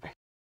নেচে আসবে।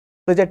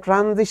 তো যে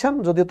ট্রানজিশন,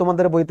 যদিও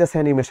তোমাদের বইতেছে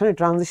অ্যানিমেশন, এই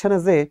ট্রানজিশনে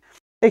যে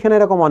এখানে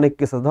এরকম অনেক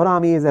কিছু, ধরো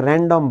আমি এই যে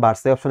র্যান্ডম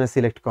বার্স এই অপশনে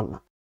সিলেক্ট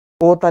করলাম,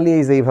 ও তাহলে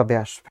এই যে এইভাবে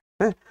আসবে।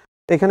 হ্যাঁ,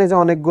 এখানে যে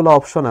অনেকগুলো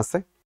অপশন আছে,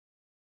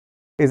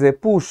 এই যে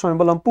পুশ, আমি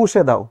বললাম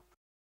পুশে দাও,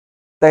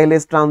 তাইলে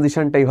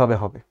ট্রানজিশনটা এইভাবে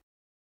হবে।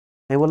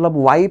 আমি বললাম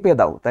ওয়াইপে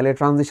দাও, তাহলে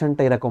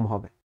ট্রানজিশনটা এরকম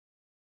হবে।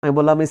 আমি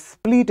বললাম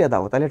স্প্লিটে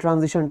দাও, তাহলে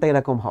ট্রানজিশনটা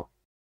এরকম হবে।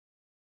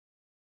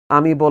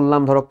 আমি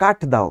বললাম ধরো কাট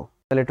দাও,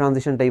 তাহলে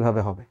ট্রানজিশনটা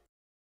এইভাবে হবে।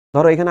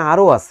 ধরো এখানে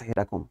আরো আছে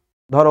এরকম,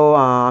 ধরো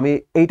আমি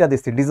এইটা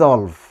দিচ্ছি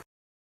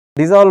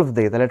ডিজলভ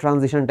দেই, তাহলে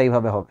ট্রানজিশনটা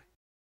এইভাবে হবে।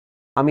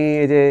 আমি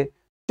এই যে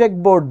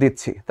চেকবোর্ড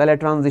দিচ্ছি, তাহলে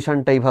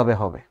ট্রানজিশনটা এইভাবে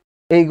হবে।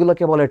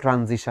 এইগুলোকে বলে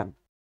ট্রানজিশন।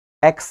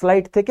 এক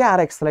স্লাইড থেকে আর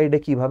এক স্লাইডে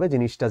কিভাবে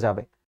জিনিসটা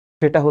যাবে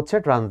সেটা হচ্ছে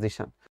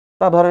ট্রানজিশন।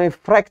 তারপর আমি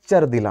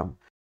ফ্র্যাকচার দিলাম,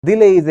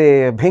 দিলেই যে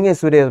ভেঙে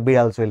চুরে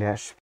বিড়াল চলে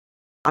আসবে।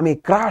 আমি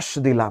ক্রাশ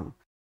দিলাম,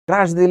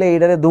 ক্রাশ দিলে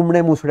এটারে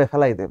দুমড়ে মুছড়ে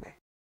ফেলাই দেবে।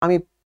 আমি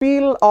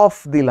পিল অফ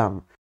দিলাম,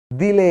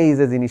 দিলে এই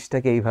যে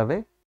জিনিসটাকে এইভাবে,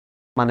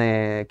 মানে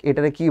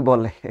এটারে কি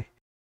বলে,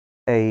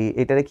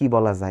 এটারে কি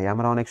বলা যায়,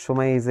 আমরা অনেক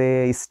সময় এই যে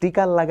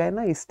স্টিকার লাগাই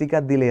না,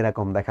 স্টিকার দিলে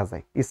এরকম দেখা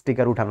যায়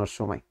স্টিকার উঠানোর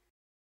সময়,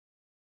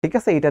 ঠিক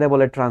আছে? এটারে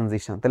বলে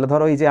ট্রানজিশন। তাহলে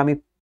ধরো এই যে আমি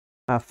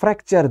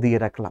ফ্র্যাকচার দিয়ে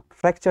রাখলাম,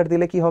 ফ্র্যাকচার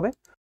দিলে কি হবে,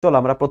 চলো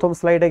আমরা প্রথম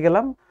স্লাইডে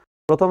গেলাম,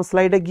 প্রথম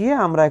স্লাইডে গিয়ে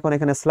আমরা এখন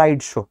এখানে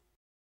স্লাইড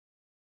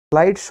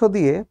শো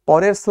দিয়ে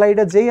পরের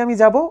স্লাইডে যেই আমি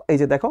যাব, এই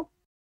যে দেখো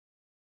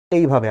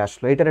এইভাবে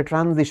আসলো, এটারে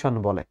ট্রানজিশন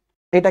বলে।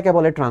 এটাকে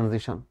বলে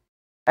ট্রানজিশন,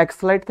 এক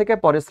স্লাইড থেকে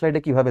পরের স্লাইডে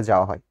কিভাবে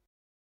যাওয়া হয়।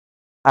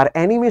 আর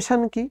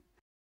অ্যানিমেশন কি,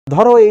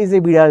 ধরো এই যে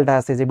বিড়ালটা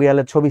আছে, যে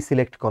বিড়ালের ছবি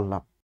সিলেক্ট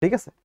করলাম, ঠিক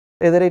আছে,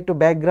 এদের একটু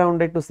ব্যাকগ্রাউন্ড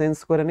একটু চেঞ্জ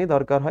করে নিই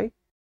দরকার হয়,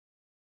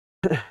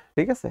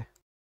 ঠিক আছে,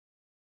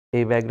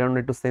 এই ব্যাকগ্রাউন্ড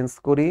একটু চেঞ্জ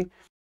করি,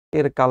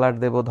 এর কালার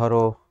দেব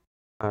ধরো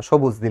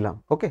সবুজ দিলাম,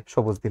 ওকে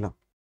সবুজ দিলাম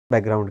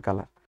ব্যাকগ্রাউন্ড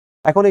কালার।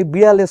 এখন এই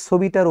বিড়ালের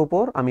ছবিটার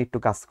উপর আমি একটু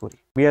কাজ করি,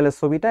 বিড়ালের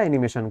ছবিটা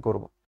অ্যানিমেশন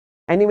করব।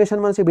 অ্যানিমেশন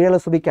মানে হচ্ছে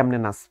বিড়ালের ছবি কেমনে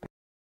নাচবে।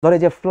 ধরে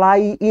যে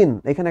ফ্লাই ইন,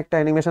 এখানে একটা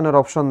অ্যানিমেশনের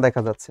অপশন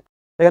দেখা যাচ্ছে,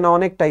 এখানে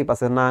অনেক টাইপ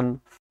আছে, নান,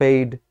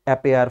 fade,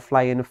 appear,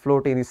 fly in,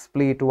 float in,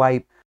 split,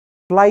 wipe.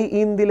 Fly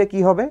in দিলে কি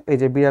হবে, এই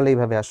যে বিড়াল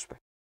এইভাবে আসবে,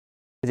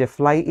 এই যে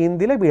ফ্লাই ইন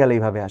দিলে বিড়াল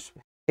এইভাবে আসবে,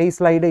 এই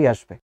স্লাইডেই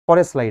আসবে,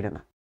 পরের স্লাইডে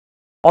না।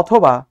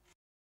 অথবা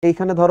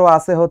এইখানে ধরো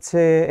আছে হচ্ছে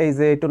এই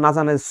যে একটু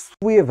নাচানো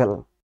সুইভেল,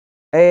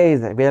 এই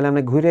যে বিড়াল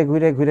এমনি ঘুরে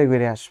ঘুরে ঘুরে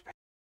ঘুরে আসবে।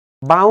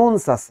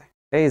 বাউন্স আছে,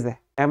 এই যে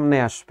এমনে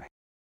আসবে,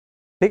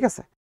 ঠিক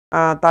আছে।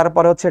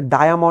 তারপরে হচ্ছে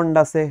ডায়ামন্ড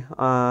আছে,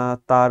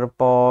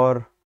 তারপর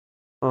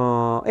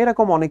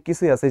এরকম অনেক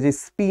কিছুই আছে, যে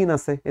স্পিন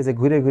আছে, এই যে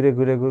ঘুরে ঘুরে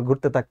ঘুরে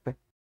ঘুরতে থাকবে,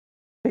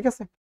 ঠিক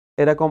আছে।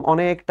 এরকম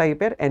অনেক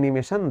টাইপের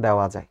অ্যানিমেশন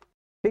দেওয়া যায়,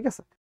 ঠিক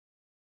আছে।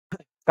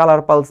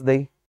 কালার পালস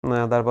দেই,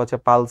 তারপর হচ্ছে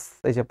পালস,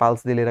 এই যে পালস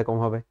দিলে এরকম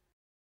হবে।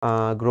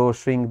 গ্রো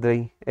শ্রিঙ্ক দেই,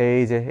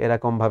 এই যে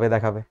এরকম ভাবে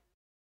দেখাবে।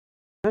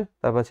 হ্যাঁ,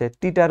 তারপর হচ্ছে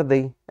টিটার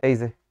দেই, এই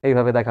যে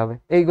এইভাবে দেখাবে।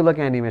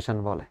 এইগুলোকে অ্যানিমেশন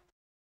বলে।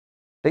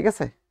 ঠিক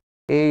আছে,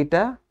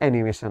 এইটা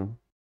অ্যানিমেশন,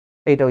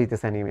 এইটা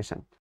হইতেছে অ্যানিমেশন।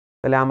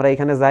 তাহলে আমরা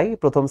এখানে যাই,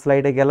 প্রথম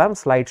স্লাইডে গেলাম,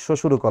 স্লাইড শো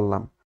শুরু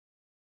করলাম।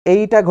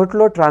 এইটা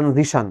ঘটলো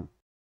ট্রানজিশন,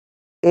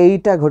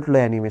 এইটা ঘটলো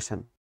অ্যানিমেশন,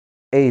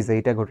 এই যে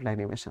এইটা ঘটলো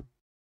অ্যানিমেশন।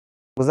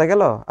 বোঝা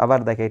গেল? আবার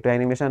দেখে একটু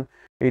অ্যানিমেশন,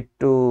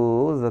 একটু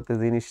যাতে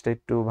জিনিসটা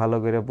একটু ভালো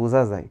করে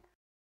বোঝা যায়।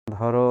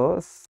 ধরো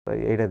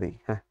এইটা দিই,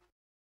 হ্যাঁ।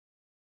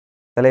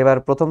 তাহলে এবার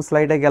প্রথম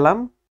স্লাইডে গেলাম,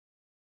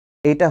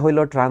 এইটা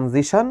হইলো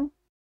ট্রানজিশন,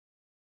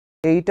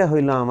 এইটা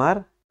হইলো আমার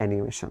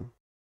অ্যানিমেশন।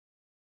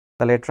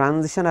 তাহলে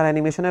ট্রানজিশন আর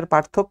অ্যানিমেশনের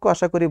পার্থক্য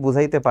আশা করি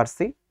বুঝাইতে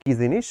পারছি কি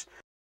জিনিস।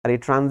 আর এই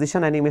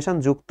ট্রানজিশন অ্যানিমেশন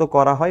যুক্ত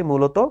করা হয়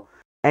মূলত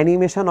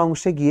অ্যানিমেশন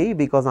অংশে গিয়েই,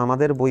 বিকজ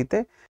আমাদের বইতে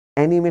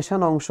অ্যানিমেশন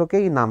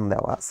অংশকেই নাম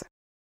দেওয়া আছে।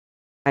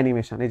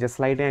 অ্যানিমেশন, এই যে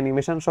স্লাইডে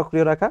অ্যানিমেশন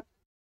সক্রিয় রাখা,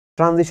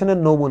 ট্রানজিশনের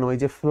নমুনা ওই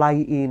যে ফ্লাই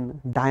ইন,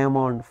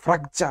 ডায়মন্ড,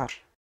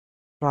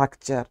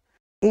 ফ্রাকচার,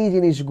 এই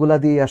জিনিসগুলা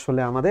দিয়ে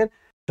আসলে আমাদের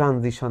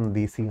ট্রানজিশন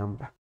দিয়েছি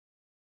আমরা।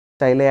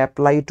 চাইলে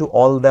অ্যাপ্লাই টু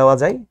অল দেওয়া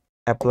যায়,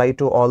 অ্যাপ্লাই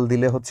টু অল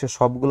দিলে হচ্ছে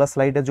সবগুলা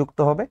স্লাইডে যুক্ত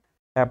হবে,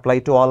 অ্যাপ্লাই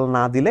টু অল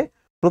না দিলে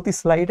প্রতি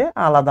স্লাইডে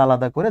আলাদা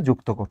আলাদা করে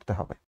যুক্ত করতে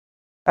হবে,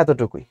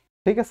 এতটুকুই।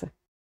 ঠিক আছে,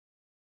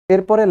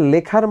 এরপরে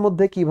লেখার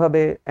মধ্যে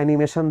কিভাবে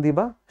অ্যানিমেশন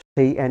দিবা,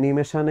 সেই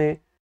অ্যানিমেশনে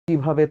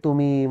কিভাবে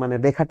তুমি মানে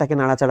লেখাটাকে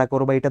নাড়াচাড়া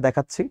করবা এটা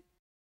দেখাচ্ছি।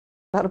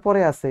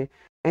 তারপরে আছে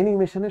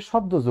অ্যানিমেশনে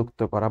শব্দ যুক্ত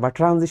করা বা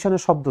ট্রানজিশনে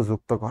শব্দ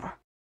যুক্ত করা,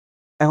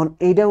 এখন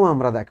এইটাও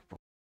আমরা দেখব।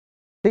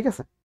 ঠিক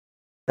আছে,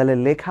 তাহলে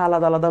লেখা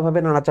আলাদা আলাদাভাবে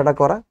নাড়াচাড়া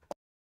করা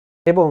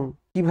এবং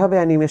কিভাবে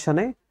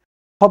অ্যানিমেশনে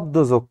শব্দ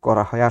যোগ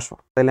করা হয়। আসো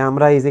তাহলে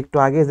আমরা এই যে একটু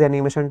আগে যে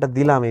অ্যানিমেশনটা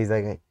দিলাম এই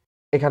জায়গায়,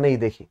 এখানেই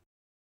দেখি।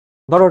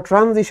 ধরো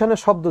ট্রানজিশনে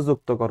শব্দ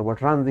যুক্ত করব,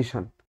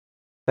 ট্রানজিশন,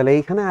 তাহলে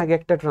এইখানে আগে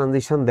একটা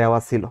ট্রানজিশন দেওয়া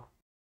ছিল।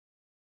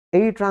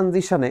 এই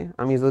ট্রানজিশনে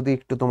আমি যদি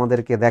একটু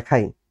তোমাদেরকে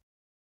দেখাই,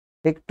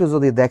 একটু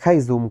যদি দেখাই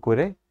জুম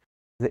করে,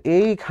 যে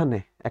এইখানে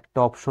একটা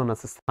অপশন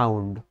আছে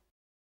সাউন্ড,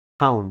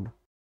 সাউন্ড,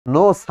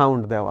 নো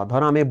সাউন্ড দেওয়া।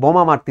 ধরো আমি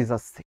বোমা মারতে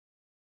যাচ্ছি,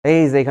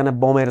 এই যে এখানে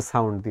বোমের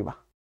সাউন্ড দিবা।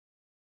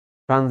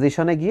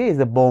 ট্রানজিশনে গিয়ে এই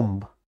যে বোম্ব,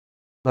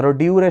 ধরো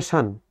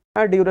ডিউরেশন,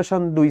 আর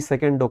ডিউরেশন 2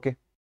 সেকেন্ড, ওকে,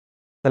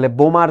 তাহলে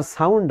বোমার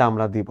সাউন্ড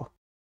আমরা দিব।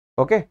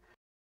 ওকে,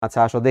 আচ্ছা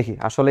আসো দেখি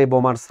আসলে এই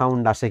বোমার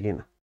সাউন্ড আসে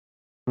কিনা।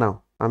 নাও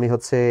আমি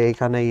হচ্ছে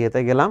এইখানে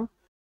ইয়েতে গেলাম,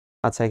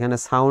 আচ্ছা এখানে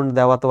সাউন্ড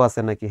দেওয়া তো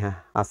আছে নাকি, হ্যাঁ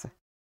আছে,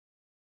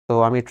 তো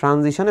আমি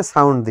ট্রানজিশনে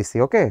সাউন্ড দিছি।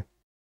 ওকে,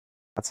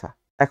 আচ্ছা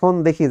এখন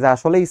দেখি যে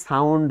আসলেই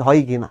সাউন্ড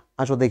হয় কিনা।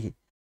 আসো দেখি,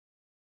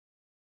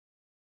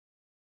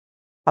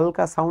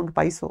 হালকা সাউন্ড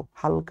পাইছো?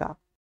 হালকা,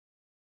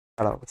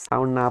 দাঁড়াও,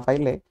 সাউন্ড না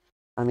পাইলে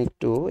আমি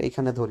একটু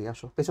এইখানে ধরি,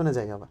 আসো পেছনে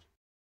যাই আবার।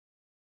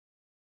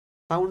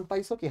 সাউন্ড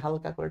পাইছো কি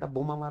হালকা করে? এটা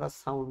বোমা মারার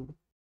সাউন্ড।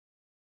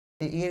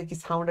 এর কি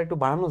সাউন্ড একটু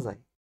বাড়ানো যায়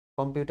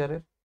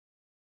কম্পিউটারের?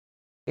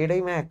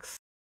 এটাই ম্যাক্স।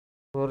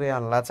 ওরে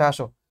আল্লাহ, আচ্ছা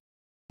আসো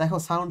দেখো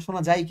সাউন্ড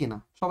শোনা যায় কিনা,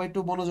 সবাই একটু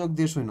মনোযোগ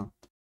দিয়ে শুনো।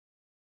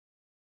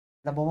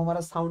 এটা বোমা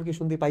মারার সাউন্ড কি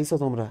শুনতে পাইছো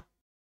তোমরা?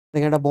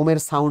 দেখেন এটা বোমের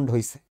সাউন্ড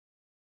হইছে।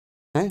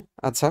 হ্যাঁ,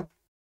 আচ্ছা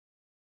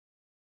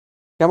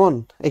কেমন?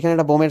 এখানে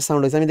একটা বোমের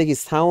সাউন্ড হয়েছে, আমি দেখি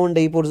সাউন্ড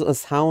এই পর্যন্ত,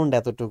 সাউন্ড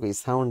এতটুকুই,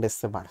 সাউন্ড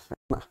এসছে, বাড়বে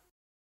না।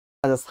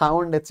 আচ্ছা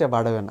সাউন্ড এসছে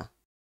বাড়বে না,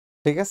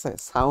 ঠিক আছে,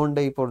 সাউন্ড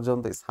এই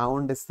পর্যন্তই,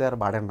 সাউন্ড এসছে আর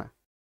বাড়ে না।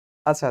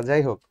 আচ্ছা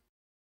যাই হোক,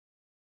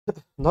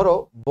 ধরো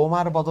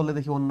বোমার বদলে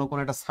দেখি অন্য কোনো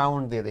একটা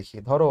সাউন্ড দিয়ে দেখি।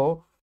 ধরো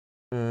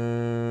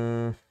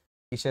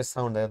কিসের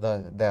সাউন্ড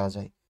দেওয়া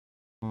যায়?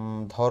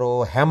 ধরো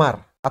হ্যামার,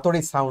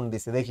 হাতুড়ির সাউন্ড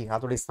দিছে, দেখি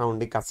হাতুড়ির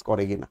সাউন্ডই কাজ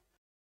করে কিনা।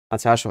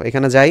 আচ্ছা আসো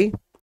এখানে যাই,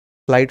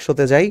 স্লাইড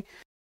শোতে যাই,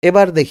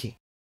 এবার দেখি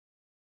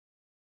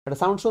একটা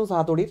সাউন্ড শুনছো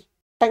হাতুড়ির,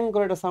 ট্যাং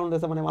করে একটা সাউন্ড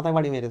দিয়েছে, মানে মাথায়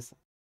বাড়ি মেরেছে।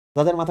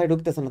 যাদের মাথায়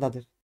ঢুকতেছে না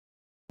তাদের,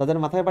 যাদের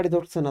মাথায় বাড়ি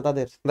ঢুকছে না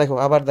তাদের, দেখো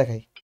আবার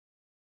দেখাই,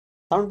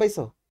 সাউন্ড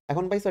পাইছো?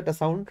 এখন পাইছো একটা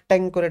সাউন্ড,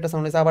 ট্যাং করে একটা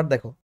সাউন্ড হয়েছে। আবার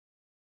দেখো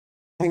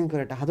ট্যাং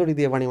করে একটা হাতুড়ি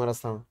দিয়ে বাড়ি মারার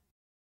সাউন্ড।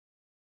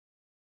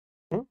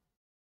 হুম,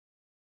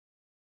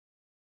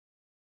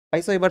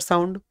 পাইছো এবার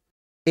সাউন্ড?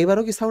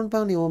 এবারও কি সাউন্ড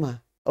পাওনি? ও মা,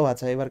 ও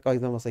আচ্ছা এবার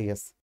কয়েকজন আছে,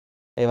 ইয়েস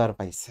এবার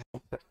পাইছে।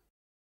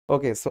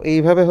 ওকে, সো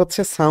এইভাবে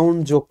হচ্ছে সাউন্ড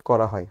যোগ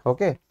করা হয়।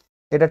 ওকে,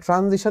 এটা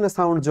ট্রানজিশনে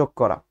সাউন্ড যোগ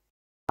করা।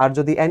 আর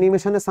যদি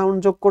অ্যানিমেশনে সাউন্ড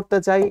যোগ করতে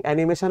চাই,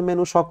 অ্যানিমেশন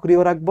মেনু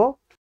সক্রিয় রাখবো,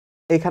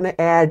 এখানে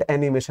অ্যাড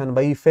অ্যানিমেশন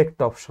বা ইফেক্ট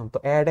অপশন, তো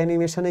অ্যাড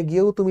অ্যানিমেশনে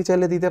গিয়েও তুমি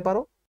চাইলে দিতে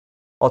পারো,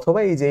 অথবা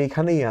এই যে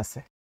এইখানেই আছে,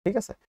 ঠিক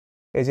আছে,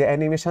 এই যে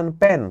অ্যানিমেশন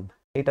পেন,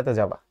 এইটাতে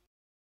যাবা।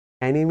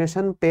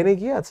 অ্যানিমেশন পেনে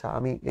গিয়ে, আচ্ছা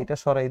আমি এটা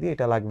সরাই দিই,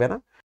 এটা লাগবে না।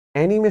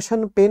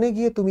 অ্যানিমেশন পেনে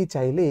গিয়ে তুমি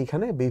চাইলে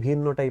এখানে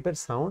বিভিন্ন টাইপের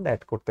সাউন্ড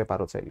অ্যাড করতে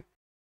পারো চাইলে,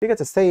 ঠিক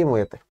আছে, সেম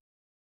ওয়েতে।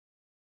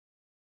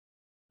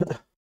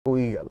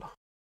 ওই গেল,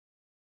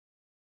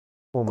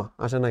 ওমা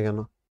আসে না কেন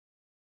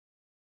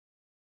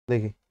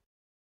দেখি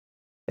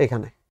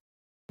এখানে,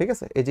 ঠিক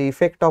আছে, এই যে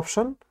ইফেক্ট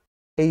অপশন,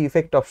 এই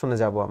ইফেক্ট অপশনে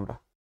যাব আমরা।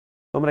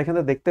 তোমরা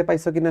এখানে দেখতে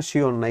পাইছো কিনা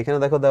শিওর না, এখানে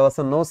দেখো দেওয়া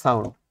আছে নো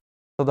সাউন্ড।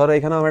 তো ধরো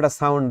এখানে আমরা একটা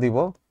সাউন্ড দিব,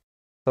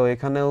 তো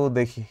এখানেও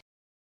দেখি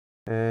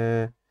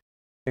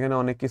এখানে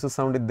অনেক কিছু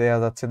সাউন্ড দেয়া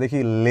যাচ্ছে, দেখি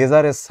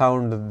লেজারের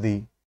সাউন্ড দিই,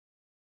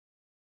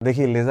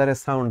 দেখি লেজারের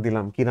সাউন্ড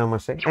দিলাম কিরাম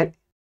আসে।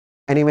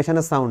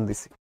 অ্যানিমেশনের সাউন্ড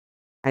দিছি,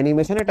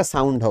 অ্যানিমেশনে একটা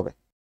সাউন্ড হবে।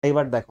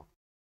 এইবার দেখো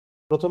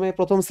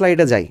প্রথম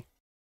স্লাইডে যাই,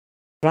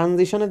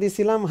 ট্রানজিশনে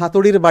দিছিলাম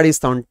হাতুড়ির বাড়ির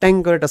সাউন্ড, ট্যাং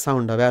করে একটা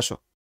সাউন্ড হবে। আসো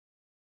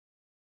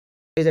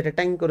এই যে একটা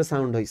ট্যাং করে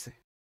সাউন্ড হইছে।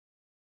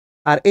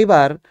 আর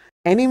এবার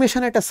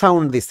অ্যানিমেশনে একটা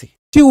সাউন্ড দিছি,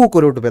 চিউ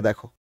করে উঠবে,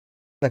 দেখো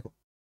দেখো,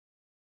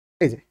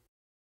 এই যে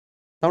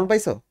সাউন্ড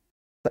পাইছো?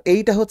 তো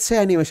এইটা হচ্ছে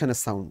অ্যানিমেশনের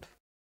সাউন্ড।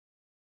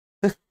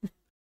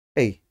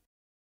 এই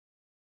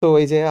তো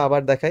এই যে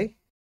আবার দেখাই,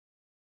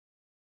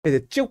 এই যে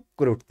চুপ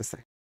করে উঠতেছে,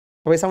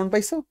 সবাই সাউন্ড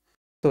পাইছো?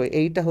 তো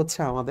এইটা হচ্ছে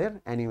আমাদের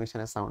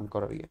অ্যানিমেশনের সাউন্ড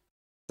করার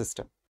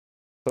সিস্টেম।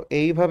 তো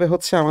এইভাবে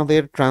হচ্ছে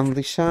আমাদের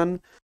ট্রানজিশন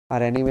আর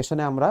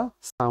অ্যানিমেশনে আমরা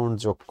সাউন্ড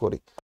যোগ করি।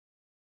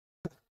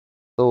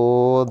 তো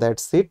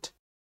দ্যাটস ইট।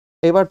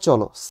 এবার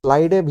চলো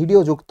স্লাইডে ভিডিও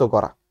যুক্ত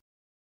করা।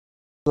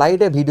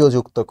 স্লাইডে ভিডিও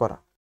যুক্ত করা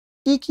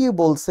কি কি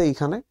বলছে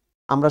এখানে,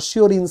 আমরা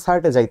শিওর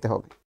ইনসার্টে যাইতে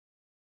হবে।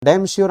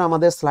 ড্যাম শিওর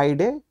আমাদের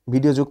স্লাইডে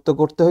ভিডিও যুক্ত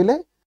করতে হইলে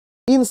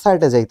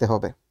ইনসার্টে যাইতে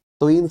হবে।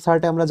 তো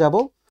ইনসার্টে আমরা যাব,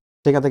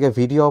 সেখান থেকে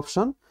ভিডিও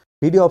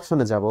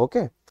অপশনে যাব।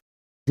 ওকে,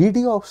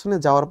 ভিডিও অপশনে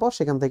যাওয়ার পর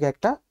সেখান থেকে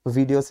একটা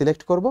ভিডিও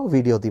সিলেক্ট করব,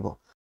 ভিডিও দিব।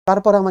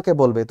 তারপরে আমাকে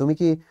বলবে তুমি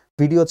কি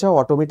ভিডিও চাও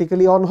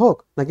অটোমেটিক্যালি অন হোক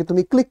নাকি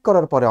তুমি ক্লিক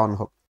করার পরে অন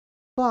হোক।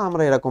 তো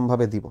আমরা এরকম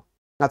ভাবে দিব।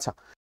 আচ্ছা,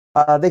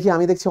 দেখি,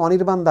 আমি দেখছি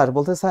অনির্বাণ দাস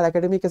বলতে, স্যার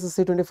একাডেমিক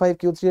এসএসসি 25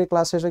 Q3 এর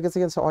ক্লাস শেষ হয়ে গেছে,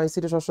 কিন্তু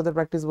ICT ষষ্ঠদের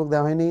প্র্যাকটিস বুক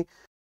দেওয়া হয়নি।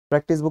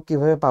 প্র্যাকটিস বুক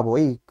কিভাবে পাবো?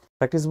 এই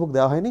প্র্যাকটিস বুক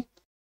দেওয়া হয়নি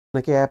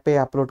নাকি অ্যাপে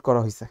আপলোড করা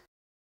হয়েছে?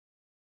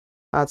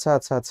 আচ্ছা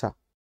আচ্ছা আচ্ছা,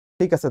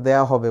 ঠিক আছে,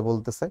 দেয়া হবে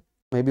বলতেছে,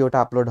 মেবি ওটা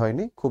আপলোড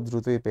হয়নি, খুব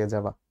দ্রুতই পেয়ে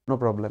যাবা, নো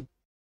প্রবলেম।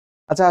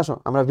 আচ্ছা আসো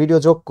আমরা ভিডিও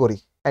যোগ করি।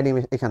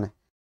 এখানে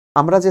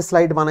আমরা যে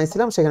স্লাইড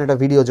বানাইছিলাম সেখানে একটা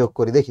ভিডিও যোগ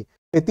করি। দেখি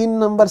এই 3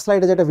 নাম্বার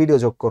স্লাইডে যেটা ভিডিও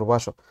যোগ করবো,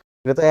 আসো।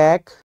 এটা তো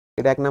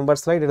এটা 1 নাম্বার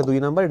স্লাইড, এটা 2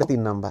 নাম্বার, এটা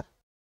 3 নাম্বার।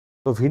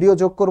 তো ভিডিও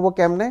যোগ করব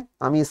কেমনে?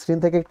 আমি স্ক্রিন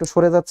থেকে একটু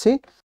সরে যাচ্ছি,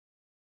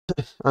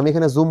 আমি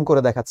এখানে জুম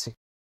করে দেখাচ্ছি।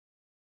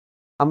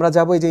 আমরা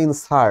যাবো এই যে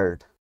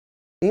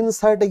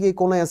ইনসার্টে গিয়ে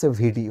কোনায় আছে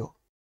ভিডিও,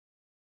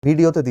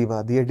 ভিডিওতে দিবা,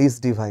 দিয়ে ডিস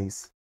ডিভাইস,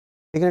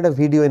 এখানে একটা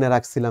ভিডিও এনে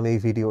রাখছিলাম, এই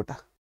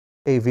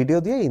ভিডিও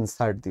দিয়ে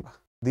ইনসার্ট দিবা,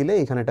 দিলে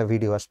এখানে একটা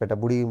ভিডিও আসবে। এটা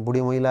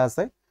বুড়ি মহিলা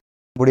আছে,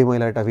 বুড়ি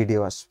মহিলার একটা ভিডিও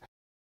আসবে।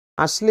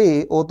 আসলে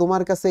ও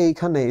তোমার কাছে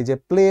এইখানে এই যে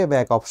প্লে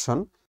ব্যাক অপশন,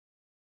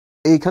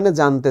 এইখানে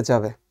জানতে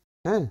চাবে,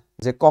 হ্যাঁ,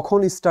 যে কখন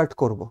স্টার্ট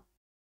করব।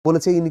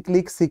 বলেছে ইন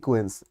ক্লিক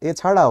সিকোয়েন্স,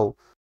 এছাড়াও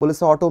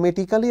বলেছে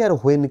অটোমেটিক্যালি আর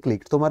হোয়েন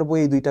ক্লিক। তোমার বই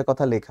এই দুইটা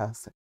কথা লেখা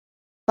আছে।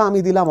 তো আমি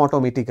দিলাম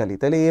অটোমেটিক্যালি,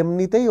 তাহলে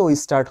এমনিতেই ও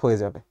স্টার্ট হয়ে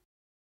যাবে।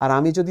 আর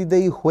আমি যদি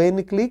দেই হোয়েন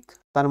ক্লিক,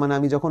 তার মানে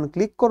আমি যখন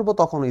ক্লিক করব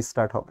তখন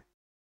স্টার্ট হবে।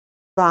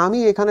 তো আমি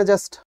এখানে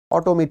জাস্ট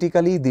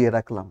অটোমেটিক্যালি দিয়ে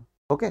রাখলাম।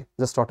 ওকে,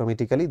 জাস্ট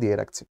অটোমেটিক্যালি দিয়ে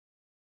রাখছি।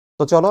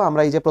 তো চলো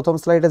আমরা এই যে প্রথম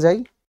স্লাইডে যাই,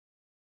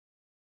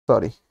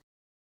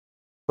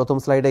 প্রথম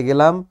স্লাইডে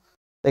গেলাম।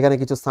 এখানে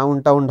কিছু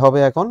সাউন্ড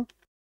হবে এখন।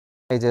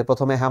 এই যে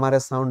প্রথমে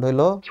হ্যামারের সাউন্ড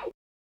হইলো,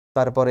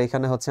 তারপরে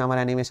এখানে হচ্ছে আমার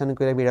অ্যানিমেশন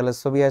করে বিড়ালের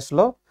ছবি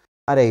আসলো।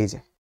 আর এই যে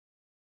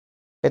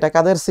এটা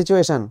কাদের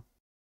সিচুয়েশন?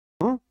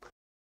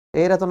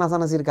 এরা তো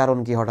নাচানাচির কারণ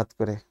কি হঠাৎ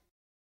করে?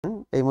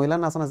 এই মহিলার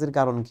নাচানাচির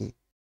কারণ কি?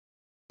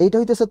 এইটা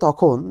হইতেছে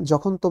তখন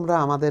যখন তোমরা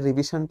আমাদের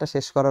রিভিশনটা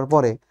শেষ করার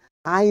পরে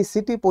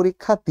আইসিটি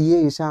পরীক্ষা দিয়ে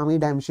এসে আমি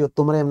ডাইমশিওর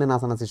তোমরা এমনি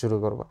নাচানাচি শুরু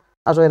করবো।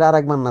 আসলে এরা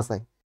আরেকবার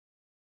নাচাই,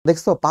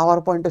 দেখছো পাওয়ার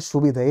পয়েন্টের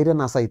সুবিধা, এরে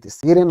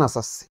নাচাইতেছি, এরে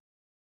নাচাচ্ছি,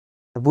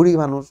 বুড়ি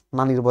মানুষ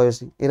নানির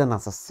বয়সী, এরা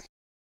নাচাচ্ছি,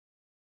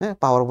 হ্যাঁ,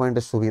 পাওয়ার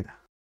পয়েন্টের সুবিধা।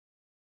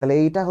 তাহলে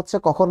এইটা হচ্ছে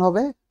কখন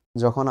হবে?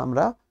 যখন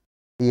আমরা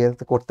ইয়ে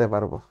করতে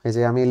পারবো। এই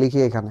যে আমি লিখি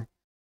এখানে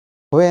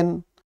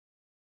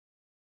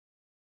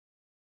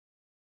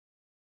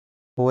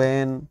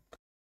when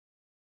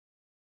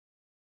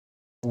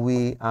we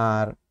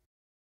are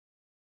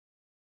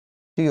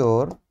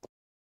sure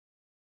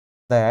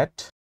that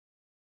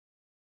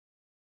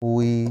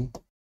we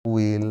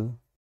will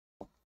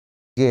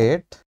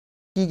get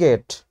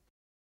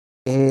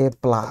A+,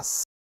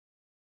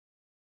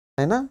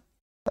 তাই না?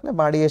 তাহলে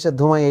বাড়ি এসে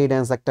ধুমাই এই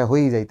ড্যান্স একটা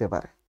হয়েই যাইতে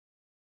পারে,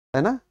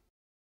 তাই না?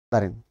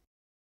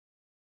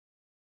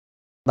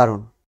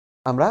 দারুণ।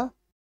 আমরা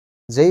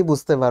যেই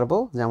বুঝতে পারবো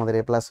যে আমাদের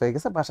A+ হয়ে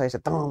গেছে, বাসায় এসে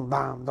দম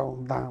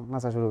দাম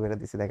নাচা শুরু করে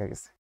দিছি, দেখা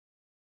গেছে।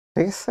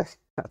 ঠিক আছে,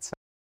 আচ্ছা।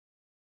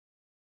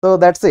 তো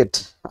দ্যাটস ইট।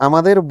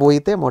 আমাদের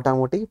বইতে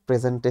মোটামুটি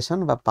প্রেজেন্টেশন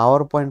বা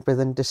পাওয়ার পয়েন্ট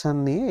প্রেজেন্টেশন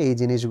নিয়ে এই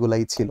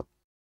জিনিসগুলাই ছিল।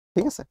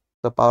 ঠিক আছে,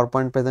 তো পাওয়ার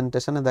পয়েন্ট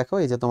প্রেজেন্টেশনে দেখো,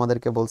 এই যে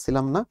তোমাদেরকে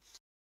বলছিলাম না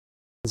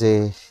যে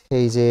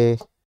এই যে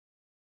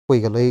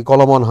হয়ে গেল, এই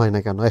কলমন হয় না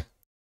কেন?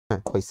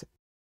 হ্যাঁ হয়েছে।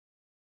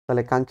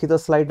 তাহলে কাঙ্ক্ষিত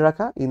স্লাইড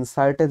রাখা,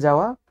 ইনসার্টে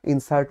যাওয়া,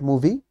 ইনসার্ট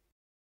মুভি,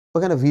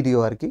 ওখানে ভিডিও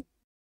আর কি,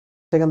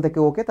 সেখান থেকে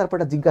ওকে, তারপর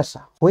একটা জিজ্ঞাসা,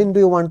 when do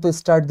you want to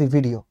start the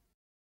video.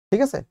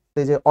 ঠিক আছে,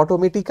 এই যে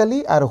অটোমেটিক্যালি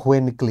আর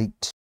হোয়েন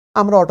ক্লিকড,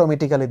 আমরা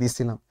অটোমেটিক্যালি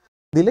দিছিলাম,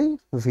 দিলেই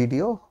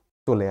ভিডিও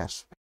চলে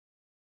আসবে।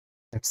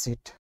 দ্যাটস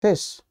ইট,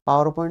 শেষ।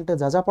 পাওয়ার পয়েন্টে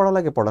যা যা পড়া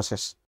লাগে পড়া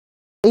শেষ।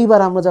 এইবার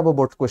আমরা যাব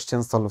বোর্ড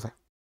কোয়েশ্চেন সলভে।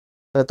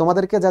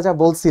 তোমাদেরকে যা যা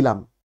বলছিলাম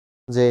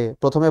যে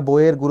প্রথমে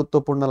বইয়ের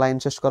গুরুত্বপূর্ণ লাইন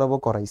শেষ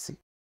করাইছি,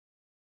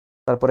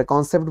 তারপরে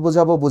কনসেপ্ট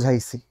বুঝাবো,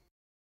 বুঝাইছি,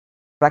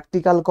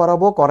 প্র্যাকটিক্যাল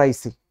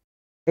করাইছি।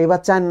 এবার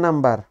 4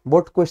 নাম্বার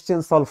বোর্ড কোয়েশ্চেন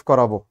সলভ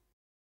করাবো,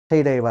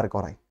 সেইটা এবার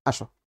করাই।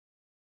 আসো,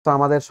 তো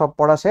আমাদের সব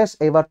পড়া শেষ।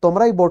 এবার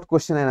তোমরাই বোর্ড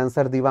কোয়েশ্চেনের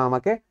অ্যান্সার দিবা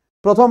আমাকে।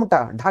 প্রথমটা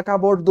ঢাকা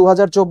বোর্ড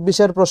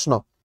 2024-এর প্রশ্ন,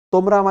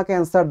 তোমরা আমাকে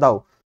অ্যান্সার দাও।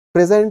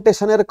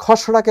 প্রেজেন্টেশনের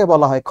খসড়াকে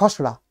বলা হয়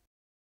খসড়া।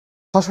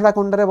 খসড়া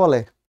কোনটারে বলে?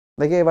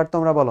 দেখি এবার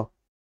তোমরা বলো,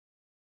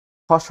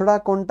 খসড়া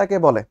কোনটাকে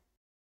বলে?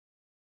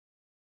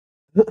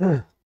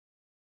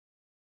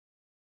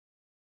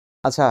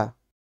 আচ্ছা,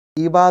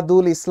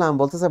 ইবাদুল ইসলাম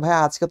বলতেছে ভাই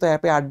আজকে তো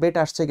অ্যাপে আপডেট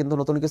আসছে কিন্তু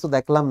নতুন কিছু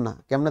দেখলাম না,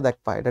 কেমনে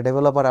দেখবা? এটা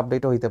ডেভেলপার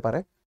আপডেটও হইতে পারে।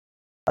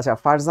 আচ্ছা,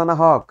 ফারজানা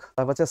হক,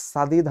 তারপর হচ্ছে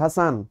সাদিদ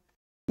হাসান,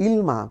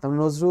 ইলমা, তারপর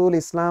নজরুল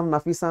ইসলাম,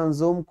 নাফিসা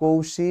আঞ্জুম,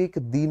 কৌশিক,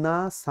 দিনা,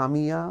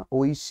 সামিয়া,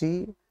 ঐশী,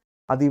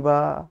 আদিবা,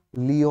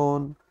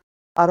 লিওন,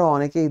 আরো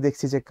অনেকেই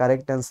দেখছি যে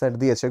কারেক্ট অ্যান্সার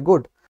দিয়েছে।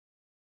 গুড।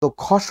 তো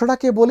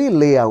খসড়াকে বলি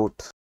লেআউট,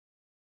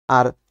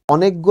 আর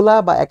অনেকগুলা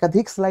বা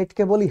একাধিক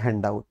স্লাইডকে বলি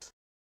হ্যান্ডআউট।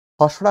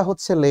 খসড়া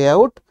হচ্ছে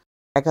লেআউট,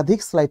 একাধিক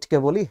স্লাইডকে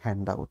বলি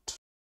হ্যান্ডআউট।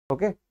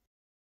 ওকে,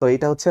 তো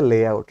এটা হচ্ছে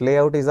layout.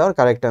 Layout is our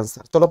correct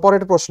answer. চলো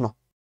পরের প্রশ্ন।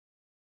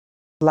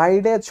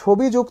 স্লাইডে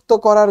ছবি যুক্ত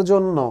করার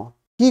জন্য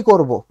কি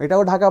করব?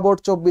 এটাও ঢাকা বোর্ড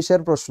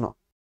 24-এর প্রশ্ন।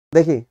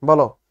 দেখি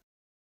বলো,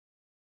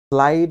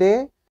 স্লাইডে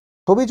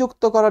ছবি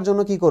যুক্ত করার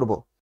জন্য কি করব?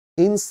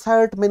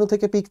 ইনসার্ট মেনু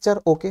থেকে পিকচার,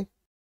 ওকে।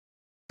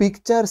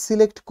 পিকচার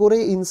সিলেক্ট করে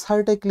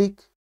ইনসার্টে ক্লিক,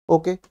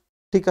 ওকে,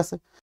 ঠিক আছে।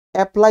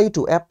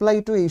 অ্যাপ্লাই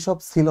টু এইসব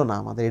ছিল না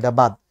আমাদের, এটা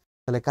বাদ।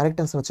 তাহলে কারেক্ট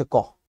অ্যান্সার হচ্ছে ক।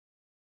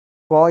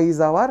 ক ইজ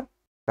আওয়ার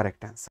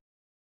কারেক্ট অ্যান্সার।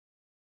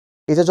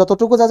 এই যে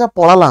যতটুকু যা যা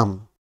পড়ালাম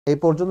এই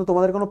পর্যন্ত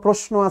তোমাদের কোনো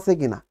প্রশ্ন আছে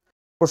কিনা?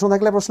 প্রশ্ন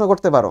থাকলে প্রশ্ন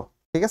করতে পারো,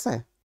 ঠিক আছে?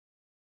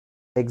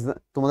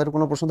 তোমাদের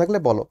কোনো প্রশ্ন থাকলে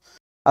বলো।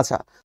 আচ্ছা,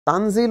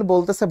 তানজিল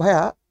বলতেছে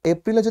ভাইয়া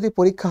এপ্রিলে যদি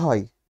পরীক্ষা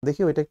হয়,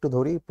 দেখি ওইটা একটু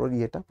ধরি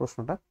এটা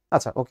প্রশ্নটা।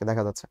 আচ্ছা, ওকে,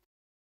 দেখা যাচ্ছে।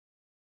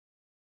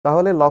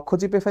 তাহলে লক্ষ্য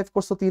জিপিএ 5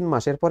 কোর্স 3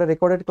 মাস, এরপরে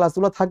রেকর্ডেড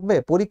ক্লাসগুলো থাকবে,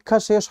 পরীক্ষা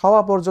শেষ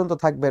হওয়া পর্যন্ত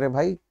থাকবে রে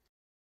ভাই।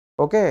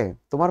 ওকে,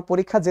 তোমার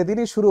পরীক্ষা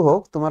যেদিনই শুরু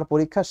হোক, তোমার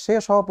পরীক্ষা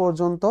শেষ হওয়া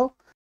পর্যন্ত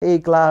এই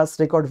ক্লাস,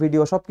 রেকর্ড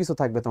ভিডিও সবকিছু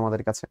থাকবে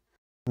তোমাদের কাছে,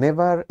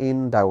 নেভার ইন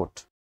ডাউট।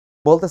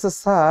 বলতেছে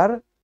স্যার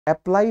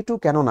অ্যাপ্লাই টু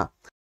কেন না?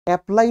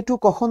 অ্যাপ্লাই টু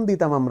কখন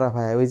দিতাম আমরা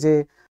ভাই? ওই যে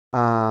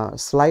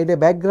স্লাইডে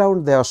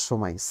ব্যাকগ্রাউন্ড দেওয়ার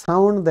সময়,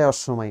 সাউন্ড দেওয়ার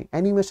সময়,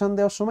 অ্যানিমেশন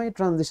দেওয়ার সময়,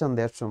 ট্রানজিশন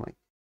দেওয়ার সময়,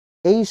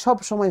 এই সব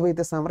সময়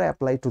হইতেছে আমরা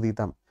অ্যাপ্লাই টু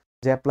দিতাম,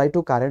 যে অ্যাপ্লাই টু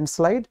কারেন্ট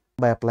স্লাইড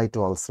বা অ্যাপ্লাই টু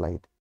অল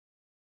স্লাইড।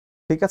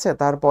 ঠিক আছে,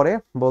 তারপরে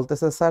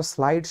বলতেছে স্যার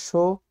স্লাইড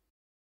শো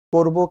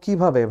করব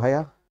কিভাবে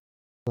ভাইয়া?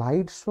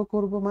 স্লাইড শো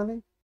করব মানে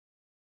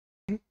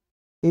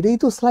এটাই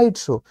তো স্লাইড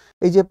শো।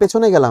 এই যে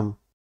পেছনে গেলাম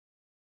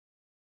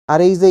আর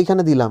এই যে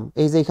এখানে দিলাম,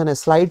 এই যে এখানে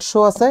স্লাইড শো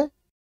আছে,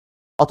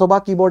 অথবা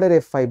কিবোর্ডের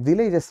F5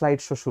 দিলে এই যে স্লাইড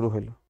শো শুরু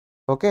হইলো।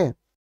 ওকে,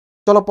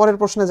 চলো পরের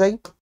প্রশ্নে যাই।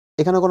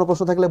 এখানে কোনো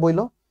প্রশ্ন থাকলে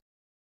বইলো।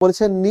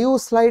 বলছে নিউ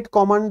স্লাইড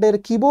কমান্ডের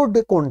কিবোর্ড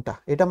কোনটা?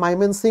 এটা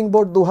মাইমেনসিং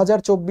বোর্ড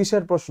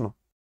 2024-এর প্রশ্ন।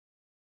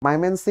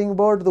 মাইমেনসিং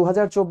বোর্ড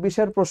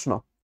 2024-এর প্রশ্ন,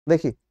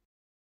 দেখি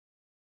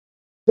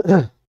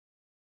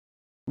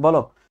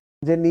বলো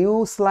যে নিউ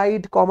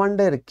স্লাইড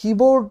কমান্ডের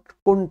কিবোর্ড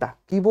কোনটা?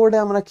 কিবোর্ডে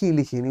আমরা কি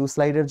লিখি নিউ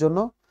স্লাইডের জন্য?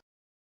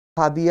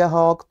 সাদিয়া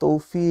হক,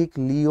 তৌফিক,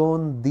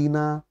 লিওন,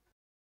 দিনা,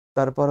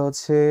 তারপর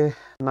হচ্ছে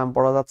নাম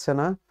পড়া যাচ্ছে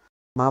না,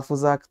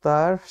 মাহফুজা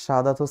আক্তার,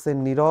 শাহাদাত হোসেন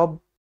নীরব,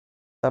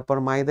 তারপর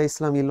মাইদা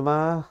ইসলাম ইলমা।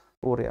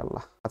 ওরে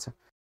আল্লাহ, আচ্ছা,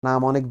 নাম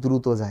অনেক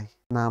দ্রুত যায়,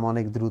 নাম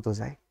অনেক দ্রুত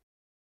যায়।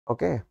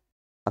 ওকে,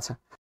 আচ্ছা,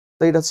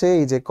 তো এটা হচ্ছে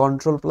এই যে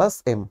কন্ট্রোল প্লাস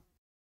এম,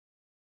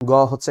 গ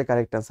হচ্ছে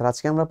কারেক্ট অ্যান্সার।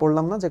 আজকে আমরা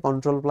পড়লাম না যে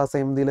কন্ট্রোল প্লাস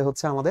এম দিলে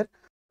হচ্ছে আমাদের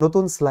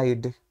নতুন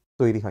স্লাইড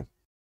তৈরি হয়,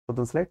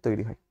 নতুন স্লাইড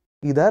তৈরি হয়,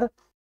 ইদার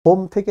হোম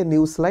থেকে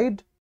নিউ স্লাইড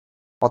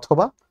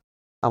অথবা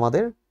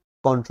আমাদের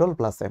কন্ট্রোল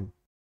প্লাস এম।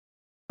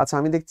 আচ্ছা,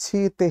 আমি দেখছি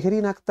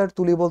তেহরিন আক্তার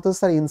তুলি বলতে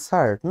স্যার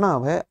ইনসার্ট, না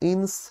ভাইয়া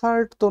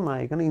ইনসার্ট তো না,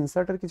 এখানে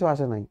ইনসার্টের কিছু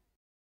আসে নাই,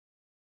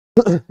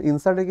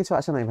 ইনসার্টের কিছু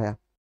আসে নাই ভাইয়া।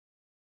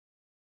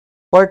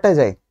 পরেরটায়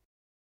যাই।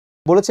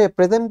 বলেছে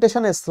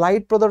প্রেজেন্টেশনে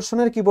স্লাইড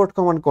প্রদর্শনের কিবোর্ড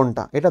কমান্ড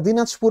কোনটা? এটা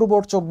দিনাজপুর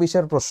বোর্ড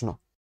 24-এর প্রশ্ন।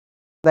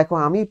 দেখো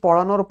আমি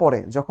পড়ানোর পরে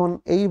যখন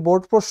এই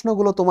বোর্ড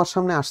প্রশ্নগুলো তোমার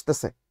সামনে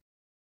আসতেছে,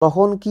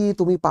 তখন কি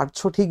তুমি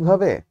পারছো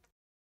ঠিকভাবে?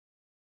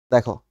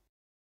 দেখো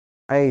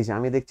এই যে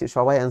আমি দেখছি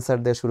সবাই অ্যান্সার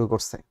দিয়ে শুরু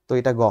করছে, তো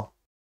এটা গ,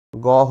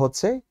 গ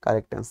হচ্ছে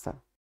কারেক্ট অ্যান্সার।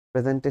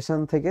 প্রেজেন্টেশন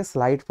থেকে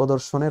স্লাইড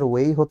প্রদর্শনের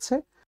ওয়েই হচ্ছে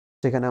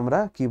সেখানে আমরা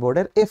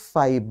কিবোর্ডের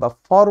F5 বা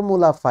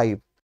ফর্মুলা 5,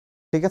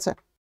 ঠিক আছে,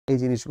 এই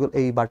জিনিসগুলো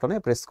এই বাটনে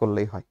প্রেস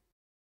করলেই হয়।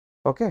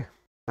 ওকে,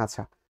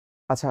 আচ্ছা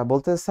আচ্ছা,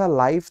 বলতে স্যার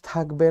লাইভ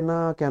থাকবে না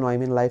কেন? আই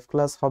মিন লাইভ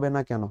ক্লাস হবে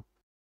না কেন?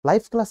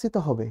 লাইভ ক্লাসই তো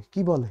হবে,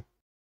 কি বলে?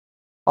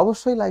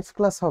 অবশ্যই লাইভ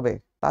ক্লাস হবে।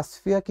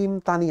 তাসফিয়া কিম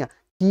তানিয়া,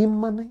 কিম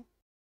মানে,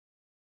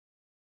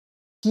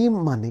 কিম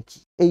মানে কি?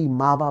 এই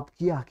মা বাপ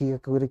কি আঁকি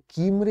করে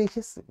কিম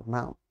রেখেছে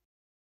না?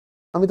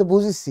 আমি তো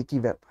বুঝেছি কি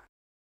ব্যাপার।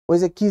 ওই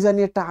যে কি জানি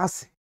একটা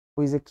আছে,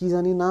 ওই যে কি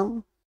জানি নাম,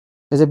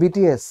 ওই যে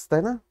বিটিএস,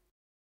 তাই না?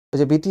 ওই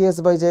যে বিটিএস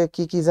বা যে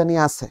কি কি জানি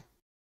আছে,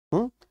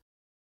 হুম,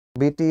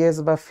 বিটিএস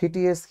বা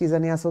ফিটিএস কি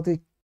জানি আছে, তুই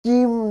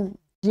কিম,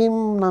 কিম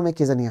নামে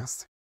কি জানি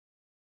আছে।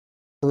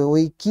 তো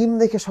ওই কিম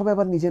দেখে সবাই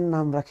আবার নিজের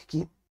নাম রাখে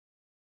কিম।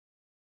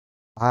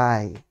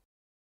 ভাই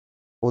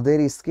ওদের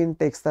স্কিন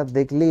টেক্সচার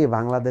দেখলি,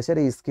 বাংলাদেশের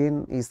স্কিন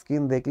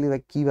স্কিন দেখলি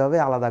কিভাবে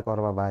আলাদা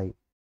করবা ভাই?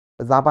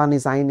 জাপানি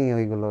চাইনি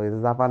ওইগুলো,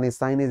 জাপানি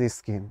চাইনিজ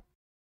স্কিন।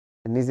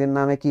 নিজের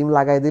নামে কিম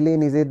লাগাই দিলি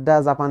নিজেরটা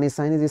জাপানি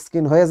চাইনিজ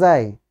স্কিন হয়ে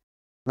যায়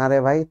না রে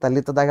ভাই? তাহলে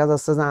তো দেখা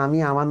যাচ্ছে যে আমি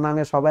আমার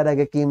নামে সবার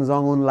আগে কিম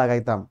জং উন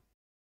লাগাইতাম,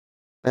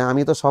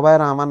 আমি তো সবাই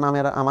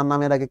আমার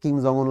নামের আগে কিম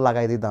জং উন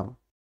লাগাই দিতাম,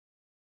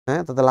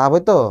 হ্যাঁ, তাতে লাভ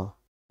হইতো?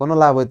 কোনো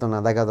লাভ হইতো না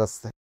দেখা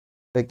যাচ্ছে।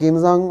 কিম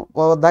জং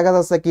দেখা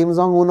যাচ্ছে কিম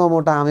জং উনও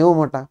মোটা, আমিও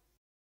মোটা,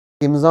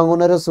 কিম জং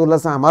উনেরও চুল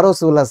আছে, আমারও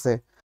চুল আছে।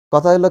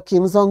 কথা হলো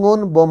কিম জং উন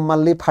বোম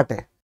মারলি ফাটে,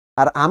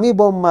 আর আমি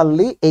বোম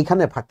মারলি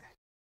এইখানে ফাটে,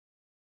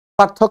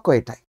 পার্থক্য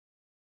এটাই।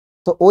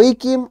 তো ওই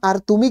কিম আর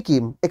তুমি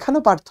কিম,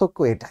 এখানেও পার্থক্য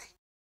এটাই,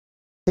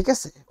 ঠিক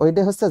আছে?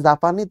 ওইটা হচ্ছে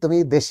জাপানি, তুমি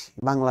দেশি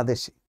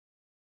বাংলাদেশি।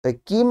 তো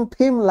কিম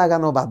ফিম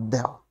লাগানো বাদ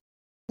দাও,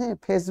 হ্যাঁ,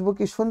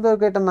 ফেসবুকে সুন্দর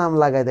করে একটা নাম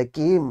লাগাই দেয়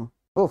কিম।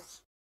 উফ।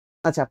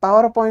 আচ্ছা,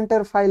 পাওয়ার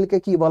পয়েন্টের ফাইলকে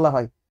কি বলা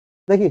হয়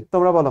দেখি,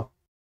 তোমরা বলো।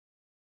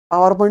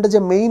 পাওয়ার পয়েন্টে যে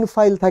মেইন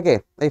ফাইল থাকে,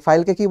 এই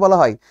ফাইলকে কি বলা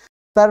হয়?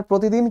 তার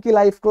প্রতিদিন কি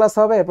লাইভ ক্লাস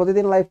হবে?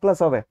 প্রতিদিন লাইভ ক্লাস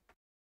হবে।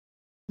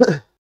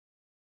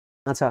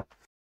 আচ্ছা,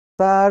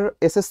 তার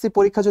এসএসসি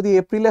পরীক্ষা যদি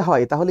এপ্রিলে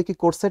হয়, তাহলে কি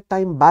কোর্সের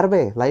টাইম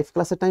বাড়বে, লাইভ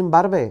ক্লাসের টাইম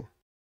বাড়বে?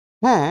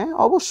 হ্যাঁ,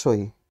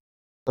 অবশ্যই।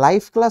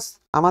 লাইভ ক্লাস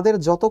আমাদের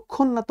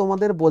যতক্ষণ না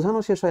তোমাদের বোঝানো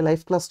শেষ হয়, লাইভ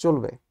ক্লাস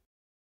চলবে,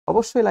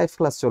 অবশ্যই লাইভ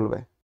ক্লাস চলবে।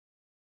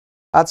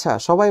 আচ্ছা,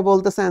 সবাই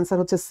বলতেছে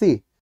অ্যান্সার হচ্ছে সি।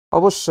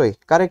 অবশ্যই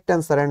correct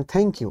answer, and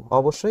thank you.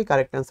 অবশ্যই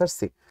কারেক্ট অ্যান্সার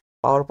সি।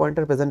 পাওয়ার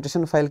পয়েন্টের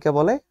প্রেজেন্টেশন ফাইলকে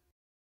বলে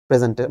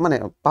মানে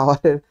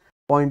পাওয়ারের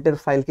পয়েন্টের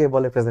ফাইলকে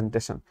বলে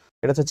প্রেজেন্টেশন।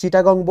 এটা হচ্ছে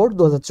চিটাগং বোর্ড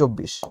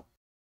 2024।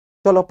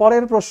 চলো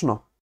পরের প্রশ্ন।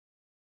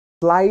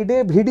 স্লাইডে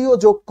ভিডিও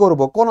যোগ করব,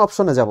 কোন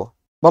অপশনে যাব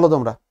বলো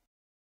তোমরা?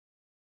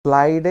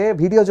 স্লাইডে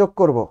ভিডিও যোগ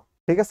করব,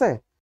 ঠিক আছে?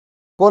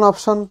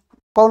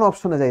 কোন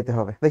অপশনে যাইতে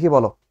হবে দেখি,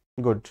 বলো।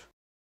 গুড,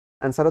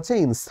 অ্যান্সার হচ্ছে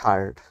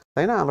ইনসার্ট,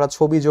 তাই না? আমরা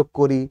ছবি যোগ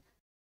করি,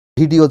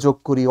 ভিডিও যোগ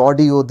করি,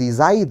 অডিও দিই,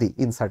 যাই দিই,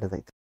 ইনসার্টে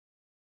যাইতে,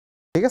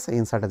 ঠিক আছে?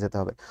 ইনসার্টে যেতে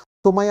হবে।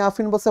 তো মাইয়া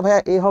আফরিন বলছে ভাইয়া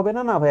এ হবে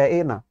না। না ভাইয়া এ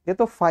না, এ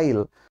তো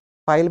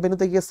ফাইল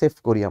মেনুতে গিয়ে সেভ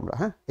করি আমরা,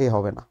 হ্যাঁ, এ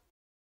হবে না।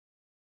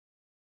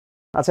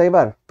 আচ্ছা,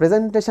 এবার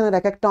প্রেজেন্টেশনের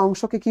এক একটা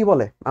অংশকে কি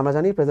বলে? আমরা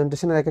জানি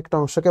প্রেজেন্টেশনের এক একটা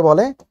অংশকে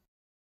বলে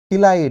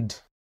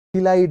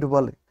স্লাইড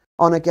বলে,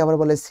 অনেকে আবার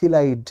বলে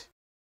সিলাইড,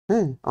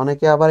 হ্যাঁ,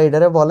 অনেকে আবার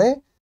এটারে বলে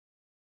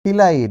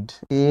স্লাইড।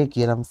 এ কি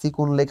এরকম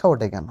চিকুন লেখা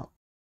ওঠে কেন?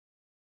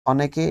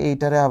 অনেকে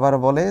এইটারে আবার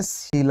বলে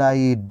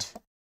স্লাইড,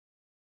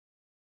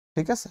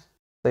 ঠিক আছে?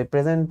 তো এই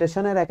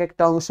প্রেজেন্টেশনের এক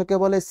একটা অংশকে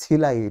বলে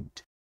স্লাইড,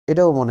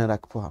 এটাও মনে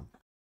রাখবো আমরা।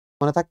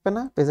 মনে থাকবে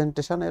না?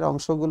 প্রেজেন্টেশনের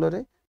অংশগুলোরে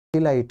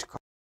স্লাইড,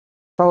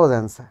 সহজ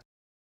অ্যান্সার।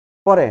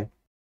 পরে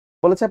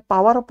বলেছে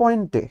পাওয়ার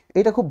পয়েন্টে,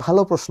 এটা খুব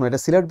ভালো প্রশ্ন, এটা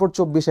সিলেট বোর্ড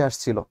 24-এ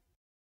আসছিল,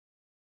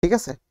 ঠিক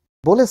আছে?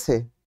 বলেছে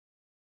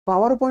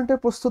পাওয়ার পয়েন্টের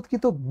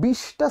প্রস্তুতকৃত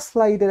 20টা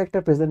স্লাইডের একটা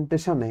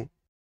প্রেজেন্টেশনে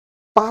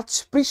 5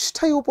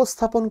 পৃষ্ঠায়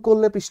উপস্থাপন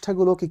করলে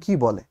পৃষ্ঠাগুলোকে কি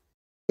বলে?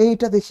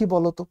 এইটা দেখি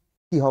বলো তো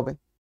কি হবে।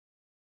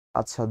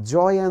 আচ্ছা,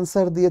 জয়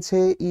অ্যান্সার দিয়েছে,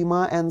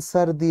 ইমা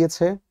অ্যান্সার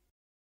দিয়েছে,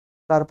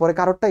 তারপরে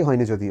কারোরটাই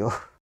হয়নি, যদিও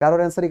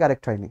কারোর অ্যান্সারই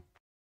কারেক্ট হয়নি।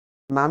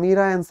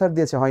 নামিরা অ্যান্সার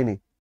দিয়েছে, হয়নি।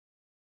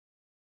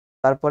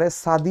 তারপরে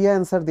সাদিয়া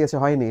অ্যান্সার দিয়েছে,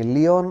 হয়নি।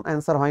 লিওন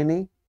অ্যান্সার হয়নি।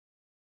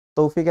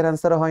 তৌফিকের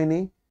অ্যান্সারও হয়নি।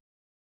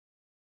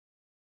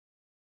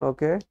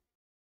 ওকে,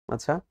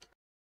 আচ্ছা,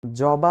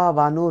 জবা,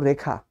 বানু,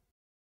 রেখা,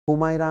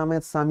 হুমায়রা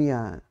আহমেদ, সামিয়া,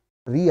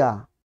 রিয়া,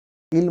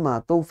 ইলমা,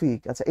 তৌফিক।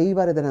 আচ্ছা,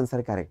 এইবার এদের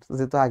অ্যান্সার কারেক্ট,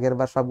 যেহেতু আগের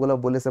বার সবগুলো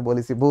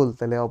বলেছি ভুল,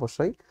 তাহলে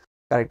অবশ্যই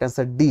কারেক্ট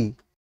অ্যান্সার ডি।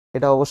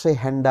 এটা অবশ্যই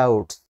হ্যান্ড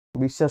আউট।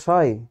 বিশ্বাস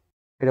হয়?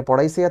 এটা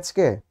পড়াইছি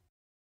আজকে,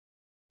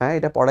 হ্যাঁ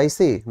এটা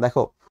পড়াইছি।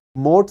 দেখো,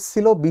 মোট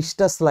ছিল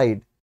 20টা স্লাইড,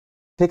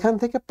 সেখান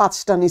থেকে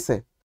 5টা নিছে।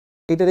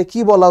 এটারে কি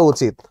বলা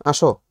উচিত?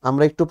 আসো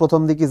আমরা একটু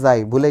প্রথম দিকে যাই,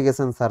 ভুলে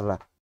গেছেন স্যাররা।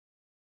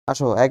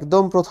 আসো,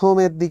 একদম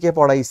প্রথমের দিকে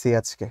পড়াইছি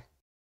আজকে,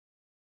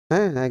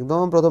 হ্যাঁ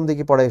একদম প্রথম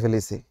দিকে পড়াই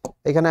ফেলেছি।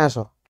 এখানে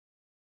আসো,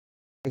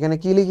 এখানে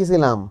কি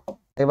লিখেছিলাম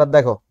এবার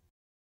দেখো।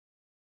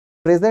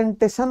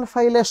 প্রেজেন্টেশন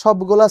ফাইলে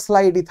সবগুলা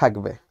স্লাইডই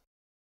থাকবে,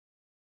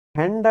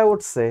 হ্যান্ড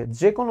আউটসে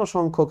যে কোনো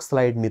সংখ্যক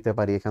স্লাইড নিতে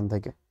পারি এখান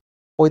থেকে।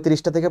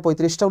 35টা থেকে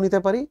 35টাও নিতে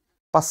পারি,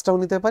 5টাও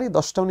নিতে পারি,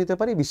 10টাও নিতে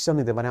পারি, 20টাও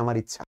নিতে পারি, আমার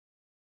ইচ্ছা।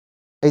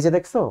 এই যে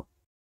দেখছো,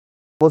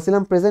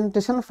 বলছিলাম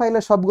প্রেজেন্টেশন ফাইলে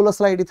সবগুলো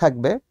স্লাইডই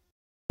থাকবে,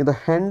 কিন্তু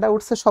হ্যান্ড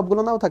আউটসে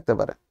সবগুলো নাও থাকতে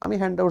পারে। আমি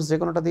হ্যান্ড আউটস যে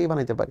কোনোটা দিয়েই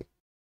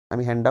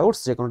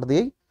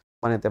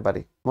বানাইতে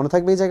পারি। মনে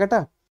থাকবে এই জায়গাটা?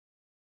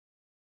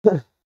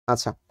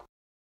 আচ্ছা,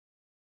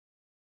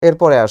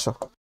 এরপরে আসো।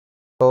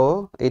 তো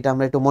এটা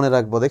আমরা একটু মনে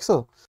রাখবো। দেখছো,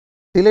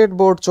 সিলেট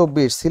বোর্ড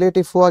 24,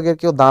 সিলেটি ফুয়াগের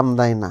কেউ দাম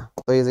দেয় না,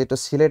 তো এই যে একটু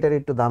সিলেটের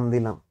একটু দাম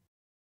দিলাম।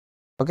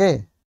 ওকে,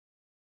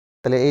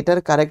 তাহলে এইটার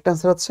কারেক্ট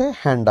অ্যান্সার হচ্ছে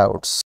hand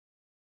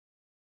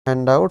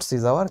outs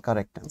is our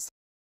correct answer.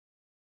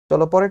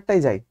 চলো পরেরটাই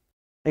যাই।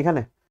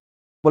 এখানে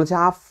বলেছে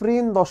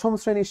আফরিন 10ম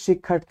শ্রেণীর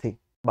শিক্ষার্থী।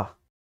 বাহ।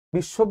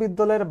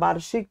 বিশ্ববিদ্যালয়ের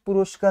বার্ষিক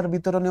পুরস্কার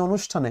বিতরণী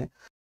অনুষ্ঠানে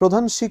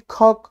প্রধান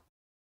শিক্ষক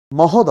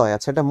মহোদয়,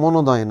 আচ্ছা এটা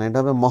মনোদয় না, এটা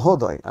হবে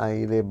মহোদয়,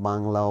 আইরে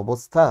বাংলা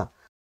অবস্থা,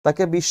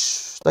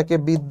 তাকে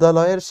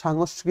বিদ্যালয়ের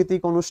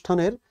সাংস্কৃতিক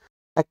অনুষ্ঠানের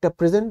একটা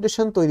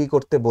প্রেজেন্টেশন তৈরি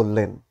করতে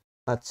বললেন।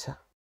 আচ্ছা,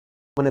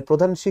 মানে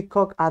প্রধান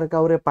শিক্ষক আর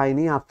কাউরে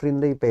পায়নি,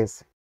 আফরিনরেই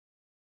পেয়েছে।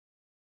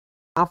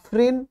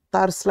 আফরিন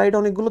তার স্লাইড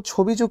অনেকগুলো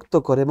ছবি যুক্ত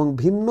করে এবং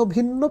ভিন্ন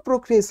ভিন্ন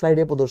প্রক্রিয়ায়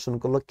স্লাইডে প্রদর্শন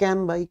করলো। কেন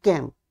ভাই,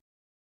 কেন?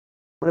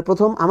 মানে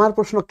প্রথম আমার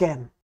প্রশ্ন, কেন?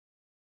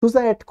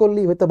 সুজা অ্যাড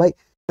করলেই হয়তো ভাই,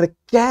 মানে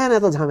কেন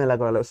এত ঝামেলা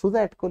করালো? সুজা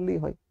অ্যাড করলেই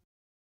হয়।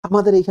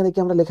 আমাদের এইখানে কি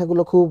আমরা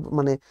লেখাগুলো খুব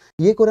মানে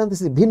ইয়ে করে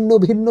আনতেছি, ভিন্ন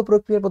ভিন্ন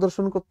প্রক্রিয়া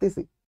প্রদর্শন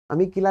করতেছি?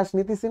 আমি ক্লাস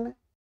নিতেছি না,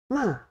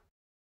 না।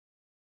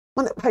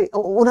 মানে ভাই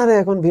ওনারে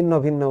এখন ভিন্ন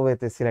ভিন্ন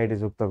ওয়েতে স্লাইডে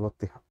যুক্ত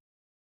করতে হবে।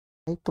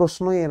 এই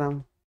প্রশ্নই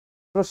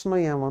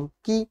এমন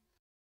কি?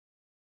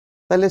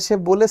 তাহলে সে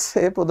বলেছে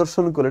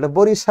প্রদর্শন করে, এটা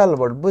বরিশাল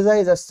বোর্ড,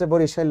 বোঝাই যাচ্ছে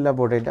বরিশাল্লা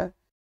বোর্ড। এটা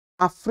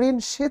আফরিন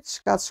সেচ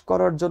কাজ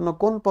করার জন্য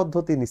কোন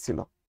পদ্ধতি নিছিল?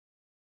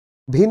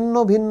 ভিন্ন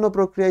ভিন্ন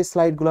প্রক্রিয়ায়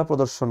স্লাইডগুলো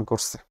প্রদর্শন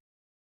করছে।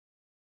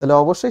 তাহলে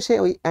অবশ্যই সে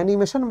ওই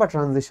অ্যানিমেশন বা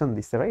ট্রানজিশন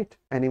দিছে, রাইট?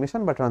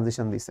 অ্যানিমেশন বা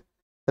ট্রানজিশন দিছে।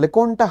 তাহলে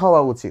কোনটা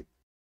হওয়া উচিত?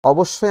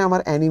 অবশ্যই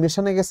আমার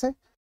অ্যানিমেশনে গেছে,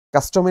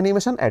 কাস্টম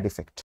অ্যানিমেশন, অ্যাড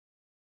ইফেক্ট।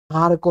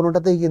 আর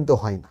কোনোটাতেই কিন্তু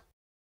হয় না।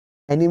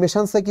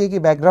 অ্যানিমেশন থেকে কি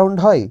ব্যাকগ্রাউন্ড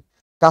হয়?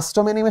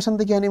 কাস্টম অ্যানিমেশন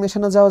থেকে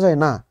অ্যানিমেশনে যাওয়া যায়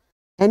না,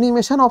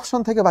 অ্যানিমেশন অপশন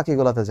থেকে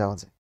বাকিগুলোতে যাওয়া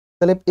যায়।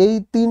 তাহলে এই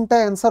তিনটা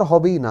অ্যান্সার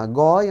হবেই না,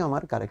 গয়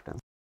আমার কারেক্ট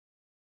অ্যান্সার।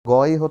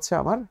 গয় হচ্ছে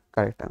আমার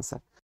কারেক্ট অ্যান্সার।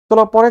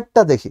 চলো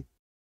পরেরটা দেখি।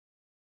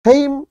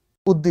 হেইম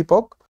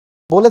উদ্দীপক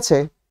বলেছে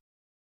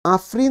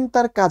আফরিন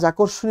তার কাজ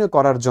আকর্ষণীয়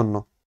করার জন্য,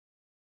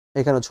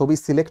 এখানে ছবি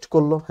সিলেক্ট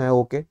করলো, হ্যাঁ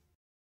ওকে।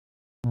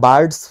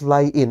 বার্ডস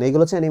ফ্লাই ইন,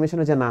 এগুলো হচ্ছে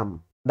অ্যানিমেশনের যে নাম,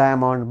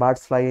 diamond,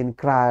 birds fly in,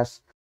 crush,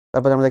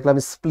 তারপরে আমরা দেখলাম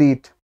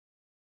স্প্লিট,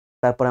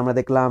 তারপরে আমরা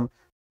দেখলাম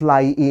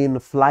ফ্লাই ইন,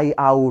 ফ্লাই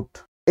আউট,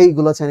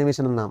 এইগুলো হচ্ছে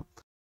অ্যানিমেশনের নাম।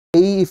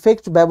 এই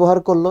ইফেক্ট ব্যবহার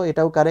করলো,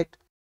 এটাও correct.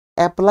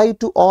 Apply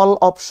to all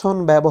option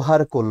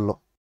ব্যবহার করলো,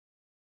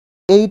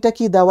 এইটা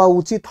কি দেওয়া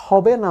উচিত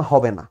হবে না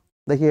হবে না?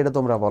 দেখি এটা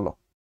তোমরা বলো।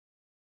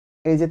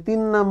 এই যে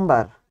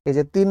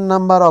 3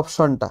 নাম্বার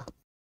অপশনটা,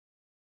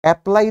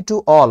 অ্যাপ্লাই টু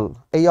অল,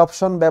 এই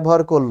অপশন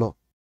ব্যবহার করলো,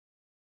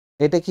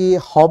 এটা কি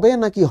হবে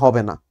নাকি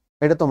হবে না?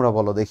 এটা তোমরা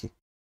বলো দেখি।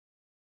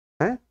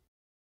 হ্যাঁ,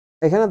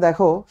 এখানে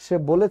দেখো সে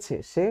বলেছে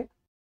সে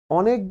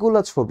অনেকগুলো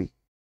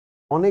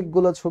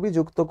ছবি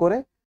যুক্ত করে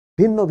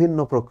ভিন্ন ভিন্ন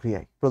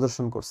প্রক্রিয়ায়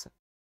প্রদর্শন করছে।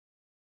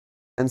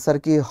 অ্যান্সার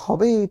কি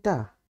হবে এটা?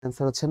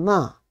 অ্যান্সার হচ্ছে না।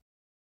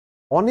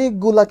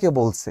 অনেকগুলাকে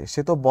বলছে,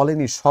 সে তো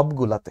বলেনি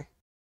সবগুলাতে।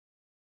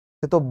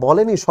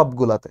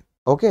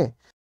 ওকে,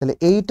 তাহলে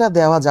এইটা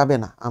দেওয়া যাবে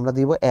না, আমরা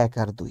দিব 1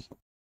 আর 2।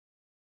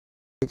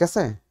 ঠিক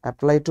আছে,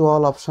 অ্যাপ্লাই টু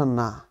অল অপশন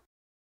না,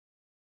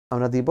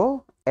 আমরা দিব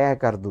 1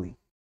 আর 2।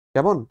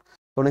 কেমন?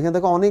 কারণ এখানে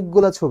দেখো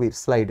অনেকগুলা ছবির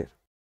স্লাইডের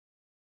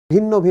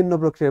ভিন্ন ভিন্ন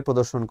প্রক্রিয়ায়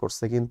প্রদর্শন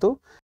করছে, কিন্তু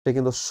সে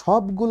কিন্তু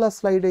সবগুলা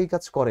স্লাইডে এই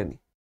কাজ করেনি।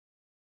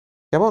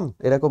 কেমন?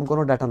 এরকম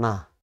কোনো ডাটা না।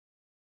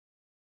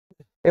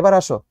 এবার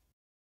আসো,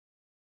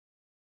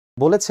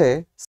 বলেছে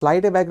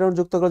স্লাইডে ব্যাকগ্রাউন্ড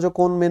যুক্ত করার জন্য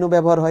কোন মেনু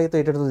ব্যবহার হয়? তো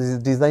এটা তো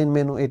ডিজাইন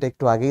মেনু, এটা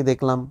একটু আগেই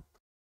দেখলাম।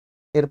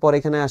 এরপর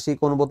এখানে আসি,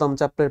 কোন বোতাম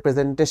চাপলে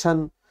প্রেজেন্টেশন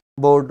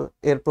বোর্ড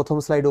এর প্রথম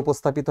স্লাইড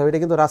উপস্থাপিত হয়? এটা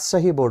কিন্তু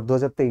রাজশাহী বোর্ড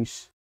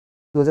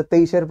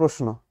 2023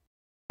 প্রশ্ন।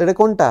 এটা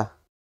কোনটা?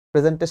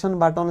 প্রেজেন্টেশন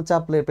বাটন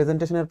চাপলে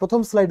প্রেজেন্টেশনের প্রথম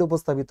স্লাইড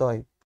উপস্থাপিত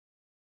হয়।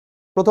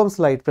 প্রথম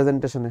স্লাইড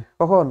প্রেজেন্টেশনে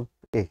কখন?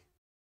 এ,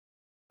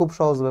 খুব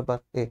সহজ ব্যাপার,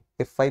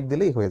 F5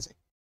 দিলেই হয়ে যায়।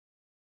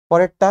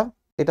 পরেরটা,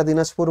 এটা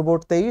দিনাজপুর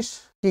বোর্ড 23।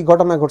 কি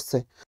ঘটনা ঘটছে?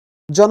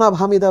 জনাব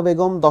হামিদা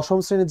বেগম 10ম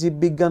শ্রেণীর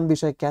জীববিজ্ঞান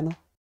বিষয়, কেন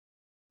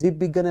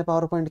জীববিজ্ঞানে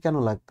পাওয়ার পয়েন্ট কেন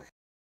লাগবে?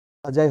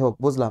 যাই হোক,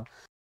 বুঝলাম।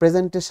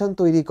 প্রেজেন্টেশন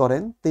তৈরি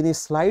করেন তিনি,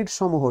 স্লাইড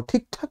সমূহ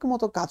ঠিকঠাক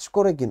মতো কাজ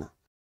করে কিনা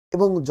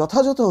এবং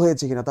যথাযথ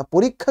হয়েছে কিনা তা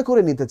পরীক্ষা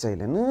করে নিতে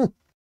চাইলেন।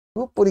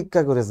 খুব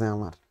পরীক্ষা করেছে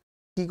আমার।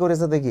 কি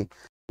করেছে দেখি।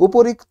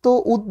 উপরিক্ত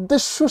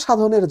উদ্দেশ্য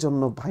সাধনের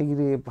জন্য, ভাই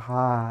রে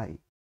ভাই,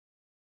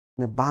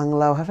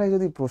 বাংলা ভাষায়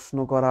যদি প্রশ্ন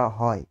করা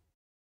হয়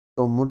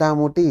তো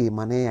মোটামুটি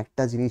মানে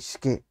একটা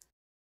জিনিসকে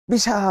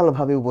বিশাল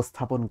ভাবে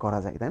উপস্থাপন করা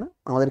যায়, তাই না?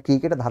 আমাদের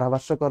ক্রিকেটে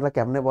ধারাভাষ্যকররা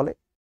কেমনে বলে,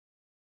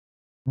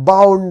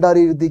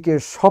 বাউন্ডারির দিকে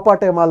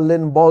সপাটে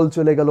মারলেন, বল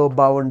চলে গেল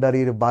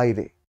বাউন্ডারির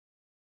বাইরে,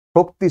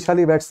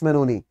 শক্তিশালী ব্যাটসম্যান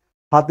উনি,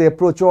 হাতে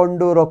প্রচন্ড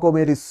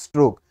রকমের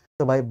স্ট্রোক।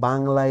 তো ভাই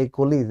বাংলায়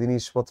কলি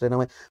জিনিসপত্রের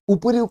নামে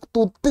উপরিউক্ত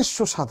উদ্দেশ্য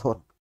সাধন,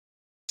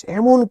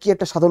 এমন কি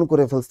একটা সাধন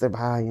করে ফেলছে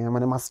ভাই,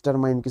 মানে মাস্টার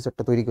মাইন্ড কিছু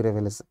একটা তৈরি করে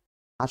ফেলেছে।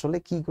 আসলে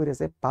কি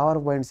করেছে? পাওয়ার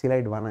পয়েন্ট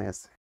স্লাইড বানায়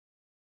আছে।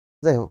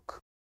 যাই হোক,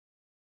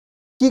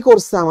 কি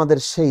করছে আমাদের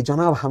সেই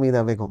জনাব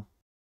হামিদা বেগম?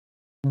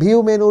 ভিউ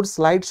মেনুর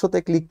স্লাইড শোতে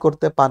ক্লিক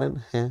করতে পারেন,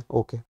 হ্যাঁ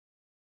ওকে।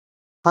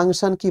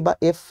 ফাংশন কি বা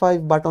F5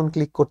 বাটন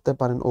ক্লিক করতে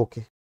পারেন,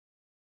 ওকে।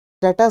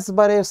 স্ট্যাটাস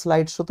বারে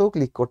স্লাইড শোতেও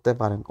ক্লিক করতে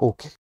পারেন,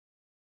 ওকে।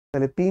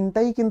 তাহলে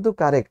তিনটাই কিন্তু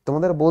কারেক্ট।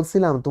 তোমাদের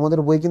বলছিলাম তোমাদের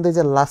বই কিন্তু এই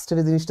যে লাস্টের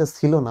জিনিসটা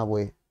ছিল না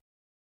বইয়ে।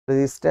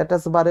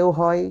 স্ট্যাটাস বারেও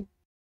হয়,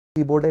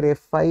 কিবোর্ডের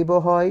F5ও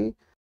হয়,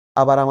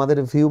 আবার আমাদের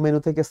ভিউ মেনু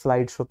থেকে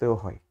স্লাইড শোতেও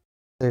হয়।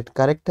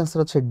 কারেক্ট অ্যান্সার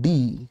হচ্ছে ডি,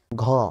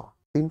 ঘ।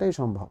 তিনটাই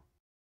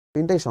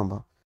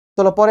সম্ভব।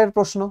 চলো পরের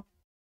প্রশ্ন।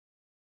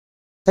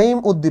 সেম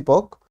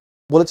উদ্দীপক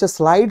বলেছে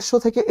স্লাইড শো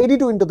থেকে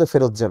এডিট উইন্ডোতে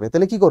ফেরত যাবে,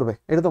 তাহলে কি করবে?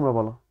 এটা তোমরা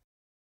বলো।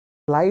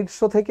 স্লাইড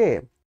শো থেকে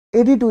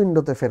এডিট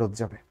উইন্ডোতে ফেরত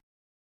যাবে,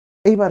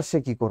 এইবার সে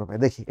কি করবে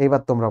দেখি,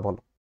 এইবার তোমরা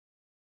বলো।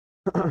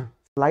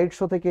 স্লাইড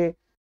শো থেকে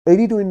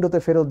এডিট উইন্ডোতে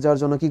ফেরত যাওয়ার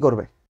জন্য কি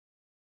করবে?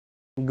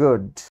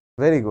 গুড,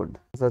 ভেরি গুড,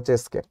 হচ্ছে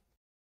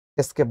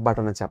এসকেপ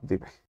বাটনে চাপ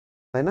দিবে,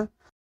 তাই না?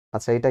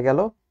 আচ্ছা, এটা গেল।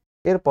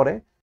 এরপরে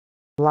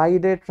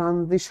স্লাইডে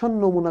ট্রানজিশন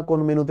নমুনা কোন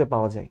মেনুতে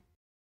পাওয়া যায়?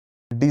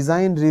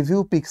 ডিজাইন, রিভিউ,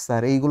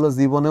 পিকচার, এইগুলো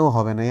জীবনেও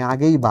হবে না,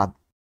 আগেই বাদ।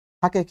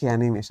 থাকে কি?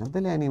 অ্যানিমেশন,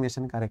 তাহলে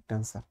অ্যানিমেশন কারেক্ট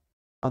অ্যান্সার।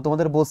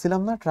 তোমাদের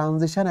বলছিলাম না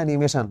ট্রানজিশন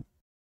অ্যানিমেশন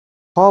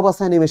সব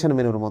আছে অ্যানিমেশন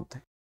মেনুর মধ্যে।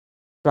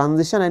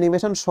 ট্রানজিশন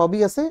অ্যানিমেশন সবই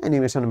আছে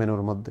অ্যানিমেশন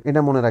মেনুর মধ্যে,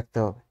 এটা মনে রাখতে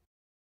হবে।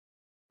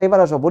 এবার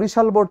আসো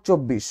বরিশাল বোর্ড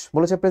 24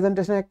 বলেছে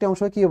প্রেজেন্টেশনের একটি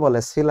অংশ কি বলে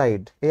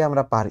স্লাইড। এই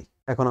আমরা পারি,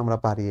 এখন আমরা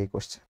পারি এই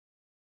কোশ্চেন।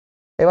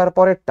 এবার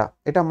পরেরটা,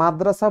 এটা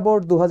মাদ্রাসা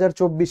বোর্ড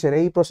 2024-এর,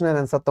 এই প্রশ্নের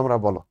অ্যান্সার তোমরা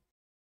বলো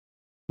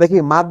দেখি।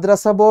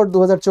 মাদ্রাসা বোর্ড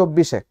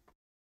 2024-এ,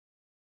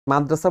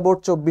 মাদ্রাসা বোর্ড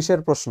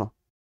 24-এর প্রশ্ন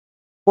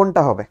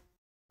কোনটা হবে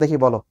দেখি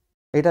বলো,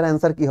 এটার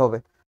অ্যান্সার কি হবে?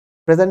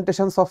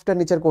 প্রেজেন্টেশন সফটওয়্যার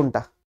নিচের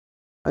কোনটা?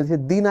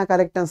 দিনা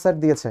কারেক্ট অ্যান্সার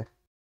দিয়েছে,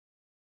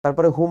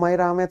 তারপরে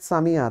হুমায়রা আহমেদ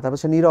সামিয়া, তারপর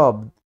হচ্ছে নীরব,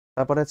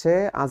 তারপরে হচ্ছে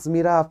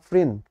আজমিরা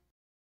আফরিন,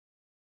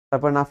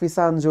 তারপর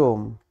নাফিসা আঞ্জুম,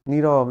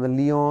 নীরব,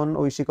 লিওন,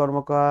 ঐশী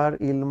কর্মকার,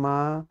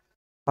 ইলমা,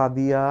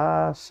 সাদিয়া,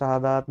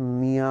 শাহাদাত,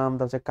 নিয়াম,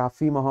 তারপর হচ্ছে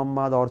কাফি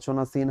মোহাম্মদ,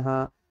 অর্চনা সিনহা,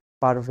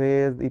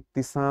 পারভেজ,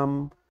 ইবতিসাম,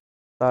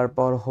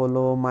 তারপর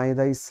হলো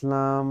মাইদা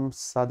ইসলাম,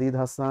 সাদিদ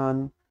হাসান।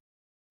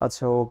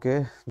 আচ্ছা ওকে,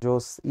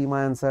 জোস, ইমা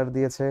অ্যান্সার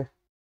দিয়েছে,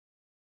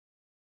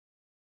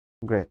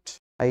 গ্রেট।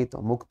 এই তো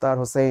মুক্তার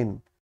হোসেন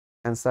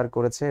অ্যান্সার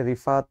করেছে,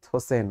 রিফাত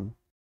হোসেন।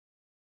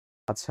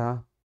 আচ্ছা,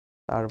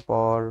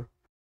 তারপর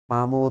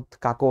মাহমুদ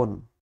কাকন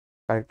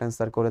কারেক্ট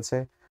অ্যান্সার করেছে,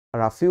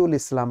 রাফিউল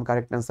ইসলাম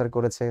কারেক্ট অ্যান্সার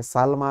করেছে,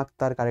 সালমা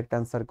আক্তার কারেক্ট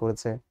অ্যান্সার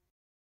করেছে।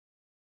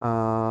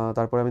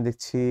 তারপর আমি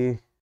দেখছি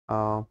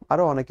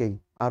আরো অনেকেই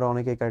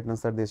কারেক্ট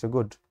অ্যান্সার দিয়েছে,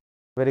 গুড,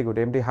 ভেরি গুড।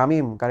 এমডি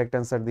হামিম কারেক্ট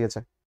অ্যান্সার দিয়েছে,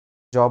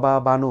 জবা,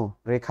 বানু,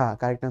 রেখা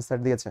কারেক্ট অ্যান্সার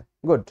দিয়েছে,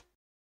 গুড।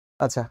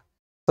 আচ্ছা,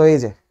 তো এই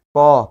যে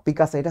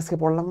পিকাসা, এটা আজকে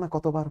পড়লাম না,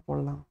 কতবার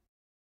পড়লাম,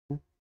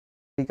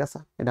 পিকাসা,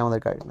 এটা আমাদের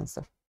কারেক্ট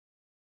অ্যান্সার।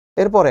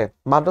 এরপরে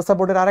মাদ্রাসা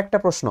বোর্ডের আরেকটা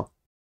প্রশ্ন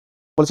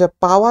বলছে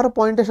পাওয়ার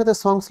পয়েন্টের সাথে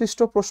সংশ্লিষ্ট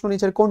প্রশ্ন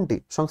নিচের কোনটি?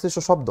 সংশ্লিষ্ট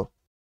শব্দ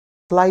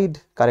স্লাইড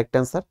কারেক্ট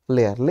অ্যান্সার,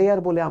 লেয়ার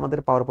বলে আমাদের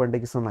পাওয়ার পয়েন্টে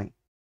কিছু নাই,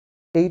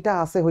 এইটা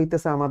আছে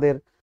হইতেছে আমাদের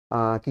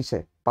কিসে,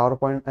 পাওয়ার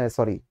পয়েন্ট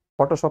সরি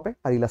ফটোশপে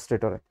আর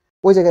ইলাস্ট্রেটরে,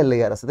 ওই জায়গায়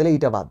লেয়ার আছে, তাহলে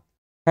এইটা বাদ।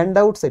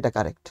 হ্যান্ডআউটস এটা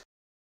কারেক্ট,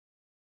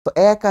 তো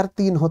 1 আর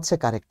 3 হচ্ছে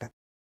কারেক্ট।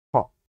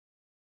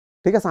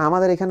 ঠিক আছে,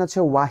 আমাদের এখানে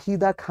হচ্ছে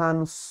ওয়াহিদা খান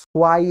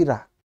সোয়াইরা,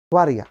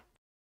 সোয়ারিয়া,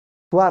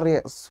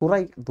 সোয়ারিয়া,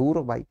 সুরাই, দূর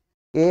ভাই,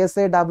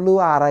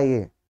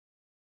 SAWRIA,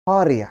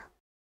 সোয়ারিয়া,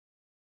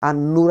 আর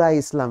নুরা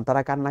ইসলাম,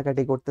 তারা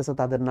কান্নাকাটি করতেছে,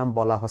 তাদের নাম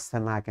বলা হচ্ছে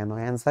না কেন?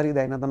 অ্যান্সারই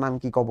দেয় না, তো নাম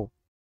কি কব?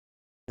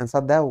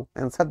 অ্যান্সার দাও,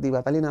 অ্যান্সার দিবা,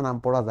 তাহলে না নাম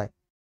পড়া যায়।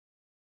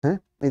 হ্যাঁ,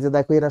 এই যে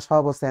দেখো এরা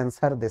সব হচ্ছে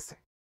অ্যান্সার দিছে,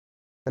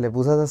 তাহলে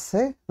বোঝা যাচ্ছে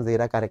যে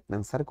এরা কারেক্ট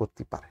অ্যান্সার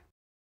করতে পারে।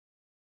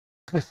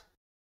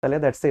 তাহলে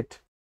দ্যাটস ইট।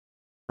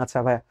 আচ্ছা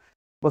ভাই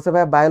বলছে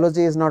ভাই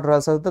biology is not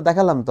royal science, তো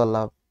দেখালাম তো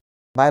আল্লাহ,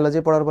 বায়োলজি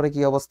পড়ার পরে কি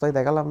অবস্থায়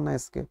দেখালাম না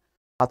আজকে,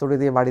 হাতুড়ি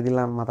দিয়ে বাড়ি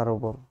দিলাম মাথার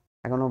উপর,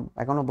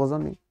 এখনো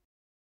বোঝনি।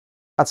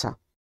 আচ্ছা,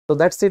 তো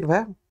দ্যাটস ইট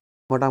ভাই,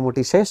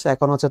 মোটামুটি শেষ।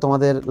 এখন হচ্ছে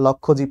তোমাদের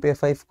লক্ষ্য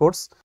GPA-5 কোর্স,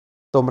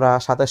 তোমরা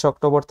 27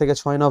 অক্টোবর থেকে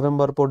 6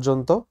 নভেম্বর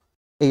পর্যন্ত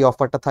এই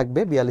অফারটা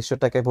থাকবে, 4200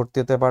 টাকায় ভর্তি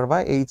হতে পারবা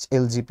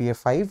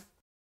HLGPA-5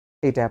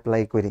 এটা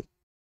অ্যাপ্লাই করি।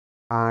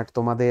 আর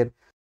তোমাদের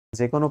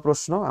যে কোনো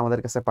প্রশ্ন আমাদের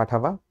কাছে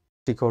পাঠাবা,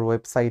 শিখোর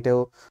ওয়েবসাইটেও,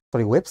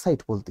 সরি ওয়েবসাইট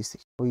বলতেছি,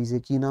 ওই যে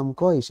কি নাম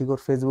কয়, শিখোর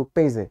ফেসবুক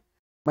পেজে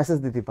মেসেজ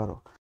দিতে পারো,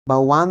 বা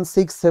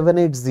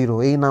 16780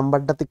 এই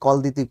নাম্বারটাতে কল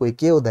দিতে কই,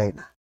 কেউ দেয়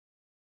না,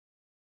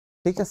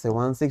 ঠিক আছে?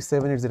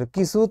 16780,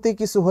 কিছুতে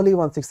কিছু হলেই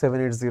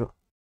 16780।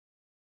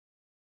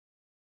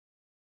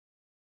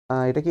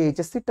 এটা কি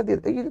HSC-টা দিয়ে,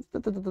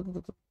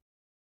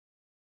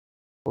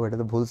 ও এটা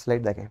তো ভুল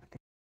স্লাইড দেখে,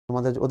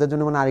 তোমাদের ওদের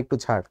জন্য মানে আরেকটু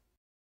ছাড়,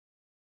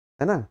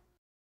 তাই না?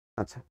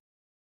 আচ্ছা,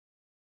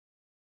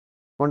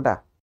 কোনটা?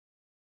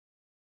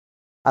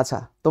 আচ্ছা,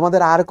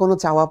 তোমাদের আর কোনো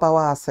চাওয়া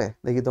পাওয়া আছে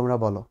দেখি, তোমরা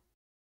বলো।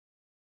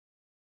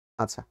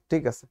 আচ্ছা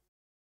ঠিক আছে,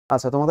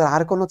 আচ্ছা তোমাদের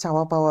আর কোনো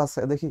চাওয়া পাওয়া আছে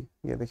দেখি,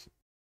 দেখি।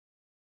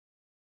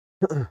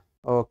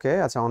 ওকে,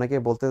 আচ্ছা অনেকে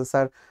বলতেছে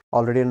স্যার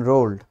অলরেডি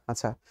এনরোলড।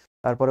 আচ্ছা,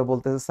 তারপরে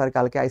বলতেছে স্যার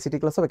কালকে ICT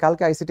ক্লাস হবে,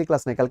 কালকে ICT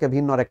ক্লাস নেই, কালকে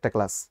ভিন্ন আরেকটা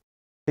ক্লাস।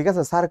 ঠিক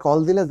আছে, স্যার কল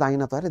দিলে যাই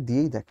না তো, আরে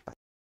দিয়েই দেখ,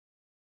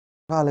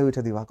 সকালে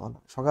উঠে দিবা কল,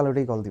 সকালে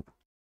উঠেই কল দিবা।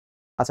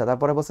 আচ্ছা,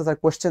 তারপরে বলছে স্যার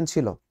কোয়েশ্চেন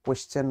ছিল,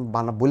 কোয়েশ্চেন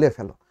বলে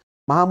ফেলো।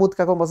 মাহমুদ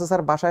কাকুম বলছে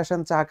স্যার বাসায়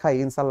আসেন, চা খাই,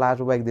 ইনশাল্লাহ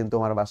আসবো একদিন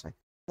তোমার বাসায়।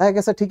 দেখা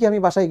গেছে ঠিকই আমি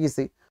বাসায়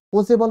গেছি,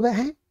 বলছে বলবে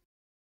হ্যাঁ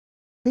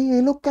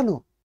এই লোক কেন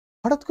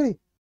হঠাৎ করে,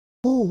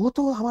 ও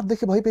তো আমার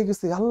দেখে ভয় পেয়ে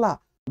গেছে, আল্লাহ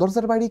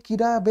দরজার বাড়ি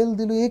কিরা বেল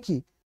দিল, কি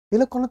এই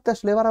লোক কোন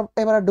আসলে,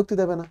 এবার আর ঢুকতে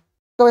দেবে না,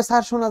 তবে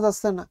স্যার শোনা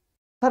যাচ্ছে না,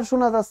 স্যার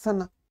শোনা যাচ্ছে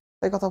না,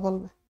 এই কথা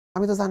বলবে।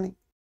 আমি তো জানি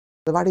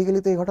বাড়ি গেলে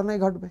তো এই ঘটনাই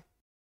ঘটবে।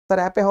 স্যার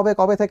অ্যাপে হবে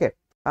কবে থেকে?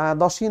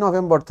 10ই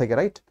নভেম্বর থেকে,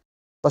 রাইট?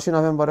 10ই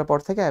নভেম্বরের পর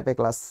থেকে অ্যাপে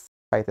ক্লাস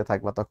পাইতে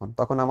থাকবা,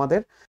 তখন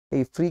আমাদের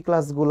এই ফ্রি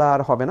ক্লাসগুলো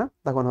আর হবে না,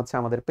 তখন হচ্ছে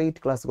আমাদের পেইড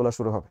ক্লাসগুলো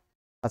শুরু হবে।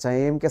 আচ্ছা,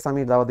 MK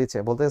সামির দাওয়া দিচ্ছে,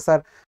 বলতে স্যার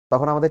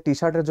তখন আমাদের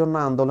টি-শার্টের জন্য,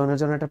 আন্দোলনের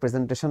জন্য একটা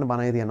প্রেজেন্টেশন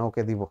বানিয়ে দিয়ে না,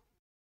 ওকে দিব,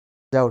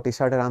 যাও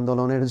টি-শার্টের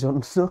আন্দোলনের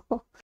জন্য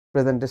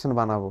প্রেজেন্টেশন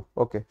বানাবো,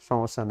 ওকে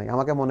সমস্যা নেই,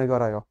 আমাকে মনে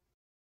করায়ও।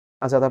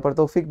 আচ্ছা, তারপর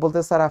তৌফিক বলতে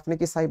স্যার আপনি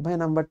কি সাইফ ভাই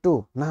নাম্বার 2?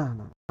 না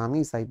না, আমি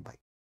সাইফ ভাই,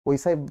 ওই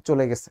সাইফ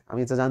চলে গেছে,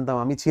 আমি তো জানতাম,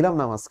 আমি ছিলাম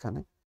না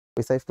মাঝখানে,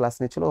 ওই সাইফ ক্লাস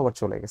নিচ্ছিল, আবার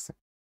চলে গেছে।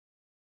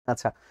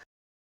 আচ্ছা,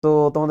 তো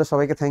তোমাদের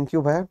সবাইকে থ্যাংক ইউ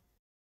ভাইয়া,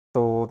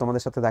 তো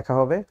তোমাদের সাথে দেখা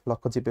হবে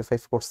লক্ষ্য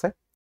GPA-5 কোর্সে।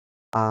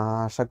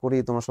 আশা করি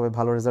তোমরা সবাই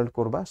ভালো রেজাল্ট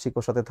করবা,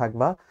 শিখোর সাথে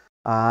থাকবা,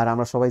 আর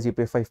আমরা সবাই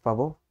GPA-5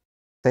 পাবো,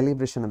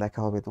 সেলিব্রেশনে দেখা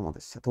হবে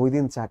তোমাদের সাথে, ওই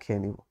দিন চা খেয়ে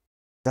নিব,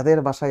 যাদের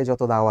বাসায়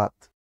যত দাওয়াত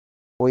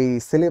ওই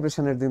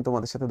সেলিব্রেশনের দিন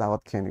তোমাদের সাথে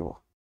দাওয়াত খেয়ে নিব।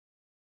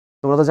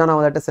 তোমরা তো জানো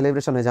আমাদের একটা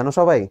সেলিব্রেশন হয়, জানো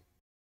সবাই?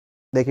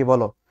 দেখি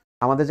বলো,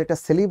 আমাদের যে একটা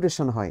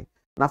সেলিব্রেশন হয়।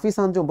 নাফিস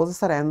আঞ্জুম বলছে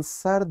স্যার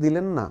অ্যান্সার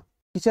দিলেন না।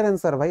 কিসের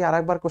অ্যান্সার ভাই? আর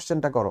একবার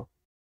কোশ্চেনটা করো।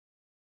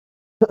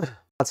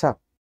 আচ্ছা,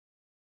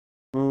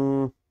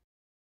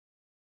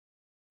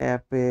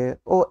 অ্যাপে,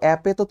 ও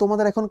অ্যাপে তো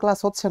তোমাদের এখন ক্লাস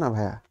হচ্ছে না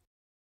ভাইয়া।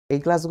 এই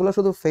ক্লাসগুলো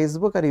শুধু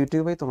ফেসবুক আর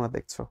ইউটিউবেই তোমরা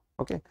দেখছো।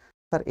 ওকে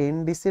স্যার,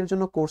 এনডিসি এর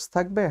জন্য কোর্স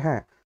থাকবে,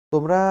 হ্যাঁ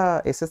তোমরা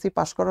এসএসসি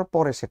পাস করার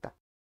পরে সেটা,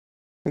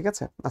 ঠিক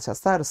আছে। আচ্ছা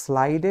স্যার,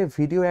 স্লাইডে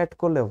ভিডিও অ্যাড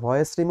করলে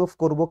ভয়েস রিমুভ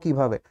করব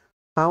কিভাবে?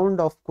 সাউন্ড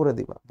অফ করে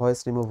দিবা, ভয়েস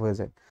রিমুভ হয়ে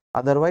যায়।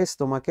 আদারওয়াইজ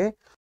তোমাকে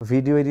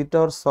ভিডিও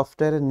এডিটর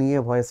সফটওয়্যার নিয়ে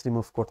ভয়েস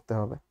রিমুভ করতে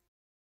হবে,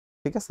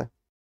 ঠিক আছে।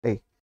 এই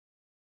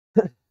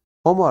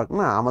হোমওয়ার্ক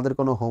না, আমাদের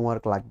কোনো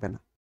হোমওয়ার্ক লাগবে না।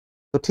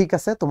 তো ঠিক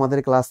আছে, তোমাদের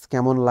ক্লাস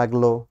কেমন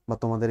লাগলো বা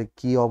তোমাদের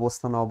কি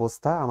অবস্থা না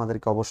অবস্থা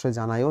আমাদেরকে অবশ্যই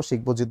জানাইও,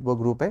 শিখবো জিতবো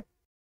গ্রুপে,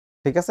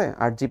 ঠিক আছে।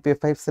 আর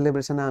GPA-5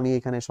 সেলিব্রেশনে আমি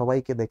এখানে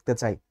সবাইকে দেখতে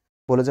চাই।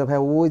 বলে যে ভাই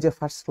ওই যে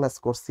ফার্স্ট ক্লাস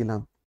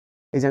করছিলাম,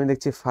 এই যে আমি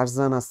দেখছি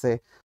ফারজান আছে,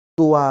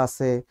 তুয়া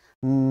আছে,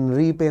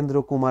 রিপেন্দ্র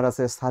কুমার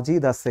আছে,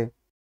 সাজিদ আছে,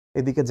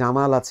 এদিকে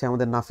জামাল আছে,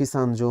 আমাদের নাফিস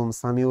আঞ্জুম,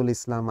 সামিউল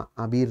ইসলাম,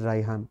 আবির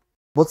রাইহান।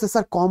 বলছে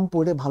স্যার কম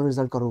পড়ে ভালো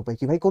রেজাল্ট করার উপায়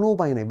কি? ভাই কোনো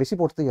উপায় নেই, বেশি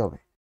পড়তেই হবে।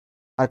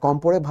 আর কম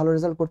পড়ে ভালো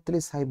রেজাল্ট করতে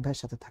হলে সাইব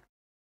ভাইয়ের সাথে থাক,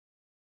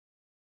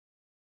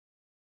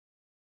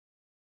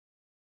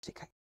 ঠিক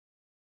আছে।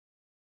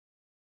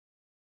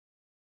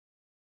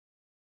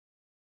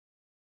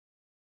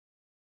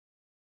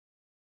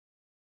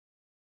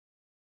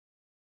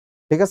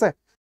 ঠিক আছে,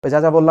 ওই যা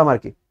যা বললাম আর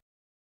কি।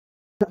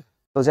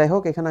 তো যাই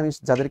হোক, এখানে আমি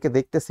যাদেরকে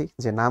দেখতেছি,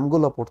 যে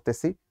নামগুলো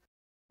পড়তেছি,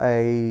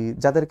 এই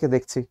যাদেরকে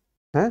দেখছি,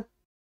 হ্যাঁ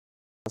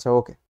আচ্ছা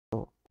ওকে। তো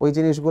ওই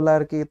জিনিসগুলো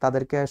আর কি,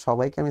 তাদেরকে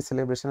সবাইকে আমি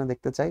সেলিব্রেশনে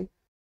দেখতে চাই,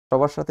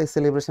 সবার সাথে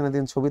সেলিব্রেশনের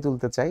দিন ছবি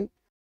তুলতে চাই,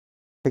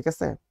 ঠিক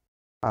আছে।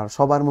 আর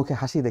সবার মুখে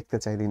হাসি দেখতে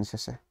চাই দিন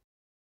শেষে,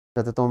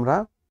 যাতে তোমরা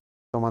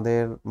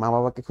তোমাদের মা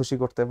বাবাকে খুশি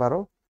করতে পারো,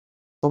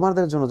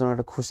 তোমাদের জন্য যেন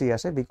একটা খুশি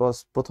আসে। বিকজ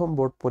প্রথম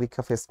বোর্ড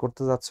পরীক্ষা ফেস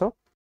করতে যাচ্ছ,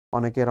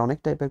 অনেকের অনেক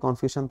টাইপের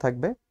কনফিউশন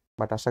থাকবে,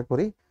 বাট আশা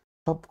করি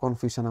সব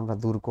কনফিউশন আমরা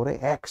দূর করে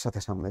একসাথে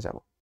সামনে যাব।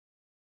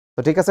 তো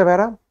ঠিক আছে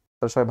ভাইরা,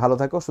 তো সবাই ভালো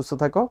থাকো, সুস্থ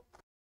থাকো।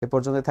 এ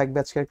পর্যন্ত থাকবে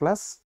আজকের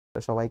ক্লাস। তো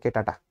সবাইকে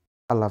টাটা,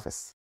 আল্লাহ হাফেজ।